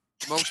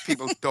 Most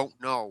people don't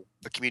know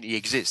the community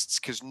exists,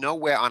 because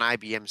nowhere on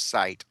IBM's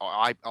site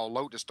or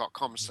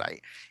Lotus.com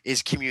site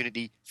is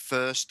community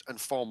first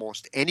and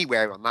foremost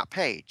anywhere on that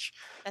page.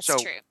 That's so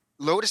true.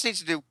 Lotus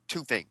needs to do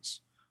two things.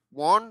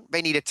 One,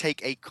 they need to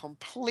take a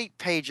complete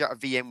page out of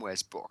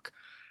VMware's book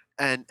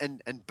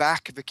and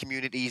back the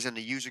communities and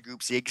the user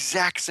groups the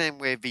exact same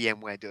way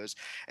VMware does.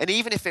 And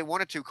even if they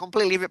wanted to,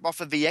 completely rip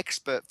off of the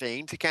expert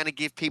thing to kind of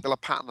give people a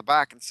pat on the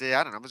back and say,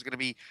 I don't know, there's going to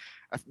be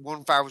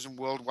 1,000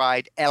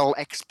 worldwide L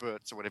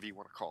experts, or whatever you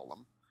want to call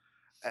them,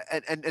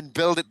 and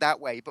build it that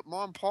way. But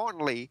more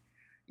importantly,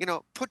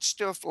 put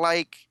stuff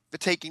like the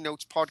Taking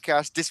Notes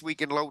podcast, This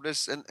Week in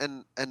Lotus,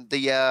 and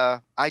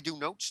the I Do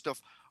Notes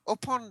stuff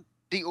up on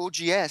the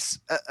OGS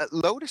at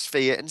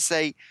Lotusphere, and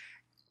say,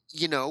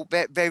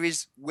 there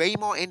is way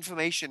more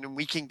information than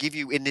we can give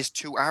you in this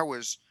 2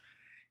 hours.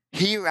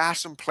 Here are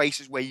some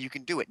places where you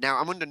can do it. Now,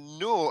 I'm under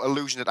no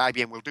illusion that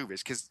IBM will do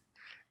this, because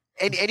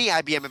any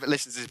IBM, if it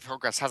listens to this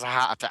podcast, has a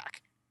heart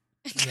attack.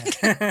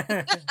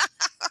 Yeah.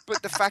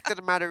 But the fact of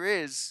the matter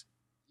is,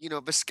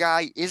 the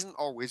sky isn't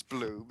always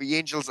blue, the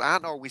angels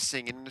aren't always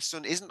singing, and the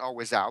sun isn't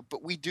always out.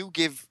 But we do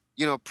give,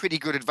 pretty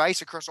good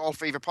advice across all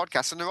three of the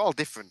podcasts, and they're all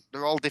different.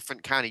 They're all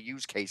different kind of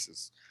use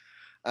cases.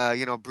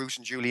 Bruce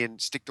and Julian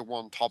stick to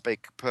one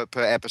topic per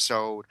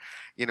episode.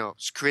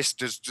 Chris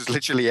does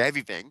literally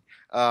everything,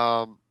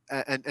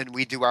 and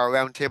we do our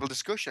roundtable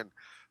discussion.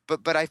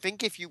 But I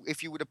think if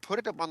you were to put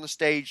it up on the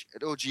stage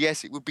at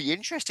OGS, it would be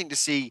interesting to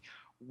see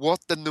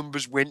what the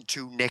numbers went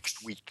to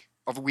next week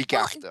or the week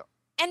after.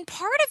 And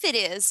part of it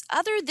is,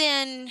 other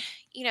than,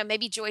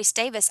 maybe Joyce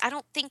Davis, I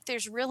don't think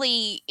there's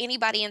really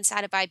anybody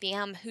inside of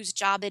IBM whose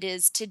job it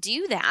is to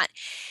do that.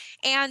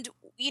 And,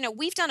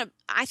 we've done,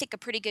 I think, a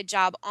pretty good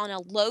job on a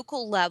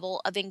local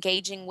level of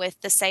engaging with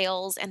the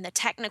sales and the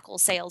technical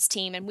sales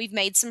team. And we've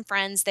made some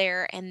friends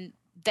there, and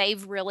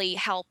they've really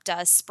helped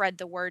us spread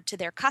the word to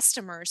their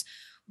customers.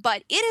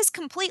 But it is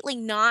completely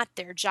not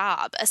their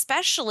job,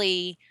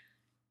 especially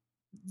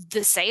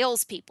the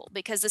salespeople,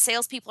 because the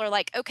salespeople are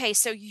like, okay,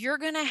 so you're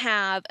going to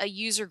have a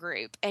user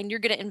group and you're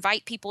going to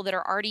invite people that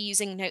are already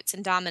using Notes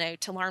and Domino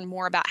to learn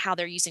more about how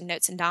they're using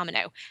Notes and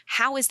Domino.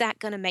 How is that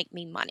going to make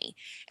me money?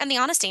 And the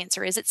honest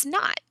answer is it's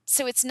not.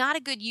 So it's not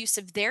a good use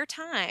of their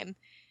time.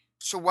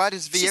 So why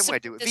does to VMware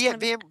support do it? those kind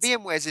of events.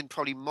 VMware's in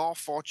probably more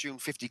Fortune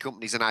 50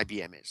 companies than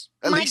IBM is.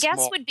 At My least guess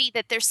more. would be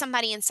that there's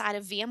somebody inside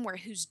of VMware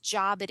whose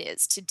job it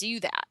is to do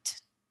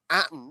that.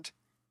 And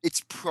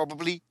it's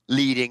probably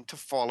leading to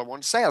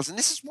follow-on sales. And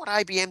this is what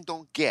IBM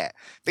don't get.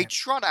 They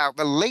trot out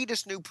the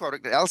latest new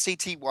product, the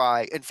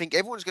LCTY, and think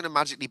everyone's going to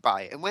magically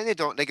buy it. And when they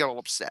don't, they get all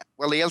upset.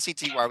 Well, the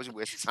LCTY was a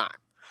waste of time.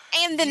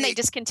 And then they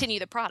discontinue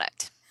the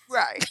product.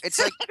 Right. It's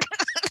like...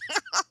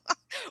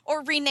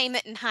 or rename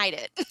it and hide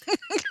it.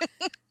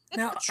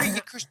 Now,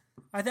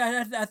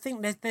 I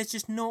think there's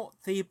just not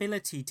the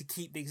ability to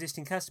keep the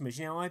existing customers.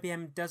 You know,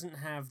 IBM doesn't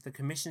have the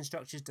commission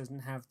structures, doesn't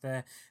have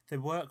the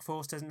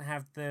workforce, doesn't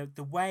have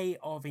the way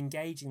of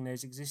engaging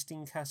those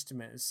existing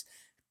customers,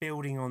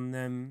 building on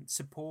them,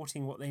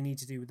 supporting what they need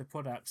to do with the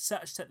product,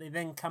 such that they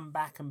then come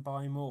back and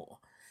buy more.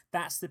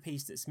 That's the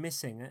piece that's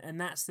missing, and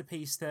that's the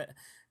piece that,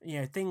 you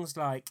know, things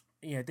like,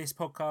 you know, this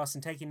podcast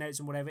and taking notes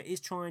and whatever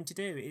is trying to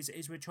do.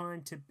 Is we're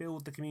trying to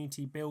build the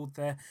community, build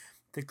the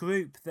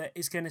group that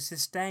is going to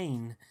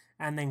sustain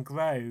and then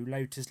grow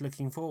Lotus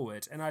looking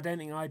forward. And I don't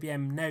think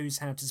IBM knows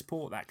how to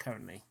support that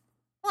currently.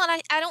 Well,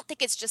 and I don't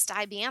think it's just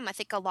IBM. I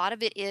think a lot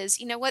of it is,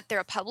 you know what, they're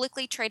a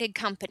publicly traded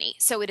company.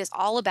 So it is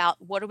all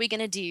about what are we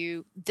going to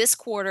do this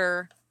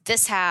quarter,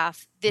 this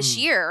half, this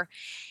year.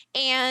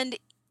 And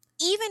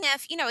even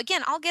if, you know,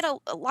 again, I'll get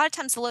a lot of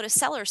times the Lotus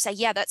sellers say,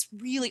 yeah, that's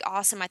really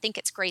awesome. I think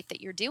it's great that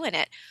you're doing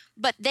it.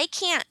 But they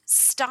can't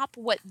stop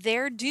what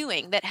they're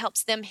doing that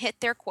helps them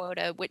hit their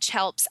quota, which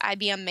helps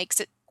IBM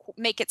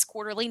make its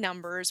quarterly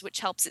numbers,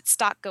 which helps its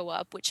stock go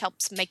up, which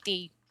helps make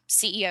the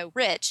CEO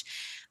rich.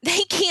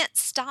 They can't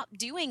stop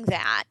doing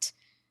that.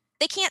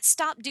 They can't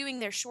stop doing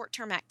their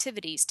short-term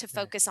activities to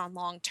focus on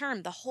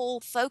long-term. The whole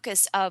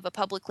focus of a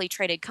publicly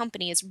traded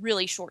company is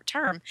really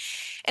short-term.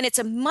 And it's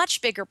a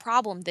much bigger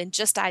problem than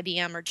just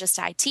IBM or just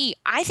IT.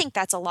 I think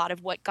that's a lot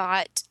of what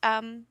got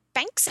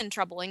banks in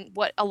trouble, and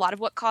a lot of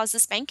what caused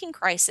this banking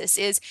crisis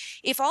is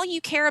if all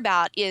you care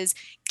about is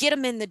get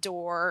them in the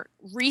door,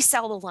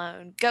 resell the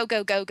loan, go,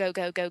 go, go, go,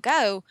 go, go,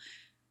 go.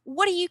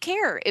 What do you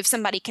care if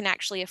somebody can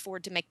actually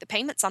afford to make the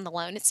payments on the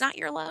loan? It's not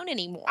your loan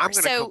anymore. I'm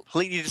going to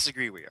completely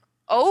disagree with you.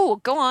 Oh,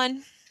 go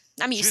on.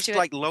 I'm used to it.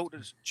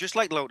 Just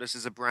like Lotus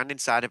is a brand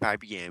inside of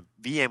IBM,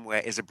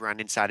 VMware is a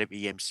brand inside of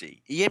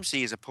EMC.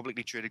 EMC is a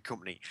publicly traded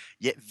company,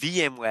 yet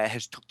VMware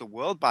has took the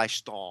world by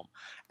storm,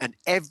 and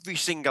every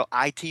single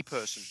IT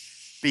person,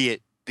 be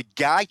it the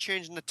guy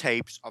changing the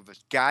tapes or the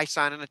guy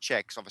signing the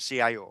checks or the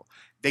CIO,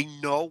 they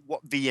know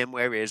what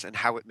VMware is and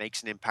how it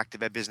makes an impact to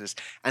their business.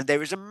 And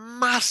there is a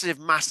massive,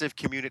 massive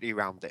community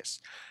around this.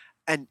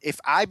 And if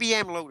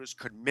IBM Lotus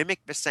could mimic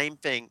the same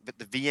thing that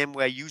the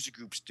VMware user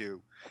groups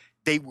do,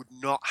 they would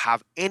not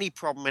have any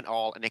problem at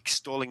all in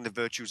extolling the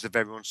virtues of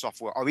their own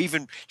software or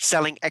even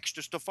selling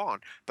extra stuff on.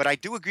 But I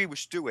do agree with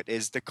Stuart,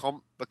 is the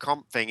comp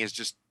thing is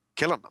just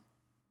killing them.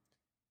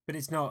 But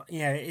it's not, you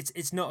know,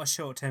 it's not a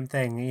short-term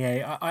thing. You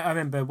know, I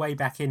remember way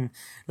back in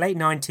late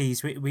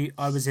 90s,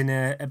 I was in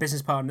a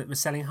business partner that was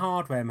selling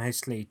hardware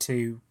mostly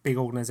to big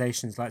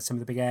organisations like some of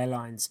the big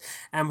airlines.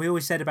 And we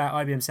always said about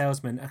IBM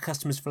salesmen, are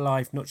customers for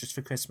life, not just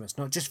for Christmas,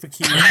 not just for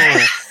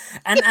Q4.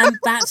 and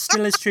that's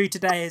still as true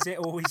today as it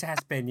always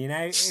has been, you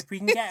know. If we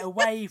can get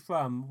away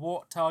from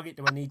what target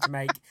do I need to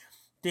make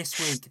this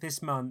week,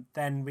 this month,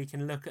 then we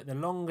can look at the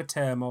longer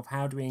term of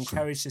how do we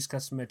encourage this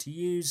customer to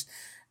use,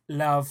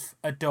 love,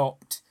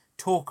 adopt,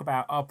 talk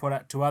about our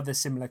product to other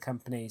similar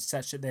companies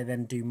such that they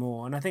then do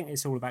more. And I think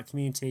it's all about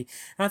community.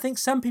 And I think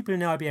some people in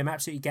IBM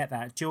absolutely get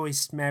that.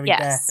 Joyce, Mary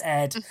Beth,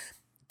 Ed,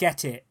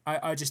 get it.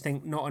 I just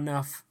think not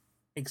enough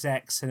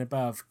execs and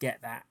above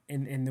get that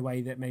in the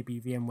way that maybe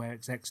VMware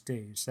execs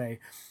do. So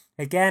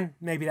again,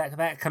 maybe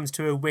that comes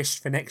to a wish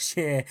for next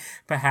year,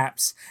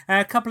 perhaps.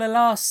 A couple of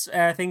last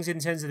things in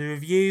terms of the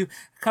review.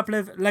 A couple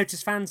of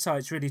Lotus fan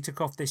sites really took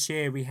off this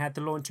year. We had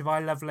the launch of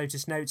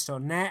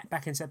ilovelotusnotes.net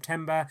back in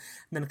September. And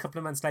then a couple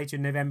of months later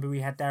in November, we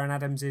had Darren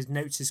Adams'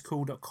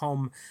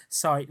 notesiscool.com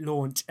site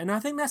launch. And I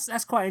think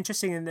that's quite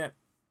interesting in that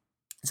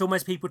it's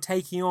almost people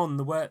taking on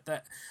the work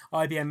that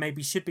IBM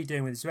maybe should be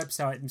doing with its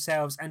website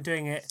themselves and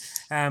doing it,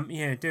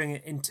 doing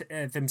it into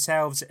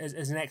themselves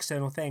as an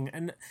external thing.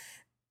 And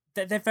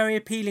they're very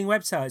appealing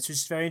websites, which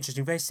is very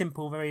interesting, very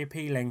simple, very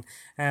appealing.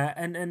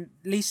 And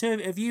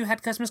Lisa, have you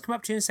had customers come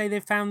up to you and say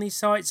they've found these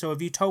sites, or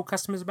have you told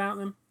customers about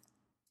them?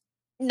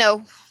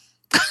 No.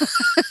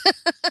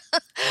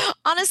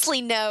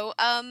 Honestly, no.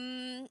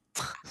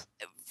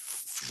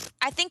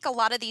 I think a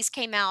lot of these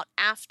came out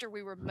after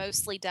we were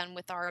mostly done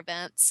with our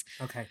events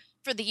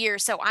for the year,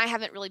 so I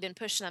haven't really been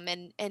pushing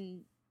them.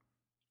 And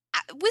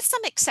with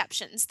some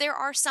exceptions, there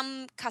are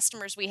some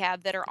customers we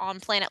have that are on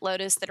Planet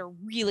Lotus that are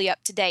really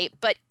up to date.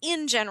 But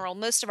in general,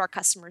 most of our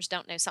customers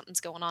don't know something's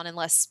going on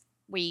unless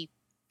we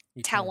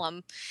You tell can.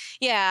 them.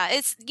 Yeah,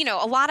 it's,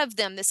 a lot of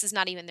them, this is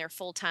not even their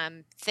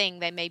full-time thing.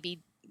 They may be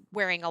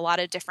wearing a lot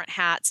of different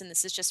hats, and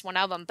this is just one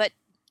of them. But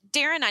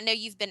Darren, I know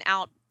you've been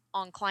out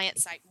on client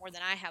site more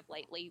than I have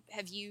lately.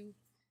 Have you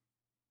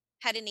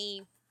had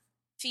any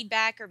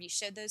feedback, or have you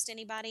showed those to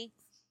anybody?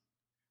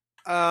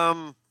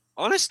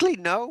 Honestly,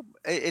 no.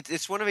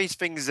 It's one of these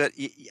things that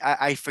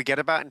I forget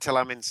about until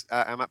I'm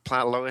at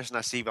Planet Lotus and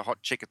I see the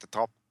hot chick at the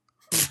top.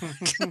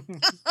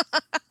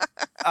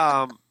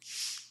 Um,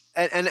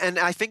 and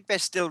I think they're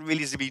still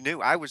relatively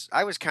new. I was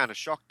kind of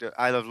shocked that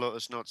I Love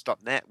Lotus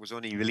Notes.net was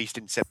only released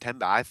in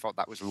September. I thought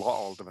that was a lot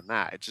older than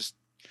that.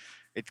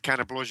 It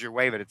kind of blows you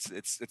away that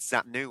it's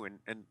that new, and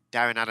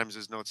Darren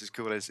Adams' Notes is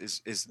Cool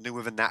is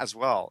newer than that as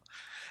well.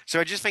 So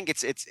I just think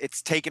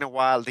it's taken a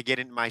while to get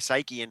into my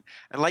psyche, and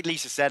like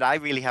Lisa said, I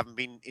really haven't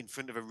been in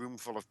front of a room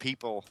full of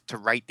people to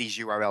write these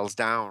URLs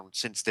down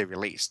since they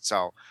released.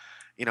 So,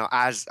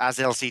 as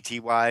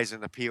LCTYs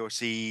and the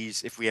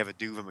POCs, if we ever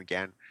do them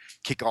again,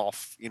 kick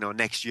off,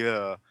 next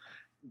year,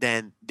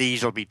 then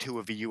these will be two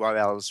of the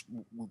URLs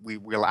we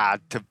will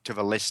add to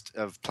the list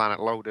of Planet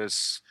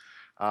Lotus.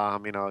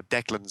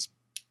 Declan's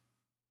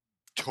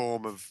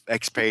tome of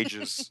X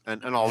pages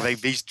and all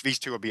these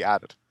two will be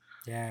added.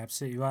 Yeah,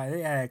 absolutely right.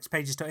 Yeah,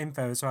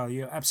 xpages.info as well.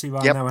 You're absolutely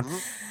right Yep. on that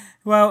one.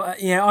 Well,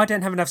 I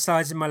don't have enough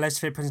slides in my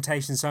Lotusphere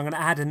presentation, so I'm going to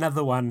add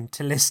another one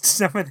to list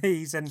some of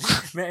these and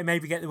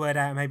maybe get the word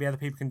out. Maybe other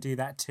people can do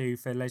that too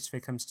for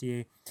Lotusphere Comes to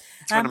You.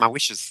 It's one of my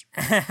wishes.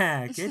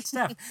 Good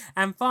stuff.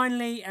 And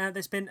finally,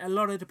 there's been a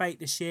lot of debate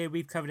this year.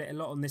 We've covered it a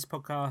lot on this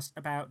podcast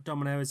about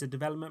Domino as a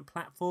development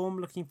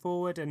platform looking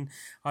forward and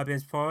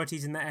IBM's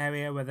priorities in that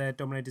area, whether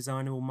Domino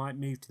Designer might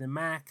move to the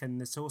Mac and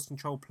the source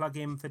control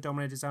plugin for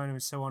Domino Designer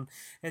and so on.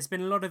 There's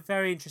been a lot of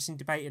very interesting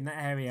debate in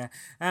that area.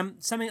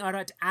 Something I'd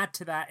like to add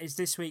to that is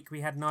this week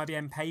we had an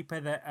IBM paper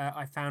that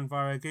I found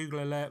via a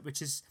Google alert,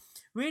 which is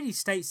really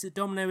states that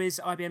Domino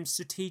is IBM's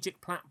strategic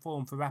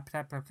platform for rapid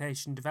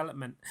application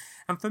development.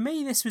 And for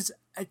me, this was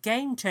a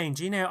game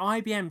changer.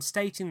 IBM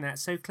stating that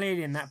so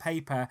clearly in that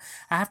paper.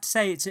 I have to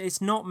say,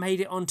 it's not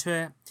made it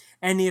onto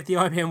any of the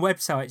IBM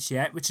websites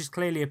yet, which is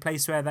clearly a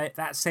place where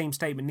that same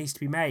statement needs to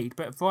be made.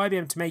 But for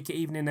IBM to make it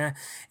even in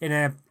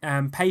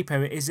a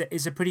paper is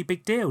a pretty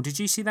big deal. Did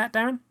you see that,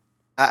 Darren?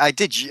 I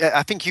did.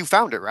 I think you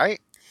found it, right?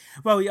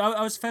 Well,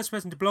 I was the first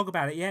person to blog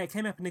about it. Yeah, it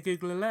came up in a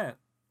Google alert.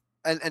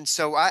 And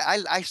so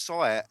I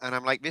saw it, and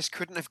I'm like, this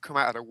couldn't have come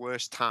out at a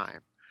worse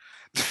time.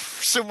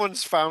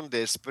 Someone's found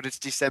this, but it's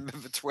December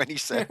the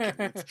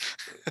 22nd.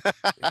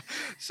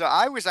 So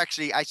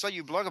I saw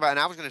you blog about it, and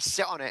I was going to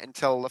sit on it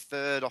until the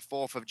 3rd or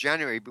 4th of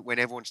January, but when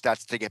everyone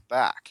starts to get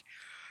back.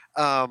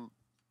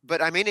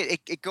 But I mean,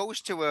 it goes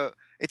to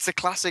it's a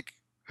classic,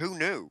 who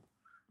knew?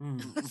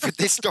 That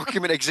this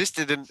document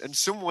existed, and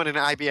someone in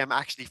IBM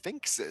actually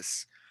thinks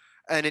this.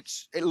 And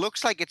it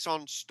looks like it's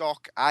on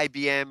stock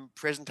IBM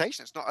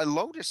presentation. It's not a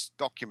Lotus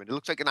document. It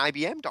looks like an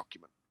IBM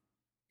document.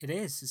 It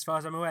is, as far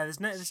as I'm aware.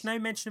 There's no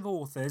mention of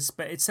authors,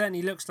 but it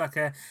certainly looks like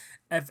a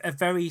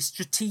very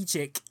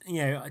strategic,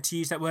 to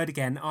use that word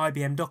again,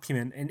 IBM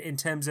document in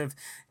terms of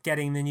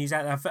getting the news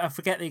out there. I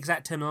forget the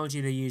exact terminology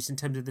they used in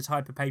terms of the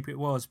type of paper it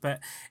was, but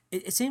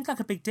it seems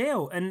like a big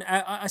deal. And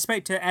I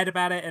spoke to Ed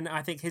about it, and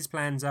I think his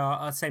plans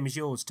are the same as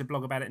yours, to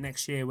blog about it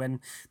next year when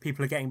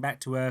people are getting back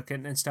to work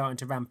and starting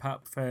to ramp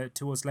up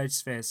towards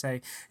Lotusphere. So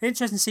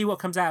interesting to see what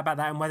comes out about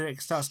that and whether it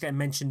starts getting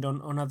mentioned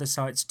on other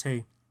sites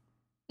too.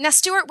 Now,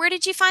 Stuart, where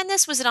did you find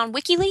this? Was it on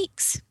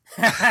WikiLeaks?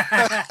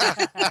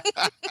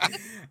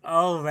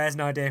 Oh, there's an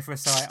idea for a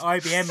site.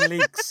 IBM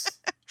Leaks.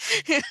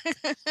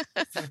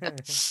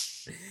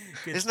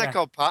 Isn't that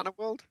called Partner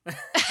World?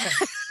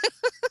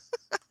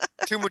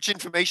 Too much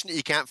information that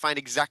you can't find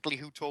exactly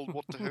who told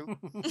what to who.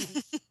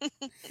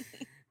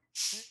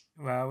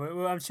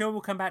 Well, I'm sure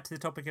we'll come back to the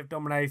topic of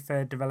Domino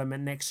for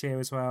development next year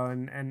as well,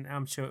 and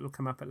I'm sure it will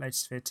come up at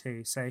Lotusphere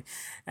too. So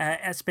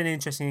it's been an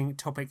interesting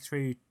topic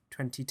through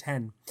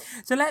 2010.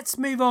 So let's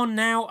move on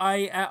now.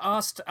 I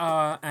asked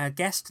our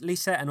guest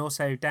Lisa and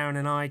also Darren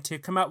and I to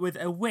come up with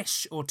a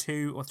wish or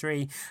 2 or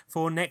 3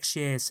 for next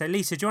year. So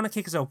Lisa, do you want to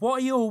kick us off?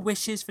 What are your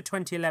wishes for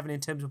 2011 in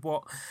terms of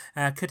what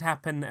could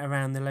happen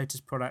around the Lotus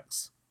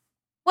products?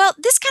 Well,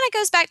 this kind of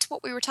goes back to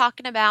what we were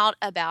talking about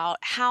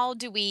how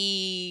do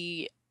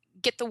we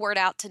get the word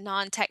out to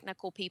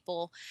non-technical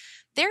people.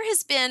 There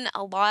has been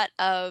a lot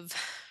of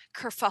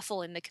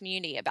kerfuffle in the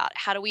community about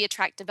how do we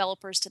attract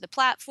developers to the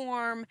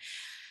platform.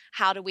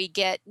 How do we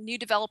get new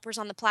developers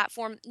on the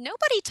platform?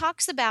 Nobody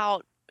talks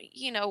about,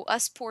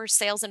 us poor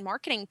sales and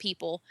marketing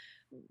people.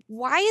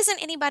 Why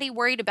isn't anybody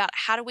worried about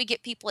how do we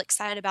get people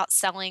excited about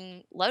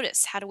selling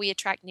Lotus? How do we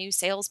attract new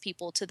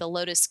salespeople to the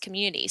Lotus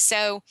community?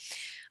 So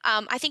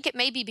I think it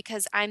may be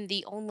because I'm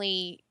the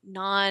only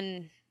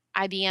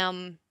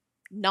non-IBM,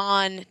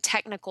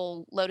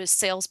 non-technical Lotus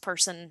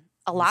salesperson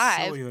alive.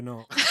 I'm sure you're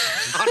not.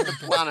 On the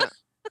planet.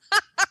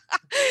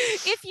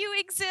 If you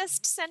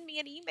exist, send me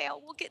an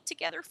email. We'll get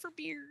together for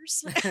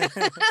beers.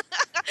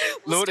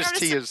 Lotus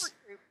Tears.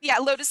 Yeah,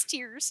 Lotus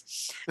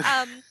Tears.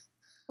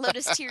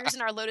 Lotus tears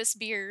and our Lotus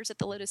beers at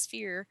the Lotus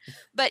Sphere.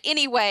 But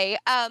anyway,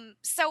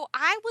 so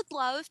I would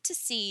love to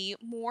see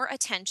more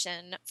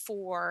attention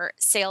for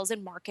sales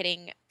and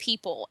marketing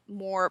people,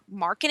 more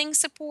marketing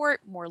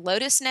support, more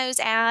Lotus Nose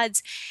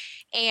ads,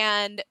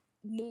 and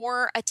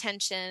more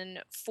attention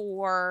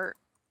for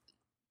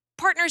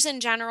partners in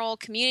general,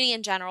 community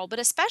in general, but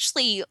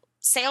especially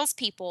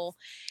salespeople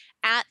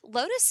at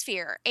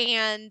Lotusphere.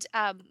 And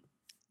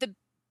the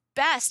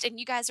best, and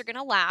you guys are going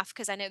to laugh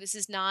because I know this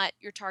is not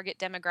your target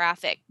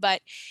demographic,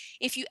 but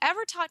if you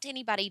ever talk to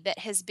anybody that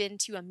has been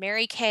to a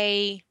Mary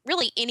Kay,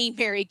 really any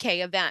Mary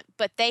Kay event,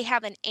 but they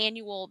have an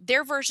annual,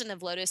 their version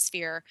of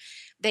Lotusphere,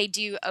 they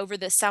do over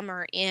the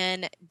summer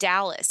in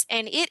Dallas.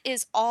 And it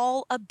is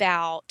all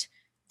about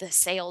the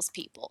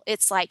salespeople.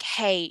 It's like,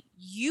 hey,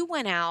 you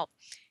went out,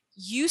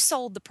 you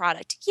sold the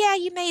product. Yeah,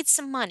 you made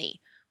some money,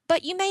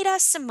 but you made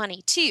us some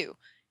money too.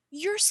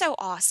 You're so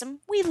awesome.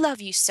 We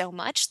love you so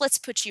much. Let's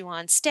put you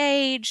on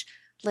stage.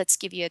 Let's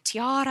give you a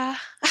tiara.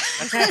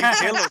 That's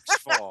what it looks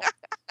for.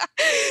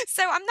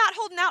 So I'm not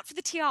holding out for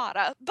the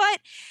tiara, but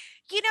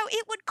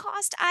it would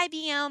cost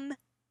IBM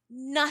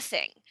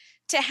nothing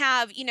to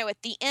have,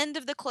 at the end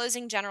of the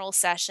closing general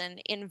session,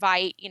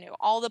 invite,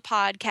 all the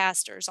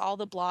podcasters, all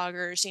the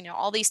bloggers,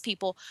 all these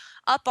people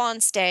up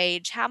on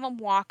stage, have them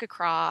walk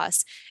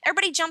across.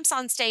 Everybody jumps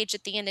on stage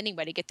at the end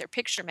anyway to get their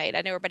picture made.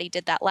 I know everybody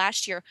did that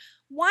last year.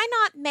 Why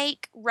not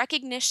make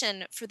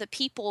recognition for the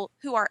people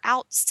who are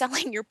out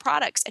selling your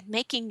products and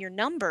making your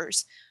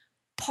numbers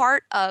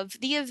part of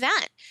the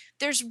event?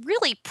 There's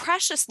really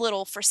precious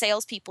little for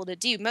salespeople to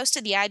do. Most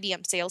of the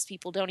IBM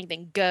salespeople don't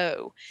even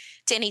go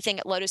to anything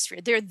at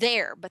Lotusphere. They're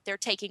there, but they're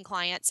taking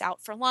clients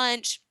out for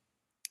lunch,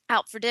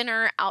 out for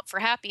dinner, out for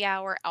happy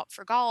hour, out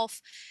for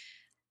golf.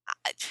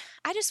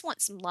 I just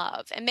want some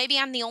love. And maybe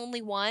I'm the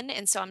only one,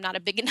 and so I'm not a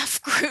big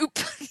enough group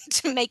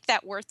to make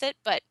that worth it,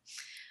 but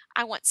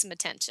I want some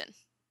attention.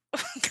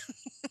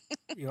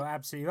 You're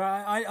absolutely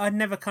right. I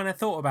never kind of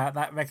thought about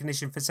that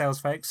recognition for sales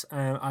folks.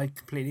 I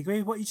completely agree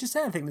with what you just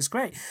said. I think that's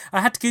great.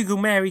 I had to Google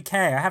Mary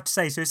Kay, I have to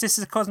say. So is this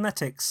a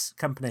cosmetics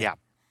company? Yeah.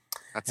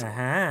 That's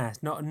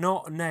Not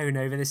known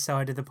over this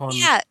side of the pond.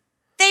 Yeah.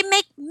 They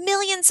make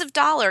millions of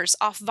dollars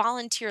off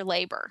volunteer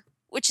labor,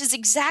 which is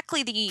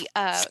exactly the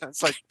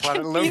Sounds like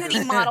Planet community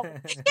Lotus. model.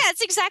 Yeah,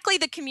 it's exactly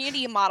the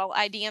community model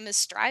IBM is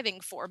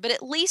striving for. But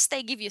at least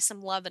they give you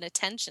some love and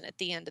attention at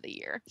the end of the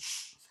year.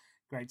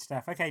 Great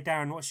stuff. Okay,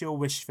 Darren, what's your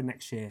wish for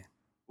next year?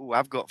 Oh,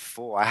 I've got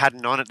 4. I had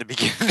none at the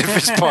beginning of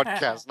this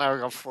podcast. Now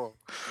I've got 4.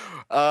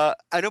 An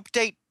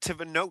update to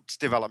the notes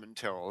development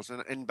tools,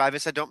 and by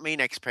this I don't mean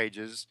X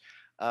Pages.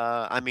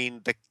 I mean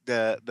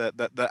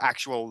the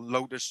actual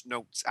Lotus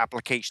Notes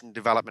application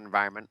development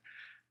environment.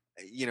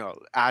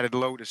 Added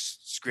Lotus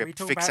Are we script,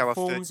 talking fix about our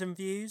forms and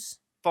views?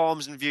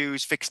 forms and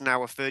views, fixing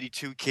our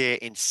 32K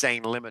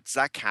insane limits,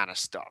 that kind of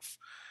stuff.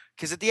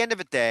 Because at the end of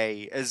the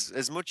day,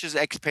 as much as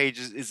X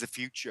Pages is the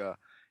future,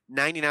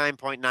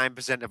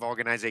 99.9% of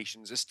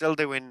organizations are still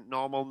doing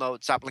normal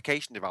notes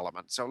application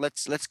development. So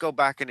let's go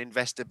back and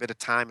invest a bit of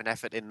time and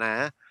effort in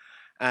there.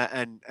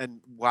 And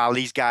while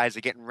these guys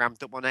are getting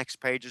ramped up on X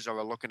Pages or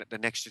are looking at the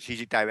next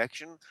strategic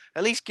direction,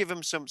 at least give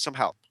them some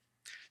help.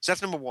 So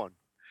that's number 1.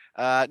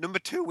 Number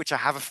 2, which I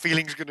have a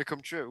feeling is going to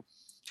come true,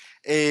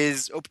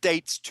 is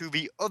updates to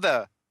the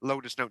other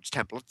Lotus Notes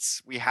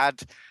templates. We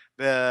had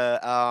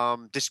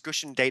the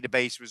discussion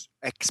database was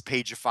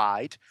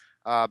X-Pageified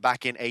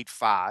back in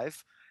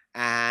 8.5,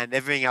 and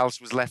everything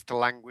else was left to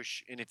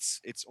languish in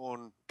its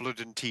own blood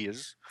and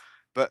tears.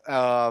 But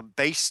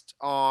based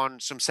on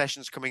some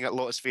sessions coming at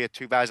Lotusphere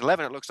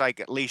 2011, it looks like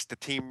at least the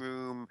team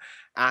room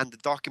and the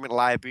document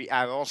library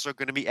are also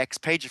going to be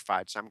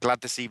X-Pageified. So I'm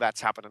glad to see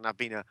that's happening. I've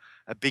been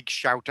a big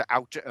shouter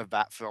out of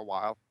that for a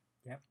while.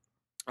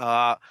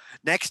 Yep.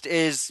 Next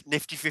is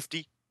Nifty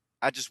 50.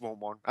 I just want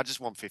one. I just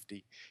want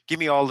 50. Give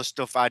me all the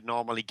stuff I'd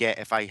normally get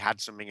if I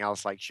had something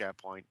else like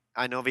SharePoint.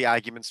 I know the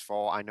arguments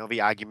for, I know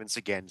the arguments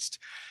against.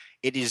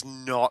 It is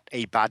not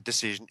a bad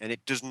decision, and it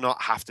does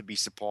not have to be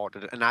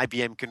supported. And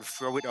IBM can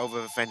throw it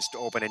over the fence to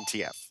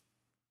OpenNTF.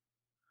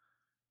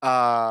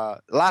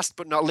 Last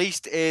but not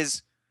least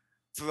is,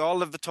 for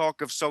all of the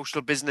talk of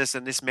social business,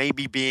 and this may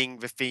be being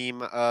the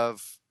theme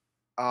of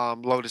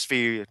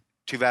Lotusphere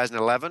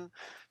 2011,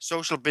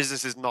 social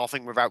business is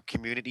nothing without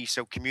community.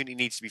 So community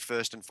needs to be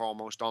first and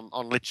foremost on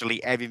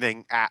literally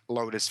everything at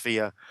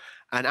Lotusphere.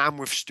 And I'm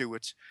with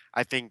Stuart.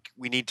 I think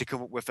we need to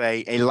come up with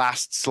a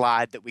last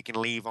slide that we can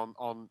leave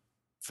on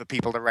for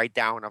people to write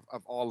down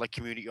of all the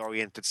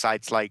community-oriented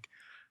sites like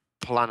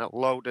Planet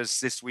Lotus,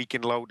 This Week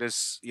in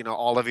Lotus,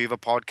 all of the other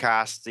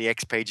podcasts, the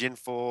X-Page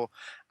Info.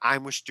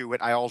 I'm with Stuart.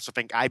 I also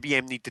think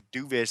IBM need to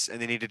do this, and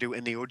they need to do it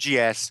in the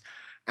OGS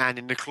and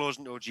in the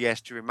closing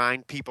OGS to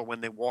remind people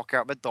when they walk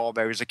out the door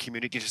there is a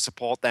community to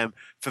support them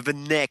for the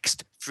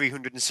next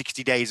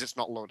 360 days. It's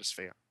not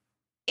Lotusphere.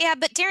 Yeah,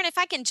 but Darren, if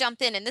I can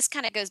jump in, and this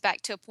kind of goes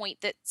back to a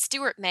point that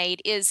Stuart made,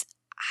 is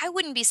I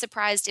wouldn't be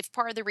surprised if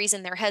part of the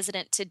reason they're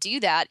hesitant to do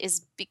that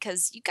is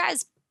because you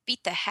guys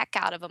beat the heck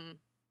out of them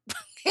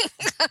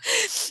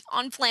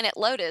on Planet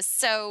Lotus.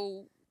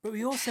 So But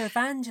we also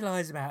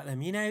evangelize about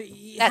them. You know,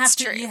 That's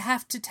true. You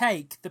have to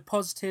take the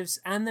positives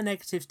and the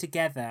negatives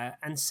together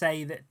and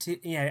say that,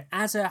 you know,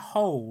 as a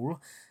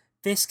whole,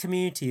 this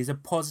community is a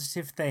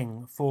positive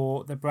thing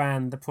for the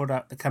brand, the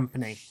product, the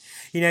company.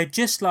 You know,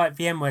 just like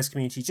VMware's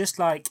community, just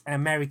like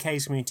Mary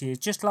Kay's community is,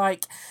 just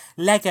like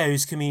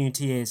Lego's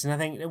community is. And I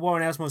think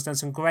Warren Elsmore's done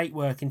some great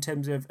work in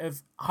terms of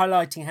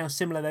highlighting how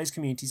similar those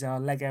communities are,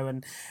 Lego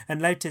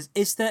and Lotus,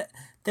 is that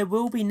there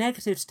will be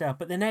negative stuff,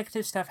 but the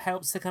negative stuff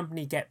helps the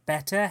company get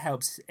better,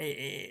 helps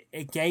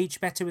engage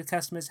better with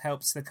customers,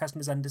 helps the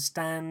customers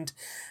understand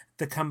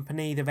the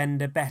company, the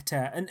vendor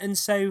better. And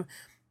so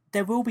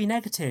there will be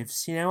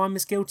negatives. You know, I'm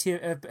as guilty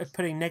of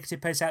putting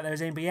negative posts out there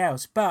as anybody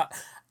else. But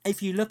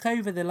if you look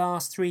over the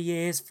last 3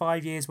 years,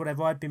 5 years,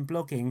 whatever I've been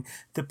blogging,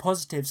 the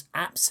positives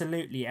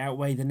absolutely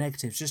outweigh the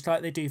negatives, just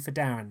like they do for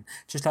Darren,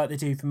 just like they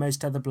do for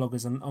most other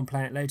bloggers on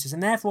Planet Lotus.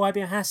 And therefore,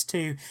 IBM has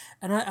to,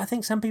 and I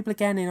think some people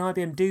again in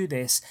IBM do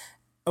this,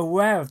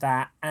 aware of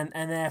that and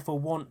therefore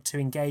want to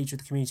engage with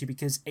the community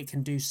because it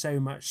can do so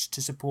much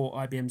to support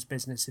IBM's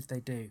business if they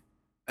do.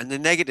 And the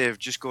negative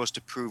just goes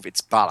to prove it's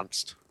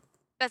balanced.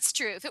 That's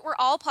true. If it were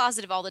all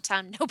positive all the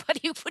time,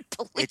 nobody would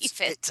believe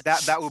it.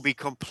 That would be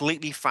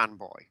completely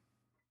fanboy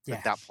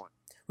at that point.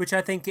 Which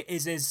I think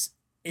is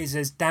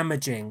as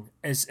damaging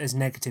as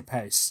negative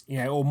posts, you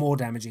know, or more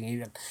damaging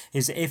even,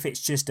 is if it's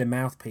just a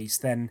mouthpiece,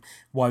 then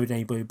why would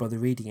anybody bother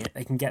reading it?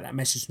 They can get that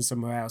message from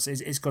somewhere else.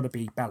 It's got to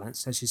be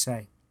balanced, as you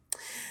say.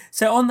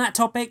 So on that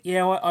topic, you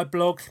know, I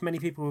blog. Many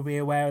people will be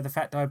aware of the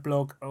fact I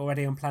blog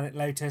already on Planet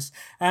Lotus.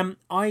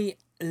 I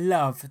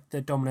love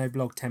the Domino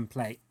blog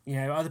template. You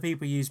know, other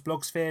people use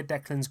Blogsphere.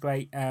 Declan's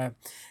great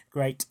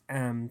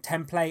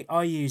template.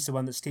 I use the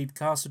one that Steve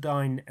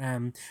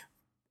Castledine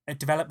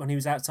developed when he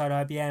was outside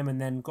IBM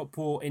and then got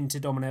brought into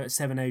Domino at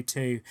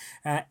 702.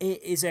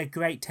 It is a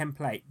great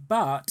template,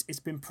 but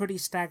it's been pretty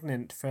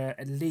stagnant for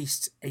at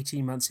least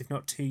 18 months, if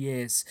not 2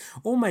 years.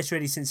 Almost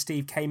really since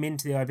Steve came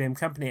into the IBM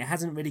company. It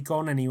hasn't really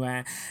gone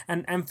anywhere.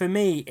 And for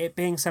me, it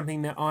being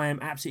something that I am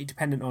absolutely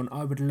dependent on,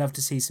 I would love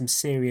to see some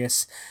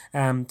serious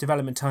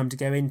development time to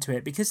go into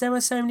it, because there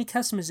are so many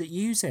customers that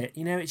use it.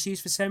 You know, it's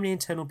used for so many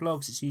internal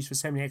blogs, it's used for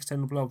so many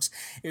external blogs.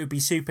 It would be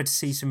super to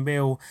see some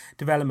real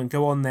development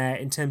go on there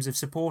in terms of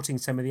supporting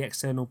some of the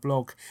external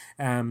blog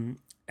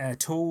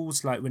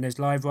tools like Windows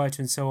Live Writer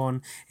and so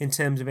on, in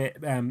terms of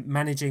it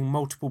managing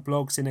multiple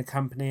blogs in a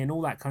company and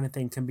all that kind of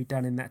thing can be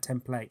done in that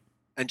template.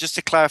 And just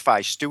to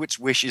clarify, Stuart's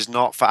wish is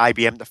not for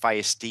IBM to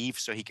fire Steve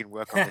so he can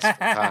work on this full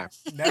time.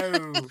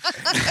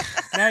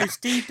 No,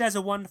 Steve does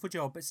a wonderful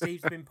job, but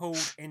Steve's been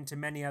pulled into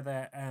many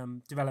other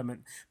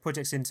development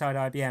projects inside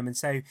IBM, and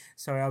so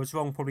sorry, I was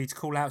wrong probably to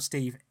call out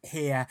Steve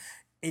here.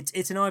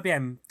 It's an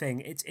IBM thing.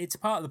 It's a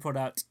part of the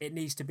product. It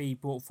needs to be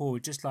brought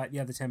forward, just like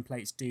the other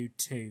templates do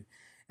too.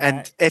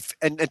 And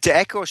to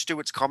echo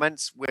Stuart's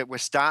comments, we're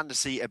starting to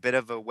see a bit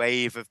of a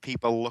wave of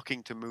people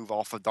looking to move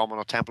off of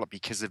Domino template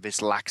because of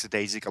this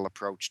lackadaisical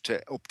approach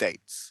to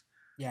updates.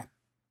 Yeah.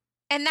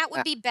 And that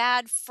would be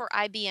bad for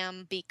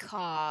IBM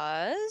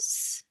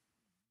because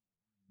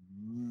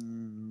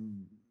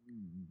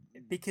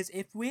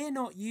if we're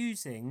not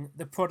using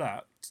the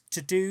product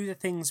to do the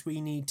things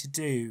we need to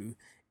do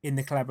in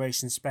the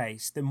collaboration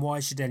space, then why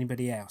should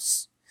anybody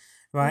else?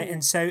 Right?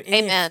 And so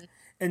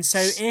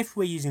if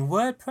we're using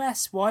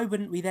WordPress, why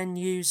wouldn't we then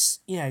use,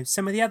 you know,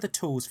 some of the other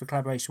tools for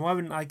collaboration? Why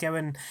wouldn't I go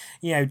and,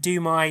 you know, do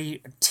my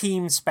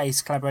team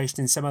space collaboration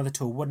in some other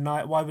tool?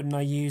 Why wouldn't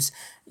I use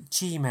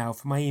Gmail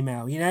for my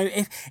email? You know,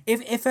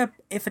 if a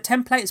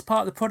template is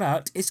part of the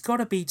product, it's got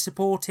to be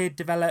supported,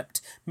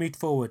 developed, moved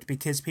forward,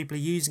 because people are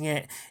using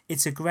it.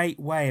 It's a great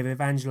way of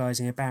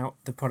evangelizing about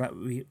the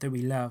product that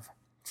we love.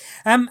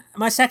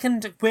 My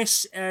second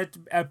wish, a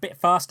bit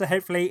faster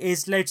hopefully,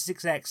 is Lotus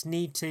execs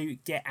need to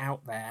get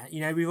out there.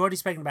 You know, we've already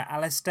spoken about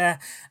Alistair.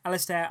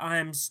 Alistair, I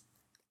am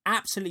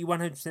absolutely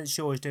 100%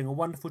 sure is doing a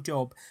wonderful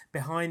job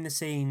behind the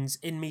scenes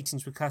in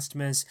meetings with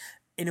customers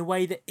in a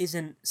way that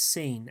isn't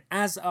seen,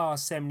 as are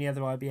so many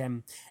other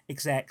IBM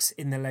execs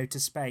in the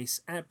Lotus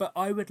space. But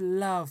I would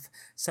love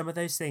some of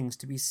those things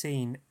to be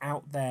seen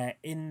out there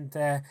in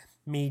the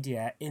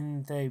media,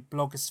 in the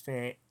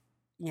blogosphere,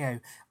 you know,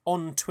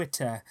 on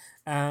Twitter,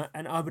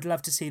 and I would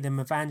love to see them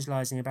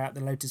evangelizing about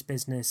the Lotus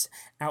business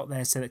out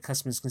there so that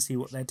customers can see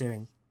what they're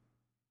doing.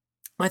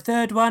 My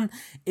third one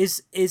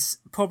is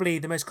probably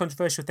the most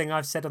controversial thing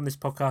I've said on this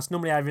podcast.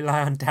 Normally I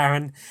rely on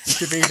Darren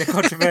to be the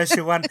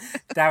controversial one.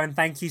 Darren,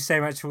 thank you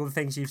so much for all the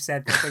things you've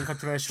said that's been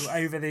controversial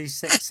over these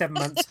 6-7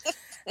 months.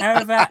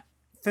 However,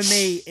 for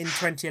me, in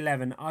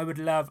 2011, I would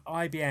love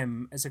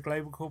IBM as a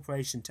global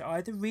corporation to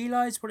either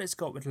realise what it's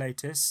got with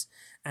Lotus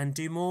and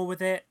do more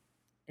with it,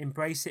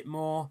 embrace it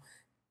more,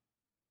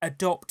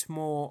 adopt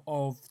more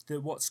of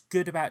what's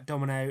good about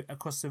Domino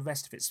across the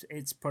rest of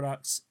its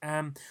products,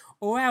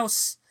 or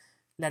else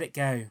let it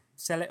go,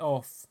 sell it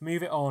off,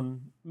 move it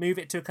on, move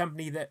it to a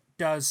company that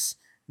does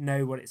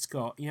know what it's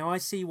got. You know, I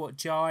see what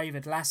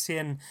Jive,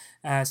 Atlassian,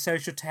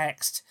 Social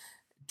Text,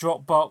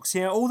 Dropbox,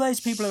 all those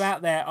people are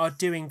out there are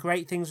doing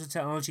great things with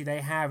technology they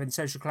have in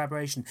social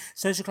collaboration.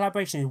 Social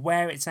collaboration is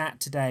where it's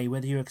at today,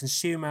 whether you're a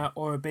consumer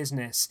or a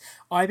business.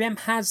 IBM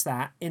has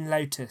that in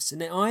Lotus,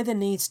 and it either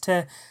needs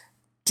to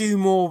do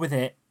more with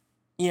it,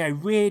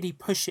 really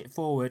push it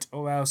forward,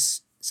 or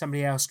else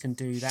somebody else can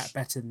do that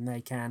better than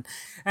they can.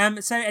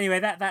 So anyway,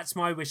 that's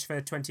my wish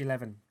for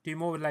 2011. Do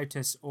more with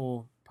Lotus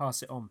or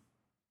pass it on.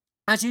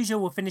 As usual,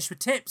 we'll finish with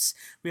tips.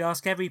 We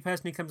ask every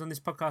person who comes on this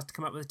podcast to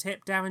come up with a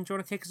tip. Darren, do you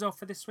want to kick us off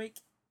for this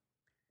week?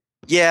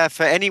 Yeah,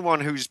 for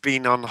anyone who's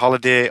been on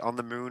holiday on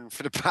the moon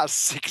for the past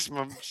 6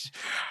 months,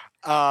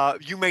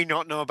 you may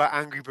not know about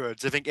Angry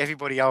Birds. I think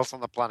everybody else on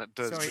the planet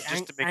does. Sorry,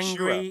 just to make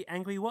sure.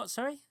 Angry what?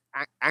 Sorry?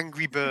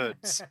 Angry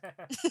Birds.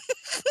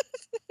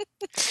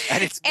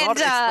 And it's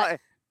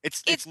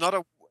not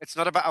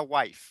about a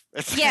wife.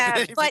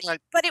 Yeah, but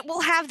like, but it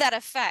will have that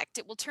effect.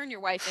 It will turn your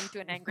wife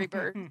into an angry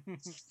bird.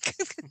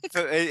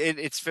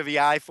 it's for the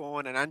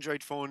iPhone and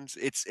Android phones.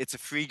 It's a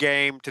free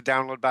game to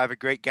download by the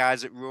great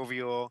guys at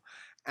Rovio,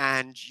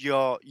 and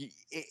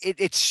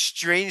it's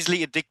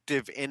strangely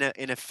addictive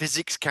in a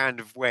physics kind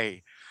of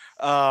way,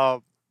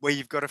 where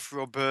you've got to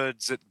throw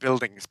birds at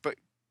buildings. But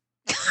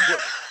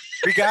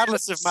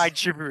regardless of my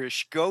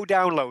gibberish, go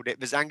download it.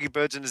 There's Angry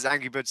Birds and there's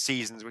Angry Birds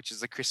Seasons, which is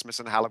the Christmas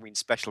and Halloween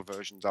special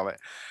versions of it,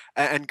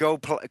 and go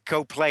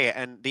play it.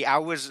 And the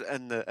hours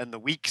and the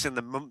weeks and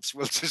the months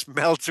will just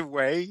melt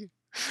away,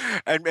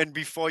 and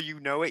before you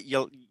know it,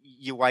 your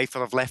wife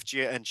will have left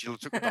you and she'll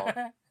took it off.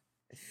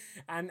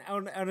 And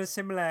on a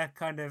similar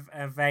kind of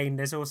vein,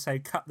 there's also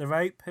Cut the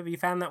Rope. Have you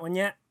found that one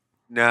yet?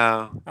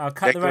 No. Oh,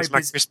 Cut the Rope is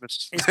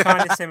Christmas. It's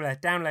kind of similar.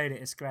 Download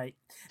it. It's great.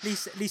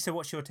 Lisa,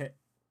 what's your tip?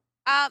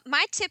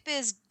 My tip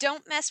is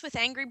don't mess with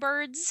Angry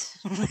Birds.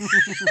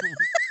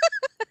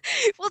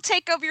 Will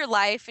take over your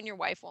life and your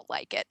wife won't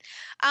like it.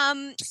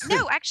 No,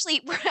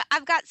 actually,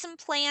 I've got some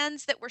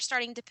plans that we're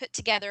starting to put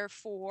together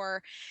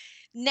for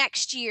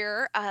next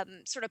year,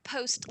 sort of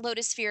post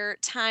Lotusphere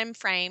time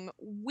frame.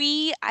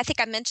 I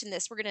think I mentioned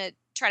this, we're going to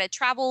try to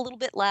travel a little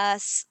bit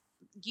less,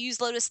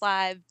 use Lotus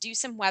Live, do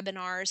some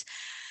webinars,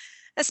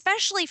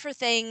 especially for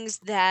things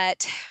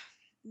that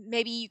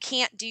maybe you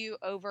can't do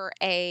over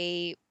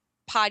a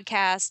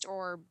podcast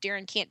or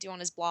Darren can't do on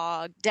his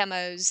blog,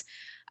 demos,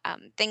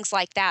 things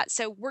like that.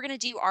 So we're going to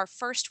do our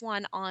first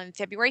one on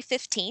February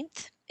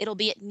 15th. It'll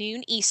be at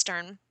noon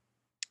Eastern,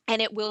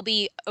 and it will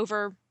be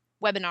over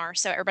webinar,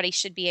 so everybody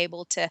should be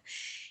able to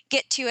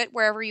get to it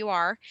wherever you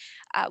are.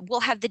 We'll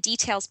have the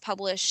details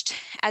published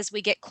as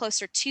we get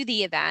closer to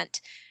the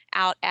event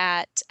out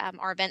at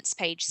our events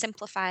page,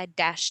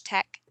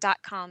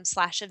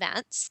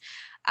 simplified-tech.com/events.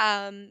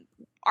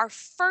 Our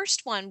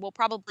first one will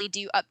probably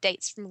do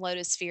updates from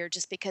Lotusphere,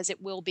 just because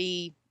it will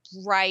be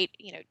right,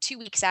 2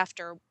 weeks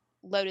after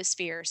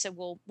Lotusphere. So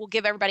we'll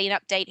give everybody an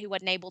update who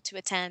wasn't able to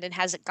attend and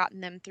hasn't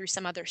gotten them through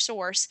some other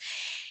source.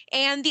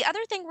 And the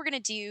other thing we're going to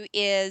do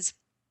is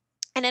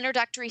an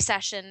introductory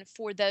session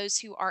for those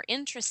who are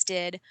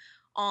interested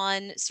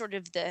on sort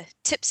of the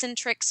tips and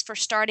tricks for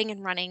starting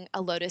and running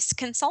a Lotus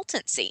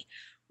consultancy.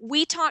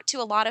 We talk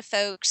to a lot of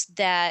folks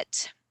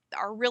that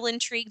are real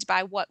intrigued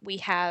by what we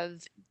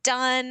have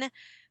done.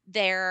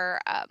 They're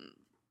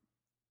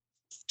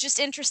just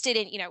interested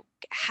in,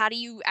 how do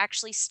you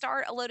actually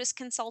start a Lotus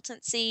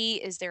consultancy?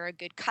 Is there a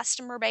good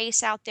customer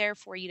base out there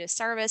for you to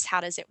service?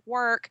 How does it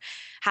work?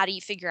 How do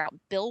you figure out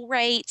bill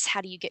rates? How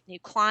do you get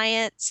new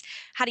clients?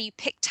 How do you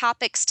pick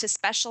topics to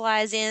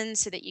specialize in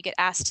so that you get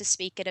asked to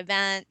speak at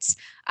events?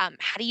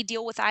 How do you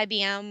deal with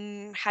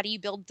IBM? How do you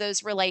build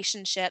those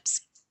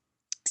relationships?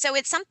 So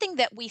it's something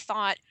that we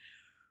thought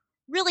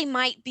really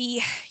might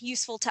be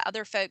useful to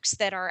other folks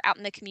that are out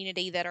in the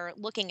community that are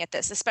looking at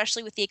this,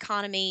 especially with the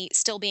economy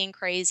still being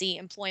crazy,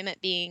 employment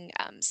being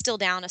still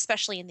down,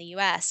 especially in the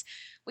US.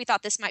 We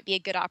thought this might be a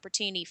good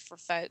opportunity for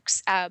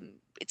folks.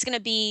 It's going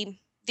to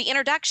be the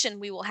introduction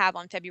we will have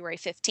on February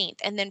 15th.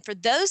 And then for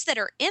those that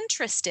are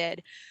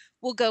interested,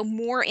 we'll go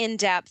more in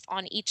depth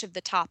on each of the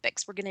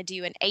topics. We're going to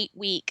do an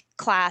 8-week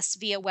class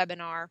via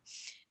webinar,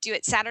 do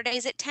it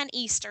Saturdays at 10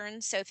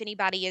 Eastern. So if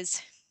anybody is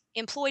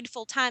employed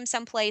full-time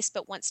someplace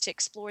but wants to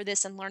explore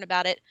this and learn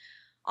about it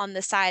on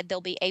the side, they'll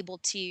be able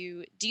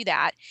to do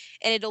that.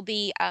 And it'll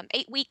be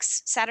 8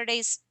 weeks,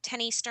 Saturdays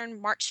 10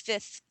 Eastern, March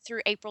 5th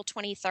through April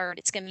 23rd.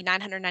 It's going to be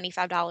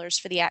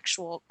 $995 for the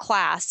actual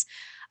class.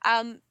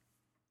 Darren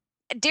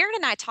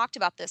and I talked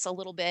about this a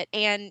little bit,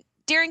 and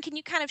Darren, can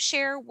you kind of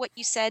share what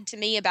you said to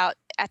me about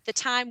at the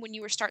time when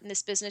you were starting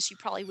this business, you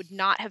probably would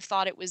not have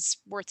thought it was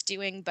worth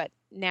doing, but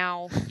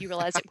now you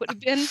realize it would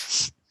have been?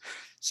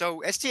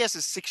 So STS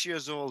is 6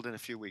 years old in a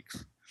few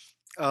weeks.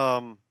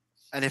 And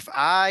if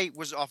I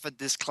was offered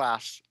this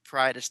class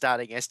prior to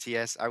starting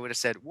STS, I would have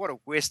said, what a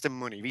waste of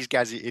money. These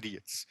guys are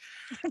idiots.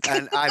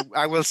 And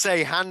I will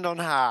say, hand on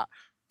heart,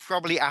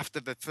 probably after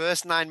the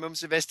first 9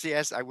 months of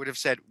STS, I would have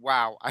said,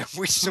 wow, I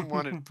wish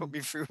someone had put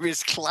me through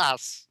this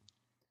class.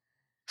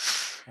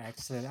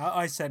 Excellent.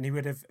 I certainly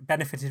would have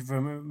benefited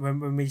from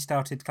when we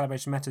started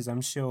Collaboration Matters,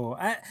 I'm sure.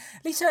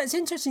 Lisa, it's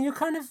interesting. You're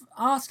kind of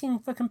asking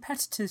for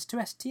competitors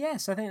to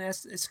STS. I think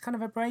it's kind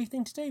of a brave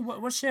thing to do.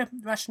 What's your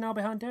rationale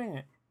behind doing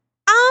it?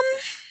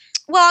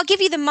 Well, I'll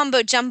give you the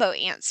mumbo jumbo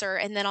answer,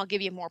 and then I'll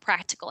give you a more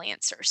practical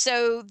answer.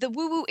 So the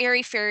woo woo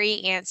airy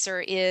fairy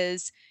answer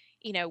is,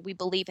 we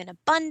believe in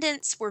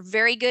abundance. We're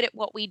very good at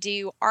what we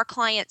do. Our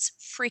clients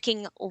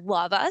freaking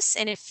love us.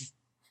 And if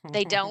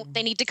they don't,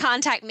 they need to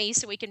contact me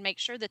so we can make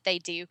sure that they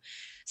do.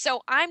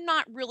 So I'm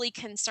not really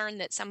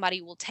concerned that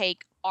somebody will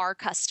take our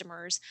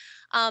customers.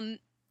 On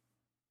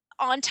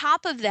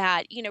top of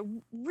that,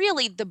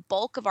 really the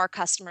bulk of our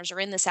customers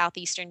are in the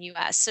southeastern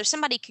US. So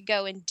somebody could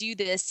go and do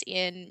this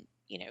in,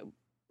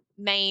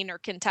 Maine or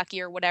Kentucky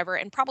or whatever,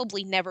 and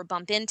probably never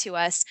bump into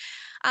us.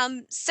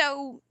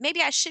 So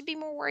maybe I should be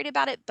more worried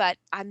about it, but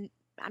I'm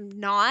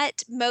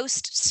not.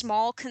 Most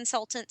small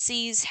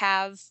consultancies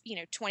have,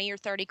 20 or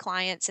 30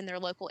 clients in their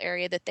local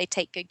area that they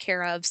take good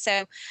care of. So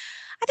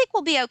I think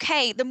we'll be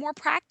okay. The more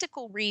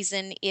practical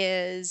reason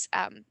is,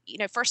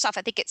 first off,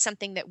 I think it's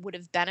something that would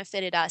have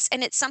benefited us.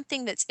 And it's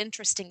something that's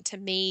interesting to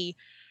me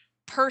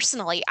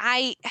personally.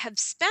 I have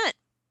spent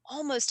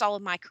almost all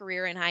of my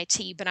career in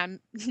IT, but I'm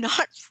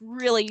not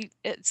really,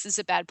 this is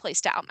a bad place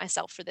to out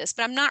myself for this,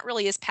 but I'm not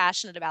really as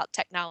passionate about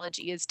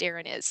technology as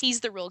Darren is.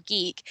 He's the real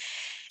geek.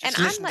 Just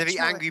And listen to the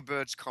Angry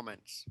Birds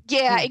comments.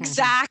 Yeah,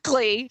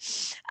 exactly.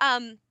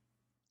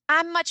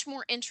 I'm much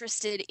more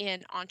interested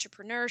in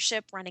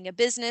entrepreneurship, running a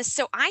business.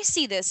 So I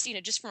see this,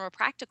 just from a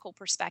practical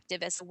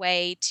perspective as a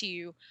way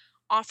to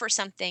offer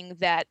something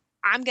that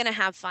I'm going to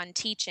have fun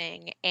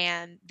teaching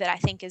and that I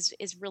think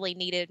is really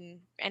needed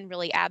and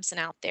really absent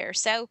out there.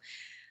 So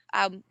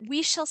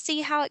we shall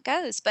see how it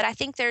goes. But I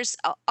think there's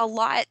a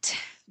lot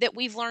that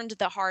we've learned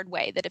the hard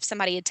way that if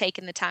somebody had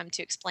taken the time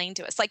to explain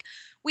to us, like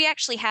we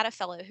actually had a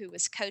fellow who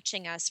was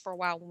coaching us for a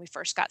while when we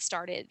first got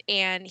started.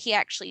 And he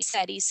actually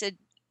said,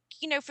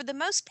 for the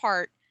most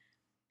part,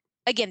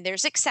 again,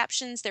 there's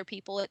exceptions. There are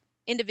people,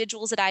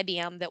 individuals at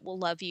IBM that will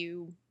love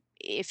you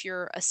if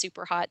you're a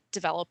super hot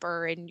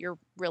developer and you're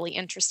really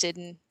interested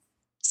in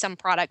some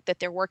product that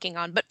they're working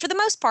on. But for the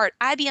most part,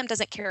 IBM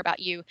doesn't care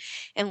about you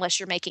unless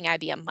you're making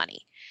IBM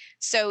money.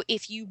 So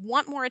if you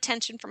want more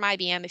attention from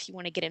IBM, if you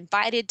want to get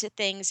invited to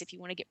things, if you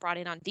want to get brought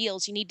in on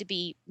deals, you need to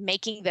be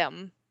making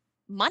them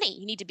money.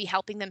 You need to be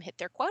helping them hit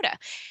their quota.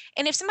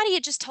 And if somebody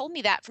had just told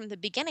me that from the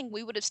beginning,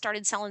 we would have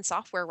started selling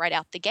software right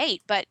out the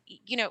gate. But,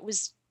 it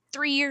was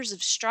 3 years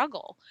of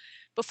struggle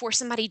before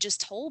somebody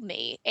just told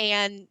me.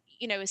 And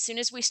as soon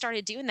as we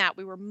started doing that,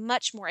 we were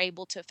much more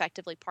able to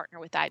effectively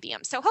partner with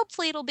IBM. So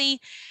hopefully it'll be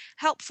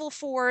helpful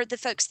for the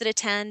folks that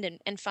attend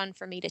and fun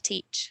for me to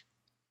teach.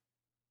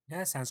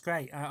 Yeah, sounds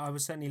great. I will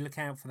certainly look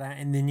out for that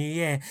in the new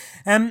year.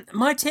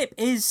 My tip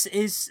is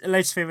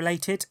Lotusphere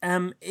related.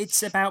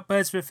 It's about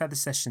Birds with Feather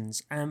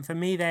sessions. For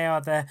me, they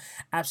are the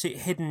absolute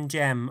hidden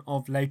gem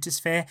of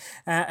Lotusphere,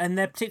 and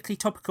they're particularly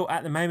topical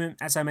at the moment,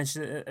 as I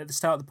mentioned at the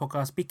start of the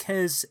podcast,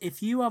 because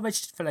if you are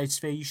registered for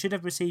Lotusphere, you should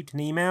have received an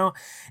email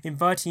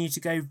inviting you to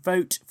go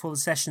vote for the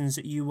sessions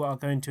that you are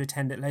going to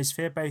attend at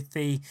Lotusphere, both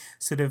the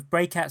sort of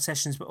breakout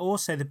sessions, but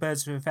also the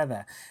Birds with a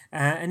Feather.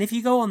 And if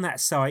you go on that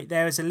site,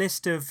 there is a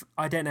list of,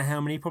 I don't know how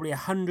many, probably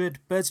 100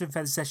 Birds with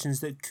Feather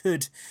sessions that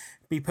could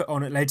be put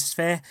on at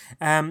Lotusphere,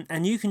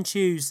 and you can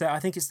choose that. I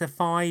think it's the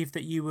 5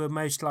 that you were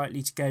most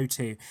likely to go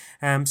to.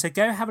 So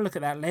go have a look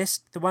at that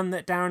list. The one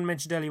that Darren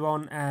mentioned earlier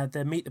on,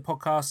 the Meet the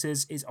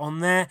Podcasters, is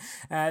on there.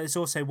 There's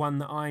also one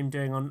that I'm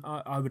doing on,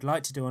 I would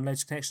like to do on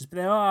Lotus Connections, but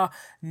there are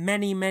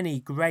many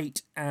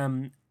great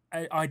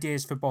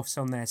ideas for BOFs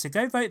on there. So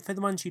go vote for the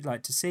ones you'd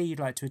like to see, you'd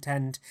like to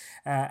attend,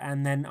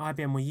 and then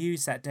IBM will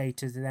use that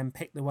data to then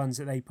pick the ones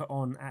that they put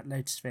on at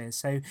Lotusphere.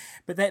 So,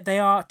 but they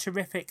are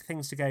terrific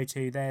things to go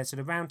to. They're sort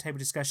of roundtable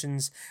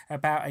discussions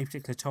about a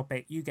particular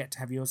topic. You get to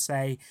have your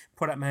say.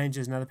 Product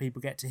managers and other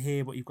people get to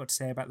hear what you've got to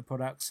say about the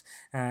products,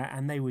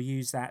 and they will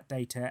use that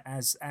data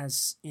as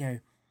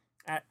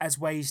as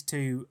ways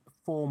to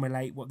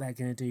formulate what they're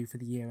going to do for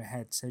the year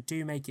ahead. So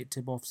do make it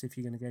to BOFs if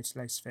you're going to go to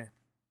Lotusphere.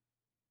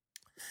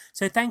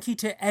 So thank you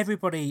to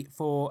everybody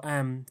for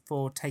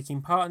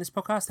taking part in this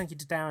podcast. Thank you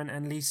to Darren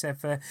and Lisa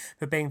for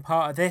being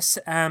part of this.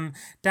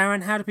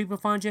 Darren, how do people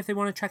find you if they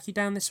want to track you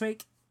down this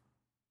week?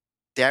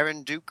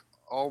 Darren Duke,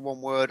 all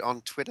one word,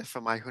 on Twitter for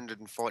my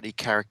 140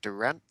 character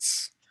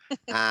rants.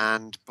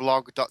 And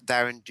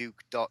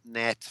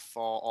blog.darrenduke.net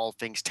for all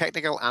things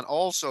technical. And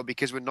also,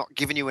 because we're not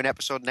giving you an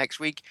episode next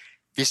week,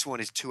 this one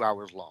is 2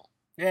 hours long.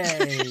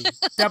 Yay!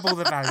 Double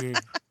the value.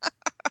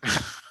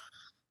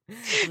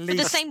 For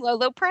the same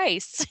low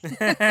price.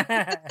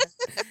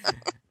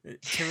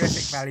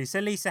 Terrific value. So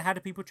Lisa, how do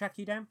people track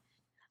you down?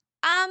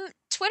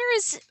 Twitter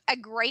is a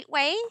great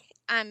way.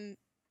 I'm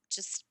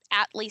just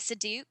at Lisa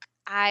Duke.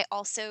 I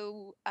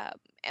also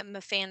am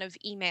a fan of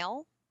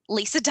email,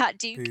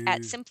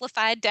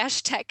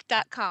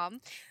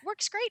 lisa.duke@simplified-tech.com.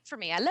 Works great for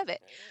me. I love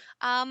it.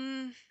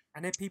 And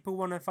if people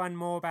want to find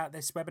more about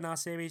this webinar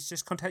series,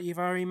 just contact you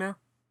via email?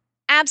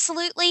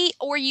 Absolutely.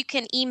 Or you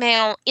can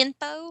email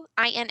info,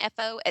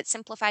 info at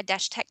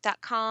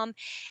simplified-tech.com.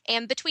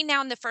 And between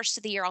now and the first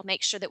of the year, I'll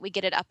make sure that we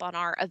get it up on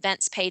our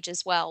events page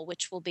as well,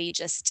 which will be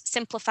just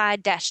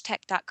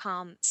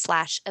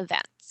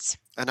simplified-tech.com/events.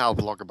 And I'll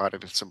blog about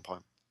it at some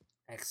point.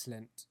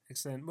 Excellent.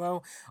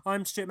 Well,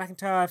 I'm Stuart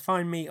McIntyre.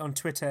 Find me on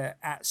Twitter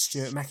at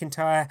Stuart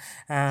McIntyre,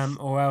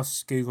 or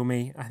else Google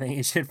me. I think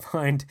you should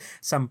find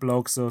some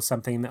blogs or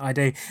something that I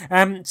do.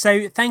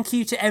 So thank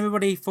you to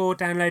everybody for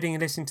downloading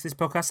and listening to this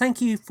podcast.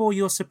 Thank you for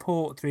your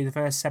support through the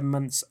first 7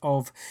 months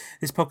of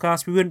this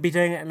podcast. We wouldn't be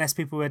doing it unless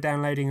people were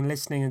downloading and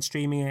listening and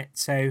streaming it.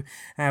 So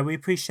we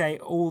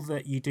appreciate all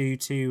that you do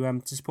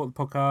to support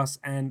the podcast,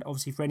 and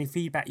obviously for any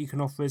feedback you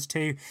can offer us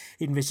too,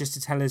 even if it's just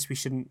to tell us we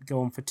shouldn't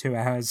go on for 2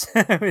 hours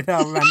with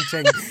our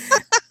ranting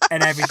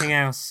and everything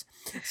else.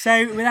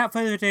 So without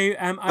further ado,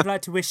 I'd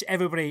like to wish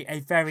everybody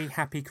a very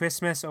happy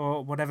Christmas,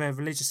 or whatever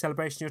religious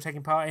celebration you're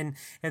taking part in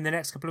the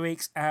next couple of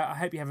weeks. I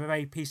hope you have a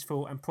very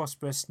peaceful and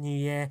prosperous new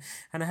year,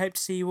 and I hope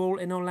to see you all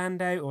in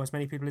Orlando, or as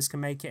many people as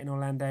can make it in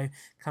Orlando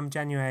come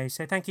January.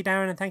 So thank you,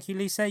 Darren, and thank you,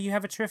 Lisa. You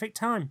have a terrific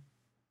time.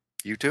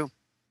 You too.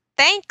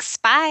 Thanks.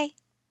 Bye.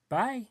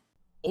 Bye.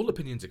 All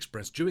opinions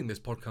expressed during this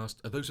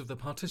podcast are those of the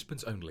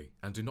participants only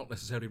and do not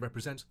necessarily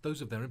represent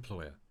those of their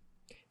employer.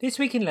 This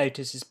Week in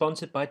Lotus is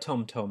sponsored by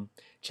TomTom.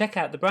 Check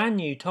out the brand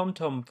new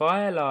TomTom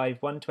Via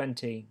Live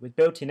 120 with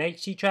built-in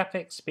HD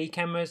traffic, speed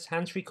cameras,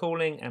 hands-free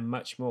calling and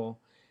much more.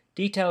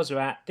 Details are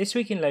at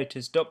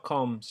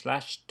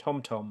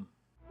thisweekinlotus.com/TomTom.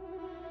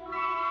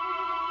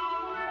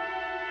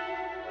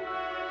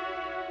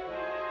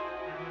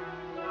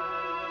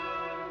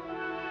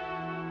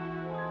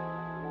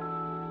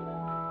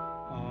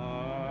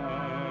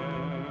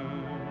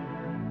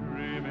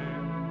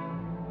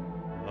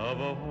 Of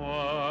a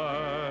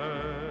white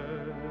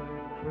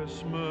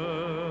Christmas,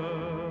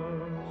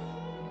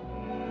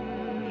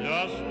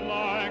 just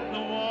like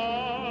the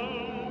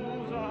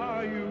ones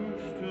I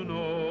used to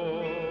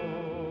know,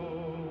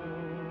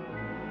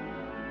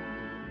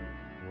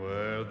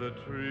 where the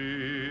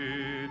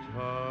treetops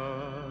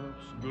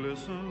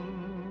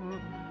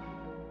glisten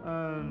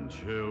and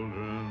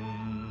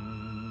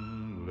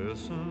children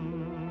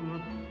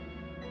listen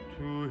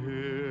to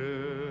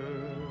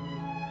hear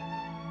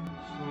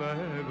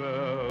sleigh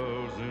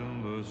bells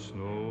in the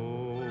snow.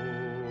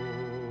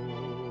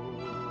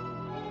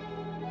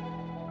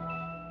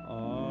 I'm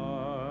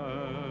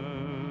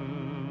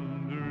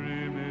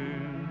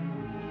dreaming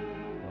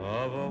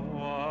of a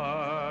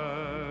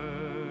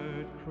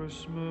white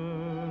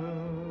Christmas,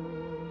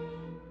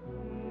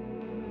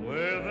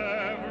 with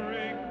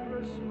every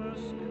Christmas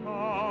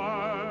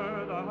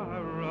card I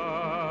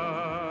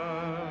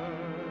write.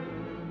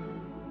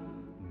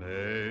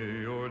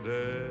 May your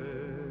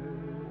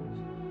days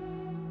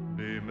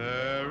be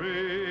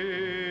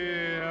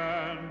merry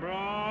and bright,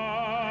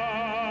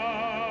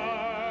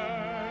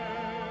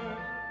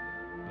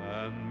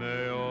 and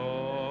may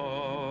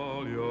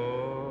all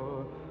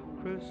your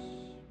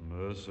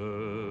Christmases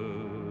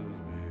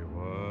be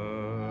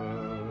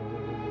white.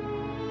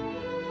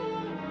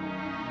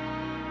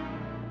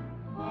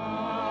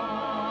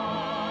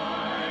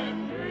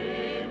 I'm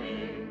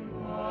dreaming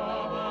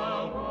of a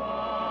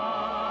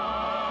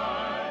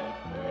white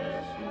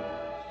Christmas,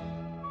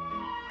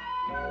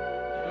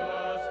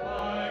 just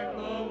like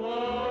the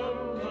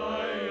ones I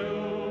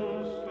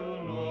used to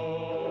know,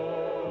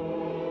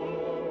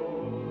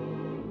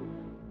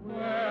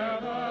 where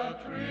the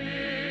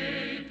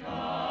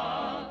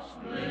treetops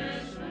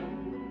glisten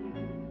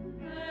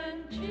and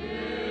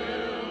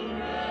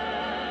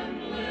children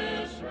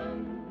listen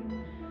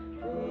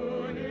to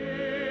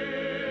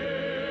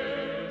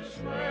hear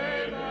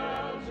sleigh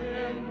bells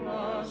in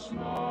the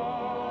snow.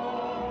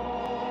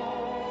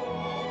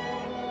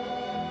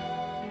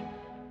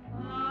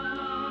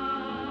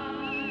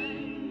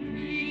 I'm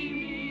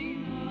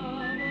dreaming of a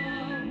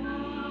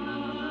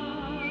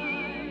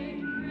white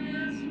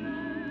Christmas,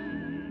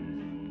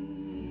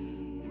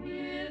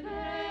 with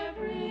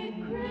every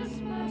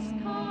Christmas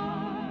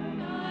card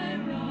I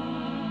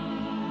write.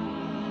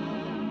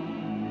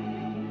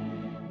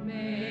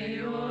 May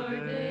your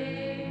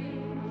days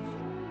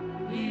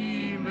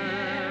be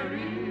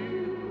merry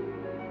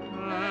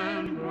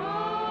and bright,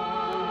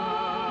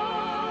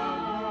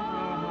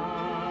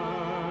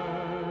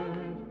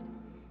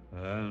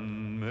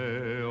 and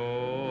may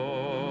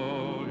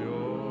all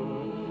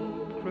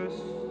your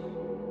Christmas